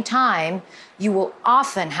same time, you will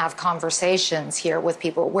often have conversations here with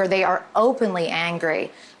people where they are openly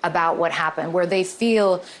angry about what happened, where they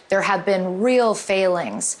feel there have been real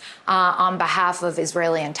failings on behalf of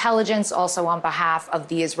Israeli intelligence, also on behalf of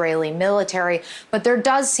the Israeli military. But there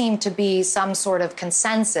does seem to be some sort of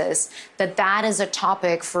consensus that that is a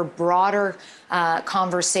topic for broader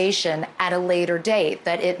conversation at a later date,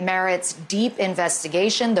 that it merits deep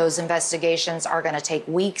investigation. Those investigations are going to take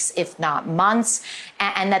weeks, if not months,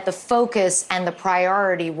 and that the focus and the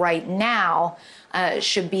priority right now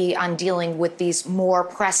should be on dealing with these more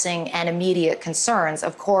pressing and immediate concerns.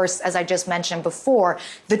 Of course, as I just mentioned before,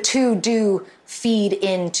 the two do feed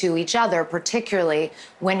into each other, particularly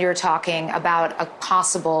when you're talking about a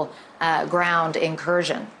possible ground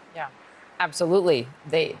incursion. Yeah, absolutely.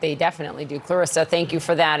 They definitely do. Clarissa, thank you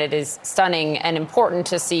for that. It is stunning and important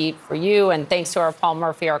to see for you. And thanks to our Paul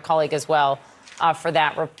Murphy, our colleague as well, for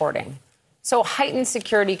that reporting. So heightened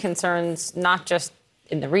security concerns, not just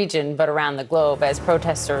in the region, but around the globe as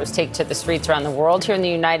protesters take to the streets around the world. Here in the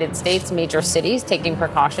United States, major cities taking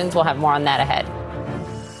precautions. We'll have more on that ahead.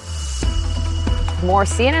 More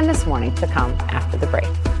CNN This Morning to come after the break.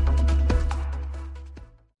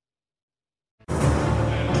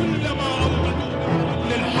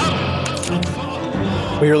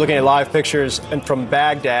 We are looking at live pictures and from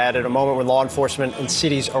Baghdad at a moment when law enforcement in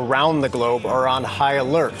cities around the globe are on high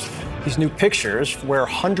alert. These new pictures where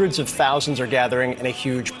hundreds of thousands are gathering in a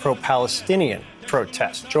huge pro-Palestinian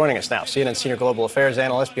protest. Joining us now, CNN Senior Global Affairs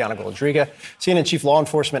Analyst Bianca Golodryga, CNN Chief Law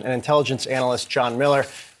Enforcement and Intelligence Analyst John Miller,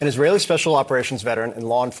 and Israeli Special Operations veteran and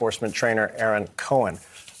law enforcement trainer Aaron Cohen.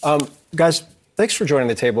 Guys, thanks for joining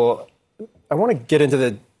the table. I want to get into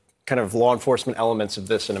the kind of law enforcement elements of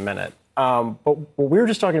this in a minute. But what we were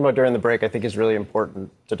just talking about during the break, I think is really important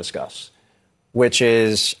to discuss, which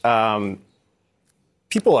is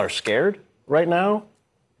people are scared right now.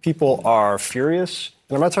 People are furious.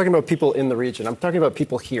 And I'm not talking about people in the region. I'm talking about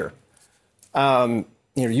people here.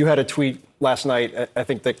 You had a tweet last night, I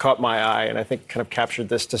think, that caught my eye and I think kind of captured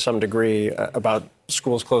this to some degree about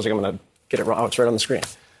schools closing. I'm going to get it wrong. Oh, it's right on the screen.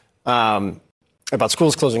 About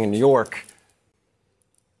schools closing in New York.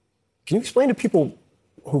 Can you explain to people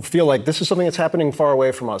who feel like this is something that's happening far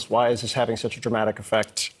away from us? Why is this having such a dramatic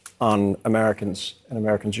effect on Americans and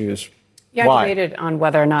American Jews? Yeah, I debated on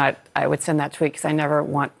whether or not I would send that tweet because I never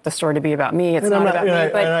want the story to be about me. It's not about me.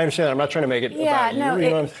 But I understand that. I'm not trying to make it about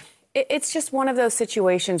you. It's just one of those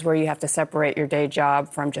situations where you have to separate your day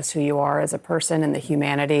job from just who you are as a person and the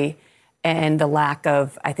humanity and the lack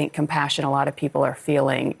of, I think, compassion a lot of people are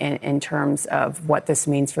feeling in terms of what this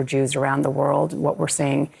means for Jews around the world. What we're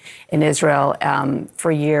seeing in Israel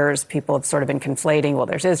for years, people have sort of been conflating. Well,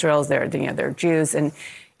 there's Israelis, there are Jews, and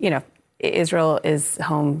Israel is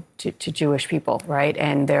home to Jewish people, right?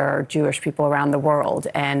 And there are Jewish people around the world.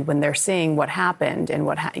 And when they're seeing what happened and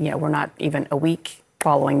we're not even a week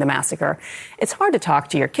following the massacre, it's hard to talk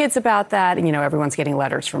to your kids about that. And, everyone's getting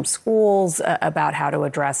letters from schools about how to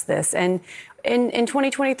address this. And in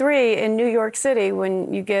 2023 in New York City,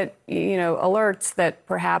 when you get, alerts that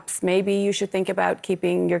perhaps maybe you should think about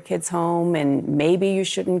keeping your kids home and maybe you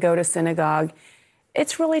shouldn't go to synagogue,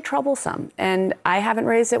 it's really troublesome. And I haven't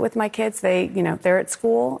raised it with my kids. They're at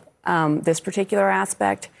school, this particular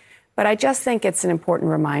aspect. But I just think it's an important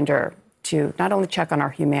reminder to not only check on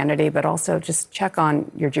our humanity, but also just check on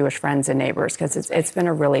your Jewish friends and neighbors, because it's been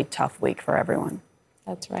a really tough week for everyone.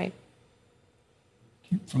 That's right.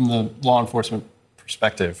 From the law enforcement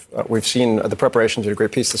perspective, we've seen the preparations did a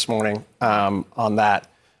great piece this morning on that.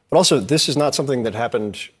 But also, this is not something that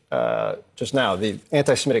happened just now. The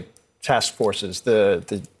anti-Semitic task forces,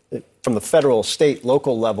 from the federal, state,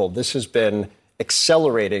 local level, this has been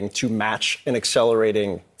accelerating to match an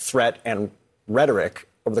accelerating threat and rhetoric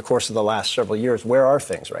over the course of the last several years. Where are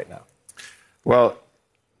things right now? Well,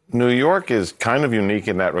 New York is kind of unique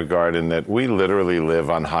in that regard, in that we literally live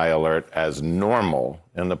on high alert as normal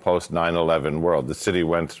in the post-9/11 world. The city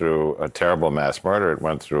went through a terrible mass murder. It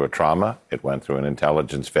went through a trauma. It went through an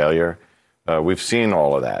intelligence failure. We've seen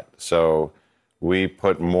all of that. So we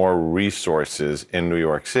put more resources in New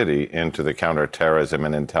York City into the counterterrorism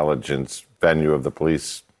and intelligence venue of the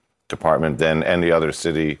police department than any other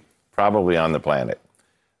city probably on the planet.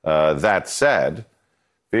 That said,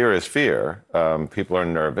 Fear is fear. People are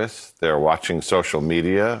nervous. They're watching social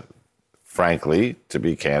media, frankly, to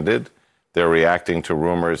be candid. They're reacting to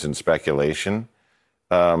rumors and speculation.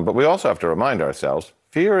 But we also have to remind ourselves,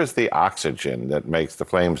 fear is the oxygen that makes the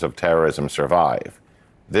flames of terrorism survive.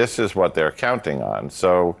 This is what they're counting on.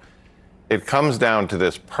 So it comes down to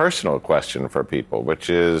this personal question for people, which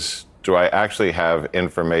is, do I actually have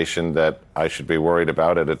information that I should be worried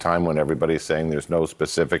about at a time when everybody's saying there's no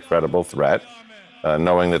specific credible threat,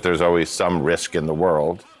 knowing that there's always some risk in the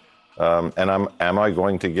world? And am I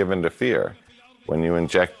going to give in to fear? When you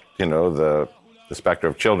inject, the specter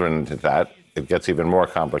of children into that, it gets even more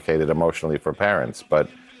complicated emotionally for parents. But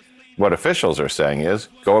what officials are saying is,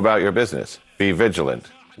 go about your business. Be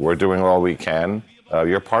vigilant. We're doing all we can.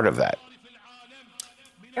 You're part of that.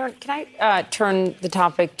 Aaron, can I turn the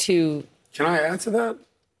topic to... Can I add to that?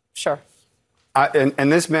 Sure.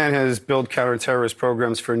 And this man has built counterterrorist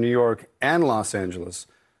programs for New York and Los Angeles.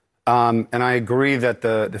 And I agree that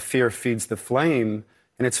the fear feeds the flame,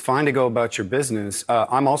 and it's fine to go about your business.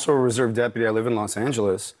 I'm also a reserve deputy. I live in Los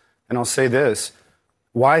Angeles. And I'll say this,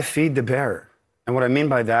 why feed the bear? And what I mean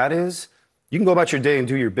by that is, you can go about your day and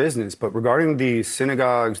do your business, but regarding the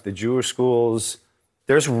synagogues, the Jewish schools,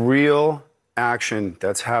 there's real action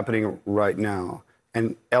that's happening right now.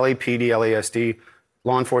 And LAPD, LASD,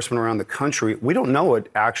 law enforcement around the country, we don't know what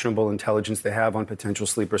actionable intelligence they have on potential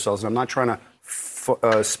sleeper cells. And I'm not trying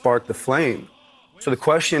to spark the flame. So the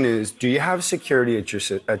question is, do you have security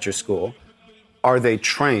at your school? Are they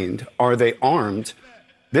trained? Are they armed?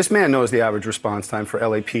 This man knows the average response time for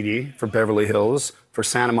LAPD, for Beverly Hills, for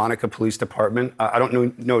Santa Monica Police Department. I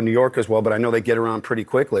don't know New York as well, but I know they get around pretty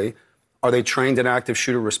quickly. Are they trained in active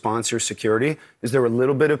shooter response or security? Is there a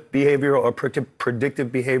little bit of behavioral or predictive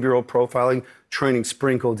behavioral profiling training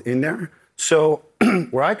sprinkled in there? So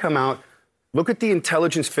where I come out, look at the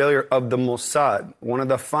intelligence failure of the Mossad, one of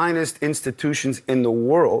the finest institutions in the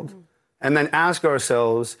world, and then ask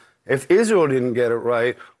ourselves, if Israel didn't get it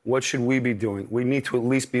right, what should we be doing? We need to at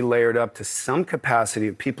least be layered up to some capacity.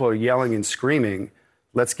 If people are yelling and screaming,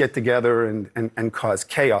 let's get together and cause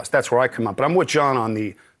chaos. That's where I come up. But I'm with John on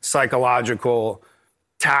the psychological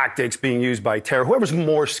tactics being used by terror. Whoever's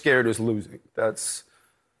more scared is losing. That's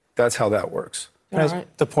how that works. Right.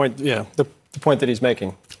 The point that he's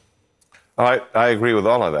making. I agree with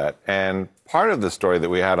all of that. And part of the story that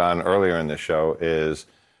we had on earlier in the show is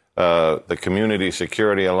the Community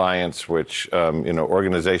Security Alliance, which,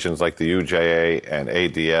 organizations like the UJA and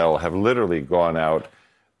ADL have literally gone out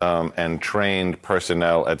and trained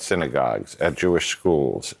personnel at synagogues, at Jewish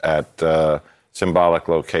schools, at symbolic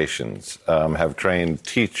locations, have trained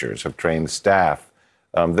teachers, have trained staff.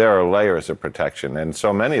 There are layers of protection, and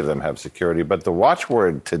so many of them have security. But the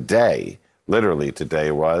watchword today, literally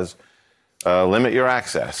today, was limit your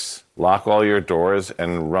access, lock all your doors,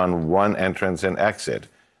 and run one entrance and exit.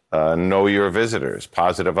 Know your visitors,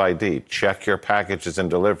 positive ID, check your packages and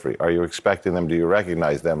delivery. Are you expecting them? Do you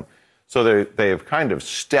recognize them? So they have kind of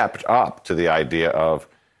stepped up to the idea of,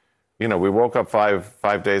 we woke up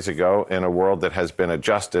five days ago in a world that has been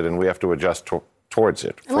adjusted, and we have to adjust towards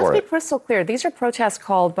it. And let's be crystal clear. These are protests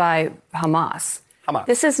called by Hamas.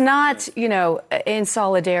 This is not, in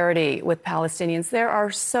solidarity with Palestinians. There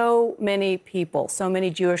are so many people, so many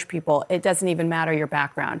Jewish people, it doesn't even matter your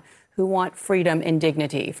background, who want freedom and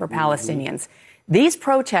dignity for Palestinians. These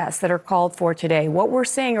protests that are called for today, what we're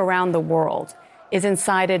seeing around the world is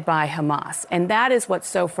incited by Hamas. And that is what's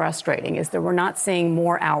so frustrating, is that we're not seeing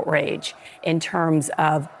more outrage in terms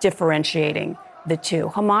of differentiating the two.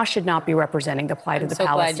 Hamas should not be representing the plight of the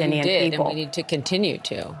Palestinian people. And we need to continue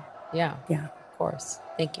to. Yeah, of course.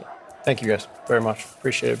 Thank you. Thank you guys very much.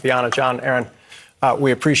 Appreciate it. Bianna, John, Aaron,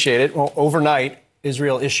 we appreciate it. Well, overnight,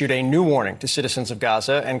 Israel issued a new warning to citizens of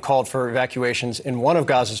Gaza and called for evacuations in one of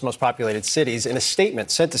Gaza's most populated cities. In a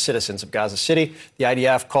statement sent to citizens of Gaza City, the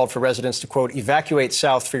IDF called for residents to, quote, evacuate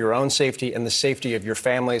south for your own safety and the safety of your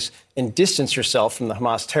families and distance yourself from the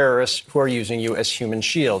Hamas terrorists who are using you as human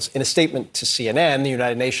shields. In a statement to CNN, the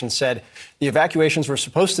United Nations said the evacuations were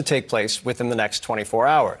supposed to take place within the next 24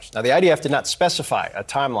 hours. Now, the IDF did not specify a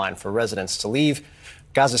timeline for residents to leave.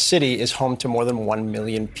 Gaza City is home to more than 1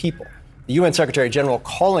 million people. The UN Secretary General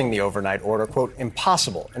calling the overnight order, quote,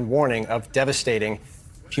 impossible and warning of devastating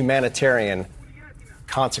humanitarian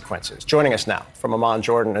consequences. Joining us now from Amman,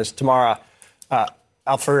 Jordan, is Tamara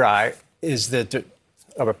Al-Farai,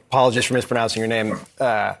 apologies for mispronouncing your name.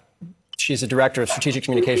 She's the Director of Strategic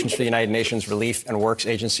Communications for the United Nations Relief and Works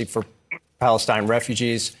Agency for Palestine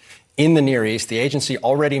Refugees in the Near East. The agency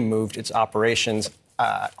already moved its operations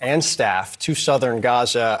and staff to southern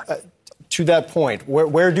Gaza. to that point,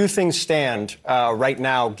 where do things stand right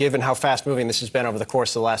now, given how fast-moving this has been over the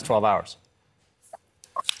course of the last 12 hours?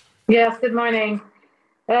 Yes, good morning.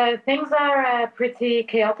 Things are pretty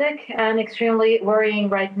chaotic and extremely worrying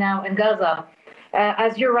right now in Gaza.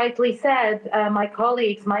 As you rightly said, my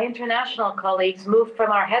international colleagues, moved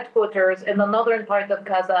from our headquarters in the northern part of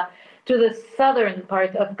Gaza to the southern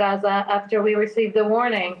part of Gaza after we received the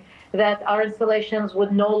warning that our installations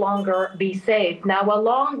would no longer be safe. Now,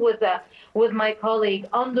 along with my colleague,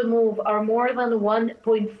 on the move are more than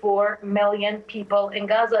 1.4 million people in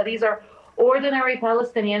Gaza. These are ordinary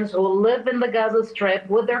Palestinians who live in the Gaza Strip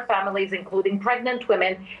with their families, including pregnant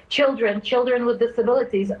women, children with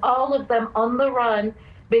disabilities, all of them on the run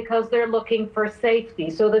because they're looking for safety.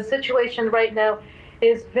 So the situation right now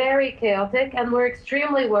is very chaotic, and we're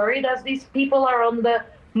extremely worried as these people are on the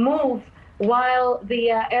move while the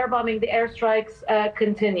air bombing, the airstrikes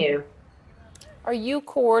continue. Are you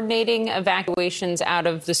coordinating evacuations out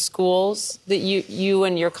of the schools that you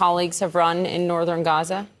and your colleagues have run in northern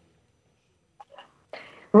Gaza?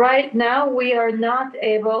 Right now, we are not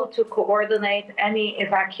able to coordinate any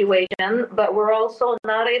evacuation, but we're also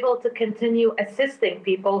not able to continue assisting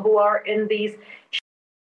people who are in these.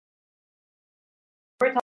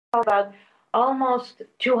 We're talking about almost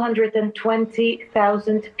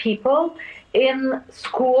 220,000 people in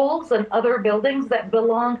schools and other buildings that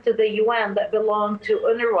belong to the UN, that belong to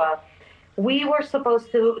UNRWA. We were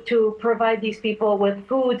supposed to provide these people with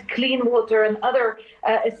food, clean water, and other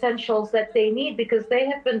essentials that they need because they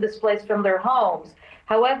have been displaced from their homes.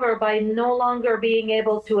 However, by no longer being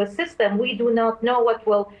able to assist them, we do not know what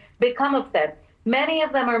will become of them. Many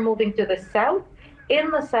of them are moving to the south. In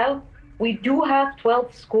the south, we do have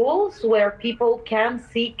 12 schools where people can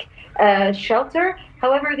seek shelter.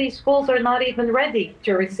 However, these schools are not even ready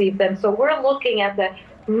to receive them. So we're looking at the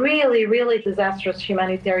really, really disastrous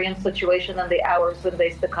humanitarian situation in the hours and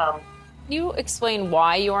days to come. Can you explain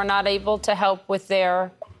why you are not able to help with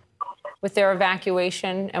their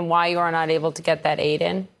evacuation and why you are not able to get that aid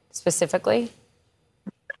in specifically?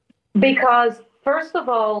 Because, first of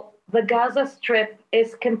all, the Gaza Strip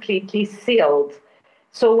is completely sealed.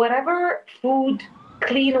 So whatever food,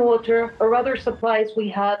 clean water, or other supplies we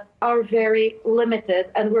have are very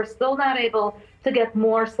limited, and we're still not able to get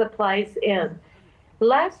more supplies in.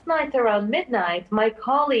 Last night around midnight, my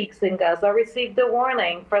colleagues in Gaza received a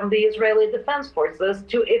warning from the Israeli Defense Forces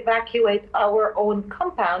to evacuate our own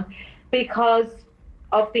compound because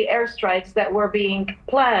of the airstrikes that were being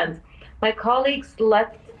planned. My colleagues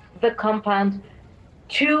left the compound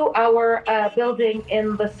to our building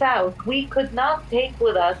in the south. We could not take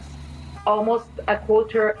with us almost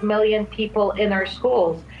 250,000 people in our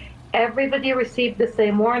schools. Everybody received the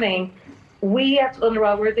same warning. We at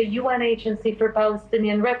UNRWA, we're the UN agency for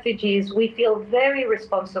Palestinian refugees. We feel very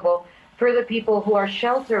responsible for the people who are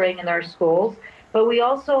sheltering in our schools, but we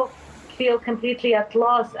also feel completely at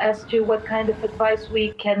loss as to what kind of advice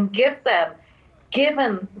we can give them.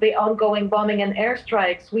 Given the ongoing bombing and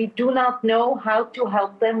airstrikes, we do not know how to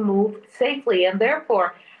help them move safely. And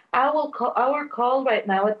therefore, our call right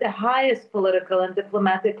now at the highest political and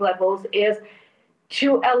diplomatic levels is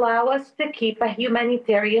to allow us to keep a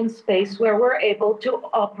humanitarian space where we're able to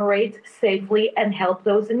operate safely and help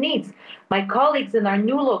those in need. My colleagues in our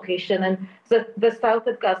new location in the south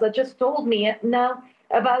of Gaza just told me now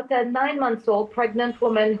about a 9-month-old pregnant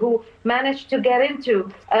woman who managed to get into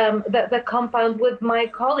the compound with my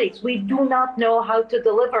colleagues. We do not know how to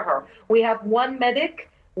deliver her. We have one medic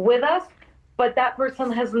with us, but that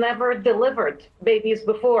person has never delivered babies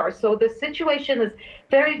before. So the situation is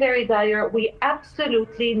very, very dire. We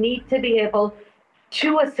absolutely need to be able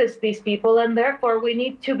to assist these people, and therefore we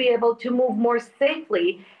need to be able to move more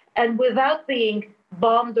safely and without being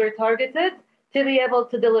bombed or targeted, to be able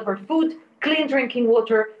to deliver food, clean drinking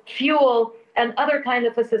water, fuel, and other kind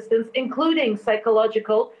of assistance, including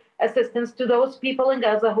psychological assistance to those people in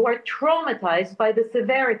Gaza who are traumatized by the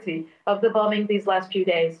severity of the bombing these last few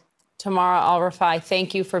days. Tamara Al-Rafai,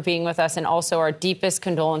 thank you for being with us, and also our deepest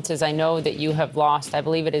condolences. I know that you have lost, I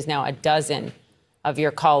believe it is now 12 of your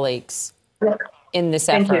colleagues in this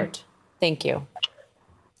effort. Thank you.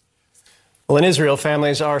 Well, in Israel,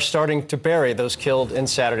 families are starting to bury those killed in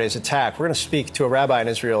Saturday's attack. We're going to speak to a rabbi in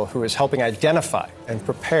Israel who is helping identify and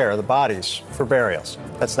prepare the bodies for burials.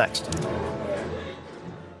 That's next.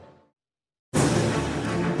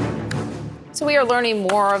 So we are learning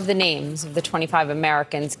more of the names of the 25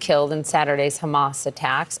 Americans killed in Saturday's Hamas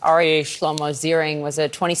attacks. Aryeh Shlomo Ziring was a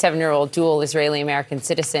 27-year-old dual Israeli-American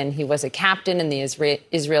citizen. He was a captain in the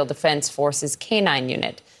Israel Defense Forces K-9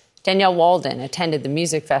 unit. Danielle Walden attended the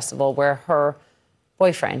music festival where her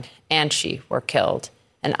boyfriend and she were killed.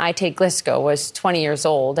 And Ite Glisko was 20 years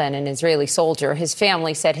old and an Israeli soldier. His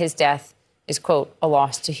family said his death is, quote, a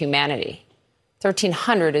loss to humanity.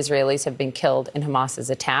 1,300 Israelis have been killed in Hamas's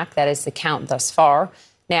attack. That is the count thus far.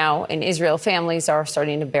 Now, in Israel, families are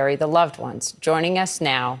starting to bury the loved ones. Joining us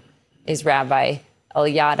now is Rabbi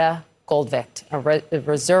Elyada Goldvicht, a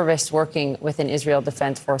reservist working within Israel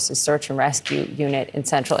Defense Forces Search and Rescue Unit in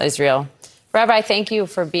central Israel. Rabbi, thank you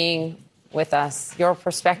for being with us. Your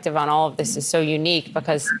perspective on all of this is so unique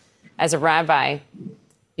because as a rabbi,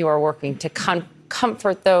 you are working to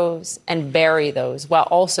comfort those and bury those while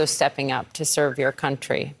also stepping up to serve your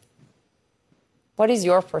country. What is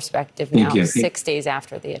your perspective now, 6 days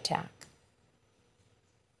after the attack?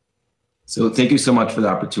 So thank you so much for the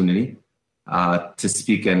opportunity to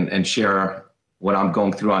speak and share what I'm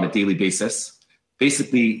going through on a daily basis.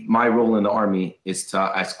 Basically, my role in the Army is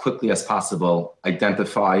to, as quickly as possible,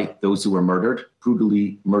 identify those who were murdered,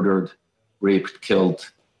 brutally murdered, raped,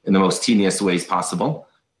 killed in the most heinous ways possible.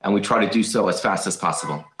 And we try to do so as fast as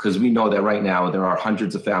possible because we know that right now there are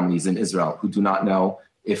hundreds of families in Israel who do not know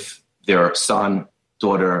if their son,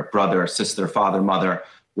 daughter, brother, sister, father, mother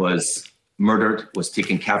was murdered, was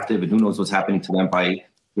taken captive, and who knows what's happening to them by,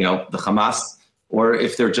 the Hamas, or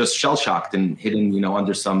if they're just shell-shocked and hidden,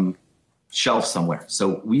 under some shelf somewhere.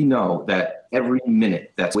 So we know that every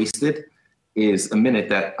minute that's wasted is a minute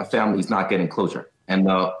that a family is not getting closure, and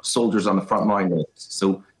the soldiers on the front line are.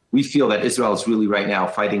 So we feel that Israel is really right now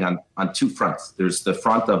fighting on two fronts. There's the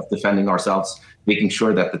front of defending ourselves, making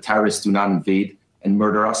sure that the terrorists do not invade and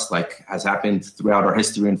murder us, like has happened throughout our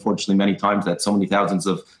history, unfortunately, many times, that so many thousands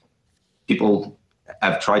of people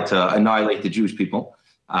have tried to annihilate the Jewish people.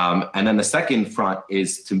 And then the second front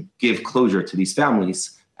is to give closure to these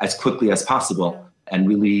families as quickly as possible and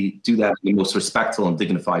really do that in the most respectful and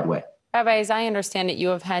dignified way. Rabbi, as I understand it, you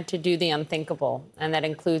have had to do the unthinkable, and that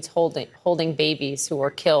includes holding babies who were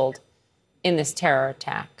killed in this terror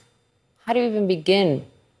attack. How do you even begin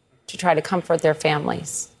to try to comfort their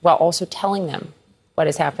families while also telling them what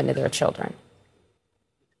has happened to their children?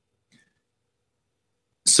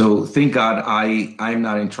 So thank God I'm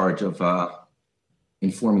not in charge of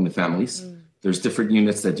informing the families. There's different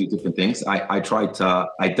units that do different things. I try to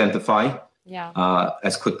identify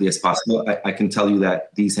as quickly as possible. I can tell you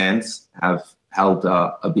that these hands have held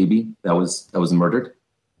a baby that was murdered.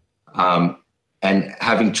 And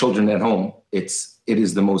having children at home, it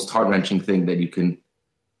is the most heart-wrenching thing that you can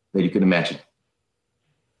imagine.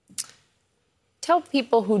 Tell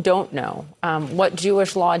people who don't know what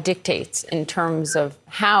Jewish law dictates in terms of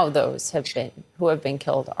how those who have been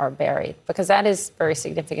killed are buried, because that is very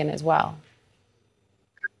significant as well.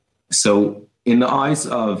 So in the eyes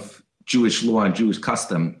of Jewish law and Jewish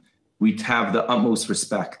custom, we have the utmost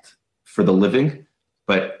respect for the living,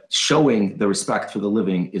 but showing the respect for the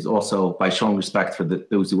living is also by showing respect for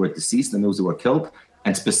those who are deceased and those who are killed,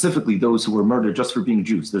 and specifically those who were murdered just for being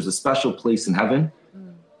Jews. There's a special place in heaven,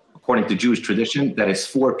 according to Jewish tradition, that is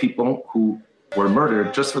for people who were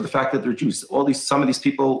murdered just for the fact that they're Jews. Some of these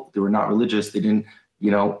people, they were not religious. They didn't,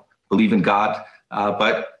 believe in God,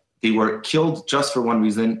 but they were killed just for one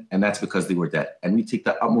reason, and that's because they were dead. And we take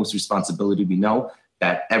the utmost responsibility. We know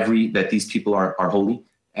that these people are holy,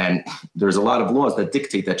 and there's a lot of laws that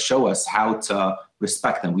dictate, that show us how to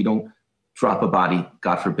respect them. We don't drop a body,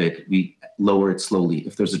 God forbid. We lower it slowly.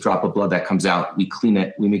 If there's a drop of blood that comes out, we clean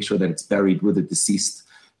it. We make sure that it's buried with the deceased.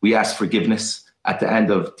 We ask forgiveness at the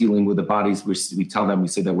end of dealing with the bodies. We tell them, we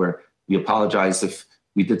say that we apologize if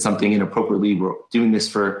we did something inappropriately. We're doing this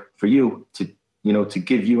for you to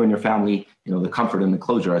give you and your family, the comfort and the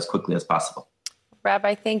closure as quickly as possible.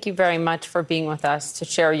 Rabbi, thank you very much for being with us to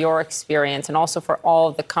share your experience and also for all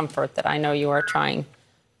of the comfort that I know you are trying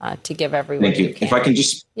to give everyone. Thank you. If I can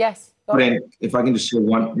just if I can just share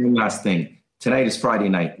one last thing. Tonight is Friday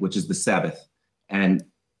night, which is the Sabbath, and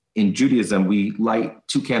in Judaism, we light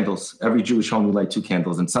 2 candles. Every Jewish home, we light 2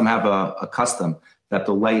 candles. And some have a custom that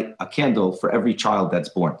they'll light a candle for every child that's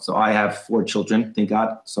born. So I have 4 children, thank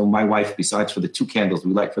God. So my wife, besides for the 2 candles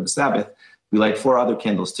we light for the Sabbath, we light 4 other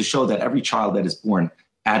candles to show that every child that is born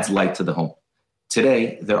adds light to the home.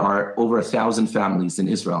 Today, there are over 1,000 families in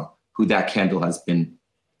Israel who that candle has been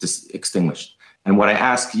extinguished. And what I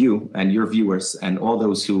ask you and your viewers and all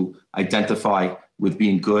those who identify with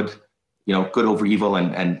being good, good over evil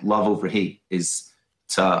and love over hate, is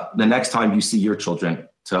to the next time you see your children,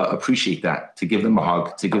 to appreciate that, to give them a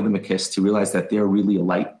hug, to give them a kiss, to realize that they're really a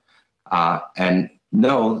light, and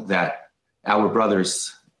know that our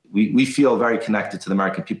brothers, we feel very connected to the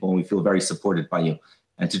American people, and we feel very supported by you.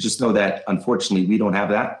 And to just know that, unfortunately, we don't have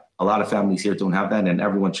that. A lot of families here don't have that, and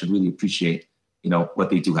everyone should really appreciate, what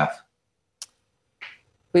they do have.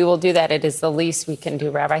 We will do that. It is the least we can do,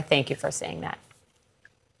 Rabbi. Thank you for saying that.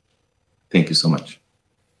 Thank you so much.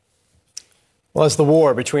 Well, as the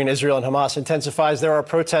war between Israel and Hamas intensifies, there are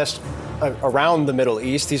protests around the Middle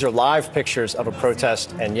East. These are live pictures of a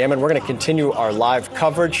protest in Yemen. We're going to continue our live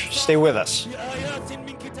coverage. Stay with us.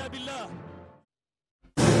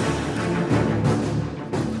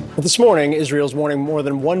 This morning, Israel's warning more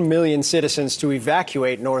than 1 million citizens to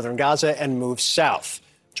evacuate northern Gaza and move south.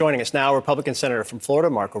 Joining us now, Republican Senator from Florida,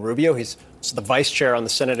 Marco Rubio. He's the vice chair on the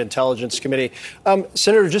Senate Intelligence Committee.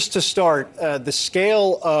 Senator, just to start, the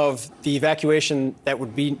scale of the evacuation that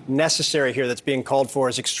would be necessary here that's being called for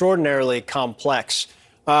is extraordinarily complex.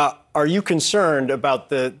 Are you concerned about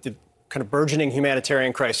the kind of burgeoning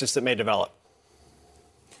humanitarian crisis that may develop?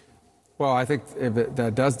 Well, I think if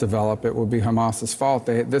that does develop, it will be Hamas's fault.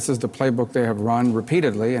 This is the playbook they have run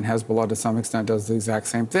repeatedly, and Hezbollah, to some extent, does the exact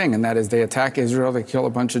same thing, and that is they attack Israel, they kill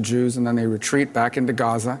a bunch of Jews, and then they retreat back into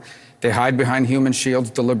Gaza. They hide behind human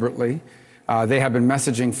shields deliberately. They have been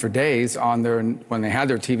messaging for days when they had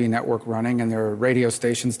their TV network running and their radio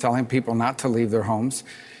stations telling people not to leave their homes.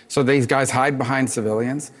 So these guys hide behind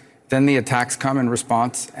civilians. Then the attacks come in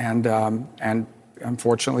response, and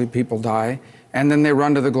unfortunately, people die. And then they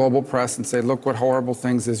run to the global press and say, look what horrible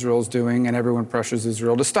things Israel is doing, and everyone pressures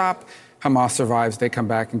Israel to stop. Hamas survives, they come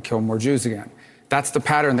back and kill more Jews again. That's the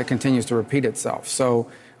pattern that continues to repeat itself. So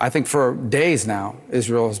I think for days now,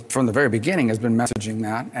 Israel, from the very beginning, has been messaging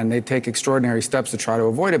that, and they take extraordinary steps to try to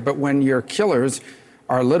avoid it. But when your killers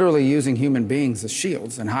are literally using human beings as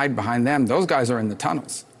shields and hide behind them, those guys are in the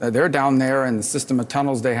tunnels. They're down there in the system of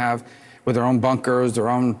tunnels they have, with their own bunkers, their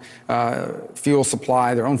own fuel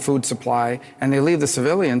supply, their own food supply, and they leave the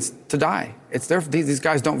civilians to die. These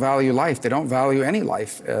guys don't value life. They don't value any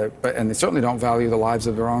life, and they certainly don't value the lives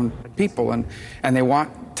of their own people, and they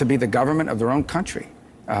want to be the government of their own country,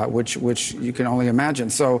 which you can only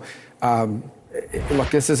imagine. So,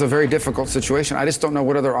 look, this is a very difficult situation. I just don't know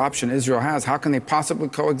what other option Israel has. How can they possibly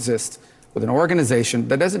coexist with an organization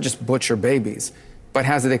that doesn't just butcher babies, but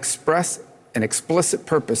has an explicit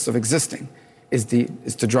purpose of existing is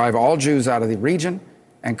to drive all Jews out of the region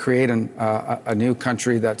and create a new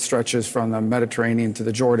country that stretches from the Mediterranean to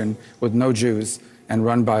the Jordan with no Jews and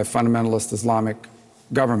run by a fundamentalist Islamic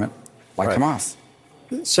government like Hamas.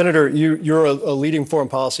 Senator, you're a leading foreign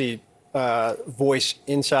policy voice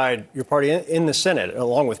inside your party in the Senate,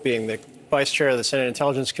 along with being the vice chair of the Senate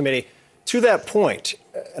Intelligence Committee. To that point,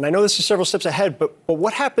 and I know this is several steps ahead, but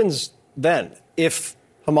what happens then if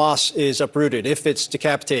Hamas is uprooted, if it's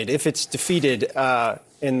decapitated, if it's defeated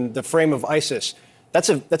in the frame of ISIS? That's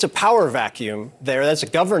a power vacuum there. That's a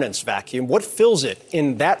governance vacuum. What fills it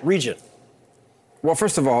in that region? Well,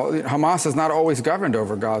 first of all, Hamas has not always governed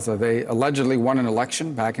over Gaza. They allegedly won an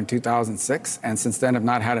election back in 2006, and since then have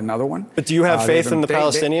not had another one. But do you have faith in the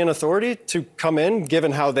Palestinian Authority to come in,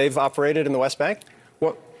 given how they've operated in the West Bank?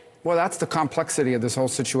 Well, that's the complexity of this whole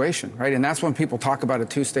situation, right? And that's when people talk about a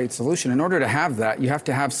two-state solution. In order to have that, you have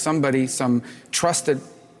to have somebody, some trusted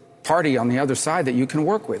party on the other side that you can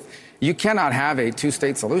work with. You cannot have a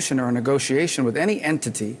two-state solution or a negotiation with any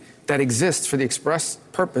entity that exists for the express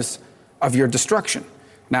purpose of your destruction.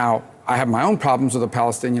 Now, I have my own problems with the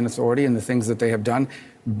Palestinian Authority and the things that they have done,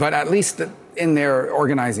 but at least in their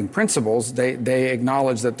organizing principles, they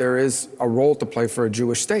acknowledge that there is a role to play for a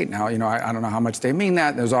Jewish state. Now, I don't know how much they mean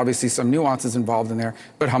that. There's obviously some nuances involved in there.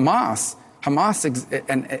 But Hamas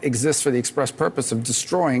exists for the express purpose of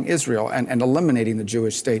destroying Israel and eliminating the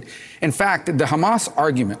Jewish state. In fact, the Hamas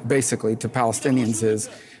argument, basically, to Palestinians is,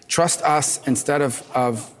 trust us instead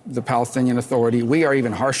of the Palestinian Authority. We are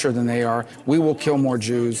even harsher than they are. We will kill more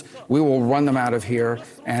Jews. We will run them out of here,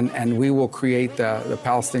 and we will create the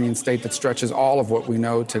Palestinian state that stretches all of what we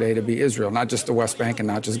know today to be Israel, not just the West Bank and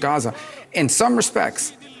not just Gaza. In some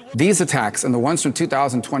respects, these attacks and the ones from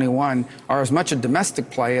 2021 are as much a domestic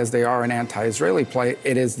play as they are an anti-Israeli play.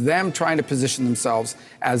 It is them trying to position themselves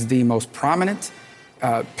as the most prominent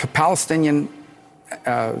Palestinian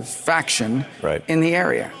faction in the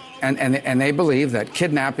area. And they believe that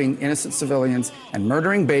kidnapping innocent civilians and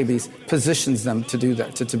murdering babies positions them to do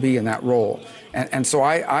that, to be in that role. And so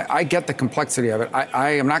I get the complexity of it.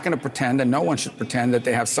 I am not going to pretend, and no one should pretend, that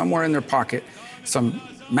they have somewhere in their pocket some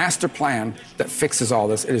master plan that fixes all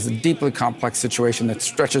this. It is a deeply complex situation that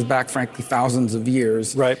stretches back, frankly, thousands of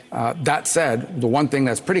years. Right. That said, the one thing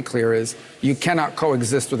that's pretty clear is you cannot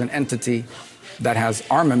coexist with an entity that has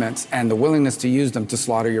armaments and the willingness to use them to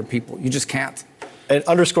slaughter your people. You just can't. And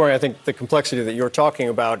underscoring, I think, the complexity that you're talking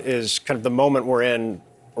about is kind of the moment we're in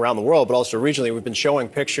around the world, but also regionally. We've been showing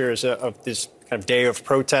pictures of this kind of day of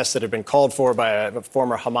protests that have been called for by a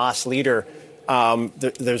former Hamas leader.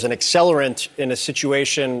 There's an accelerant in a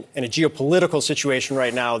situation, in a geopolitical situation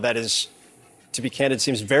right now that is, to be candid,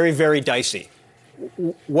 seems very, very dicey.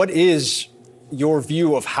 What is your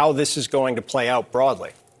view of how this is going to play out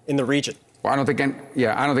broadly in the region? Well, I don't think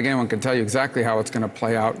anyone can tell you exactly how it's going to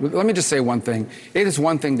play out. Let me just say one thing. It is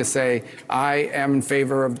one thing to say, I am in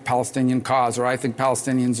favor of the Palestinian cause, or I think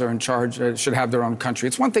Palestinians are in charge, should have their own country.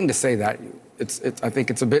 It's one thing to say that. I think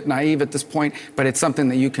it's a bit naive at this point, but it's something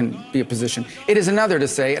that you can be a position. It is another to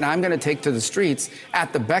say, and I'm going to take to the streets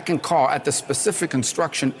at the beck and call, at the specific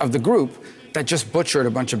instruction of the group that just butchered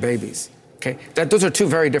a bunch of babies. Okay, those are two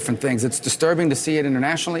very different things. It's disturbing to see it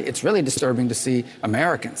internationally. It's really disturbing to see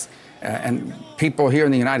Americans and people here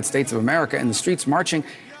in the United States of America in the streets marching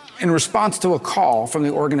in response to a call from the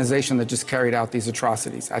organization that just carried out these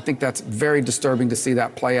atrocities. I think that's very disturbing to see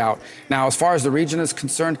that play out. Now, as far as the region is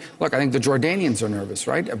concerned, look, I think the Jordanians are nervous,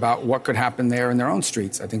 right, about what could happen there in their own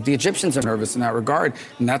streets. I think the Egyptians are nervous in that regard,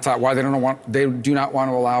 and that's why they do not want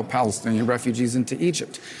to allow Palestinian refugees into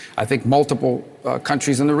Egypt. I think multiple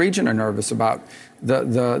countries in the region are nervous about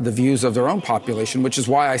the views of their own population, which is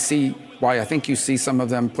why I think you see some of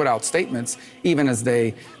them put out statements, even as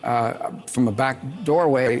they, from a back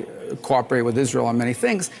doorway, cooperate with Israel on many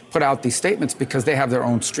things, put out these statements because they have their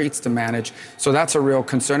own streets to manage. So that's a real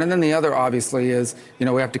concern. And then the other, obviously, is, we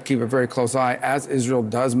have to keep a very close eye as Israel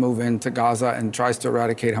does move into Gaza and tries to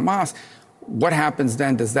eradicate Hamas. What happens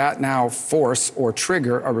then? Does that now force or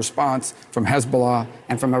trigger a response from Hezbollah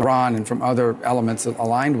and from Iran and from other elements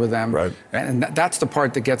aligned with them? Right. And that's the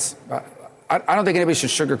part that gets... I don't think anybody should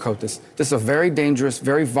sugarcoat this. This is a very dangerous,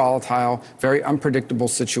 very volatile, very unpredictable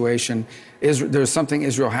situation. There's something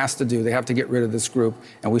Israel has to do. They have to get rid of this group.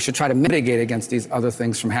 And we should try to mitigate against these other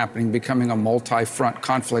things from happening, becoming a multi-front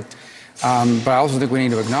conflict. But I also think we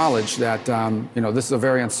need to acknowledge that, this is a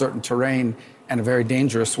very uncertain terrain and a very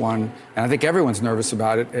dangerous one. And I think everyone's nervous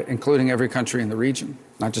about it, including every country in the region,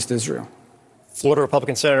 not just Israel. Florida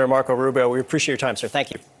Republican Senator Marco Rubio, we appreciate your time, sir.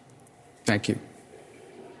 Thank you. Thank you.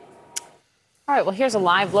 All right, well, here's a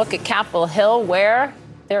live look at Capitol Hill, where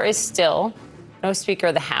there is still no Speaker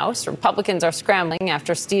of the House. Republicans are scrambling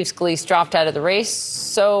after Steve Scalise dropped out of the race.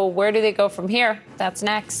 So where do they go from here? That's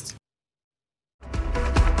next.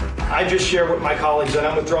 I just shared with my colleagues that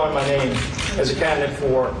I'm withdrawing my name as a candidate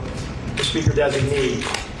for the Speaker designee.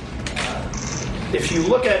 If you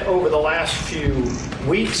look at over the last few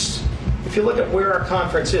weeks, if you look at where our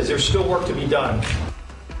conference is, there's still work to be done.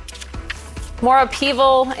 More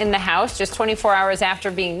upheaval in the House. Just 24 hours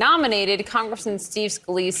after being nominated, Congressman Steve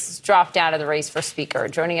Scalise dropped out of the race for Speaker.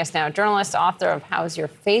 Joining us now, journalist, author of How's Your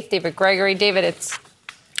Faith, David Gregory. David, it's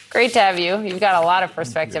great to have you. You've got a lot of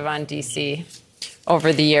perspective on D.C.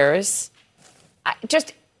 over the years.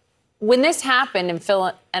 When this happened and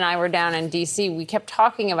Phil and I were down in D.C., we kept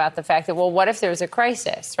talking about the fact that, well, what if there's a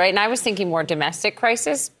crisis, right? And I was thinking more domestic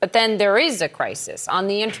crisis, but then there is a crisis on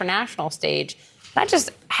the international stage.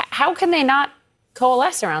 How can they not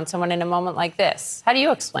coalesce around someone in a moment like this? How do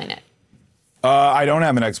you explain it? I don't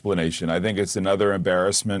have an explanation. I think it's another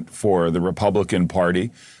embarrassment for the Republican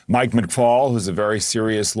Party. Mike McFaul, who's a very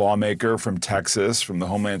serious lawmaker from Texas, from the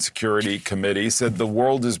Homeland Security Committee, said the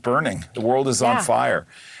world is burning. The world is on fire.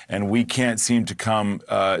 And we can't seem to come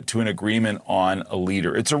to an agreement on a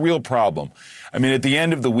leader. It's a real problem. I mean, at the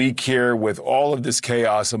end of the week here, with all of this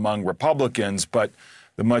chaos among Republicans, but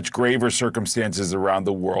the much graver circumstances around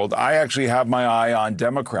the world, I actually have my eye on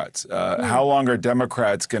Democrats. How long are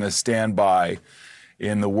Democrats going to stand by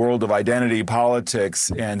in the world of identity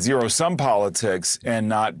politics and zero-sum politics and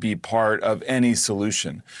not be part of any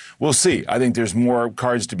solution? We'll see. I think there's more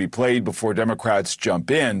cards to be played before Democrats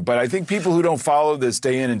jump in. But I think people who don't follow this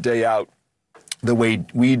day in and day out the way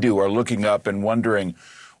we do are looking up and wondering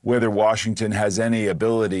whether Washington has any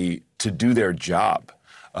ability to do their job.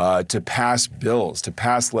 To pass bills, to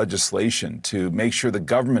pass legislation, to make sure the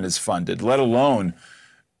government is funded, let alone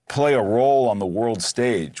play a role on the world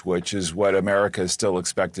stage, which is what America is still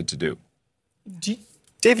expected to do.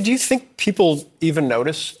 David, do you think people even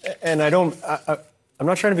notice? And I'm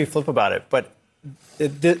not trying to be flip about it, but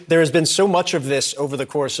there has been so much of this over the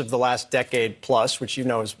course of the last decade plus, which you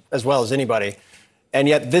know as well as anybody, and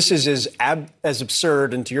yet this is as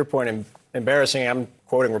absurd, and to your point, embarrassing, I'm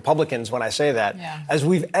quoting Republicans when I say that, as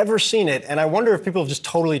we've ever seen it. And I wonder if people have just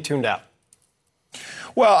totally tuned out.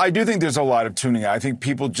 Well, I do think there's a lot of tuning out. I think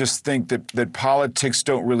people just think that politics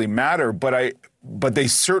don't really matter, but they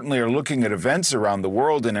certainly are looking at events around the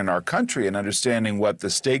world and in our country and understanding what the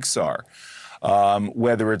stakes are.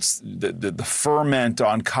 Whether it's the ferment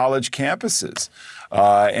on college campuses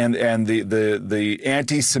and the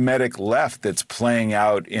anti-Semitic left that's playing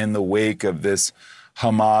out in the wake of this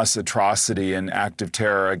Hamas atrocity and act of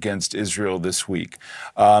terror against Israel this week.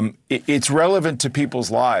 It's relevant to people's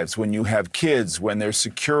lives when you have kids, when there's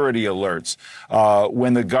security alerts,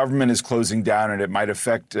 when the government is closing down, and it might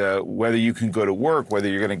affect whether you can go to work, whether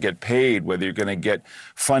you're going to get paid, whether you're going to get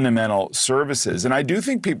fundamental services. And I do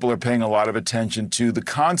think people are paying a lot of attention to the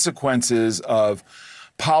consequences of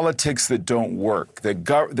politics that don't work,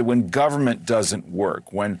 that when government doesn't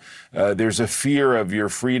work, when there's a fear of your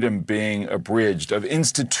freedom being abridged, of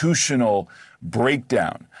institutional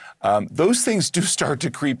breakdown. Those things do start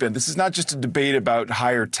to creep in. This is not just a debate about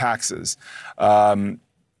higher taxes or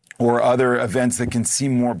other events that can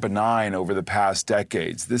seem more benign over the past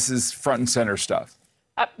decades. This is front and center stuff.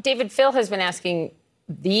 David, Phil has been asking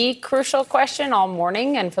the crucial question all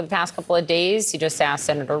morning and for the past couple of days. He just asked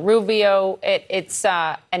Senator Rubio.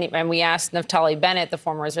 And we asked Naftali Bennett, the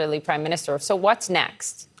former Israeli prime minister. So what's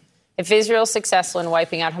next? If Israel's successful in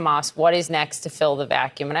wiping out Hamas, what is next to fill the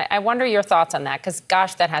vacuum? And I wonder your thoughts on that, because,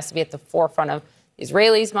 gosh, that has to be at the forefront of the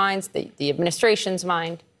Israelis' minds, the administration's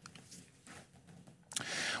mind.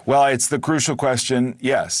 Well, it's the crucial question,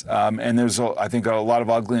 yes. And there's, I think, a lot of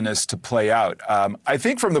ugliness to play out. I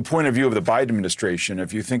think from the point of view of the Biden administration,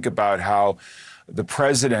 if you think about how the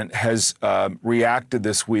president has reacted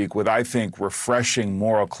this week with, I think, refreshing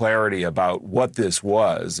moral clarity about what this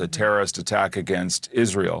was, a terrorist attack against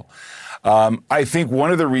Israel. I think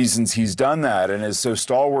one of the reasons he's done that and is so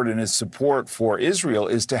stalwart in his support for Israel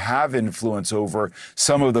is to have influence over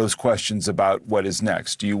some of those questions about what is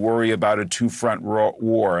next. Do you worry about a two-front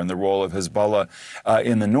war and the role of Hezbollah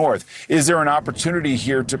in the north? Is there an opportunity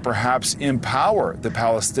here to perhaps empower the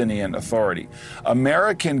Palestinian Authority?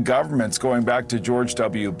 American governments, going back to George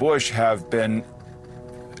W. Bush, have been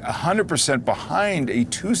 100% behind a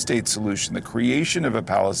two-state solution, the creation of a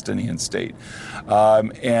Palestinian state.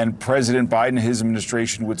 And President Biden and his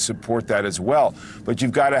administration would support that as well. But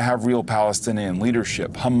you've got to have real Palestinian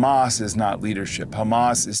leadership. Hamas is not leadership.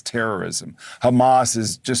 Hamas is terrorism.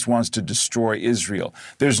 Hamas just wants to destroy Israel.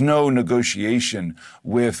 There's no negotiation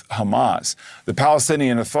with Hamas. The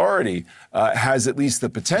Palestinian Authority has at least the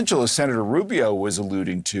potential, as Senator Rubio was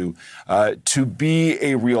alluding to be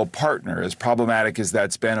a real partner, as problematic as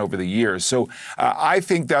that's been over the years. So I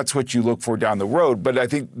think that's what you look for down the road. But I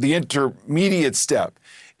think the intermediate step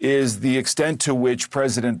is the extent to which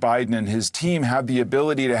President Biden and his team have the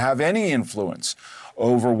ability to have any influence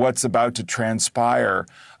over what's about to transpire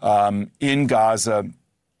in Gaza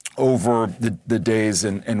over the days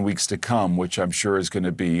and weeks to come, which I'm sure is going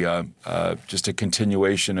to be just a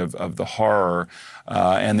continuation of the horror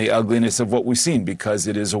and the ugliness of what we've seen, because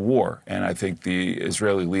it is a war. And I think the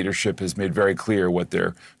Israeli leadership has made very clear what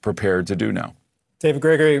they're prepared to do now. David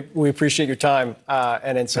Gregory, we appreciate your time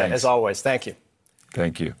and insight, as always. Thank you.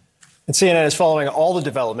 Thank you. And CNN is following all the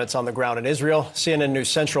developments on the ground in Israel. CNN News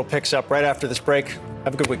Central picks up right after this break.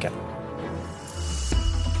 Have a good weekend.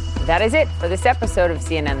 That is it for this episode of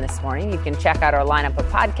CNN This Morning. You can check out our lineup of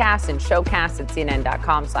podcasts and showcasts at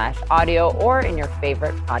cnn.com/audio or in your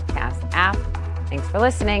favorite podcast app. Thanks for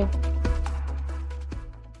listening.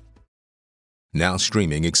 Now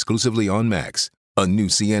streaming exclusively on Max, a new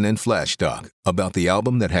CNN Flash doc about the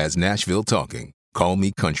album that has Nashville talking, Call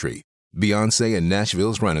Me Country, Beyoncé and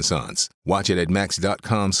Nashville's Renaissance. Watch it at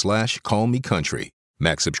max.com/callmecountry.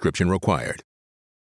 Max subscription required.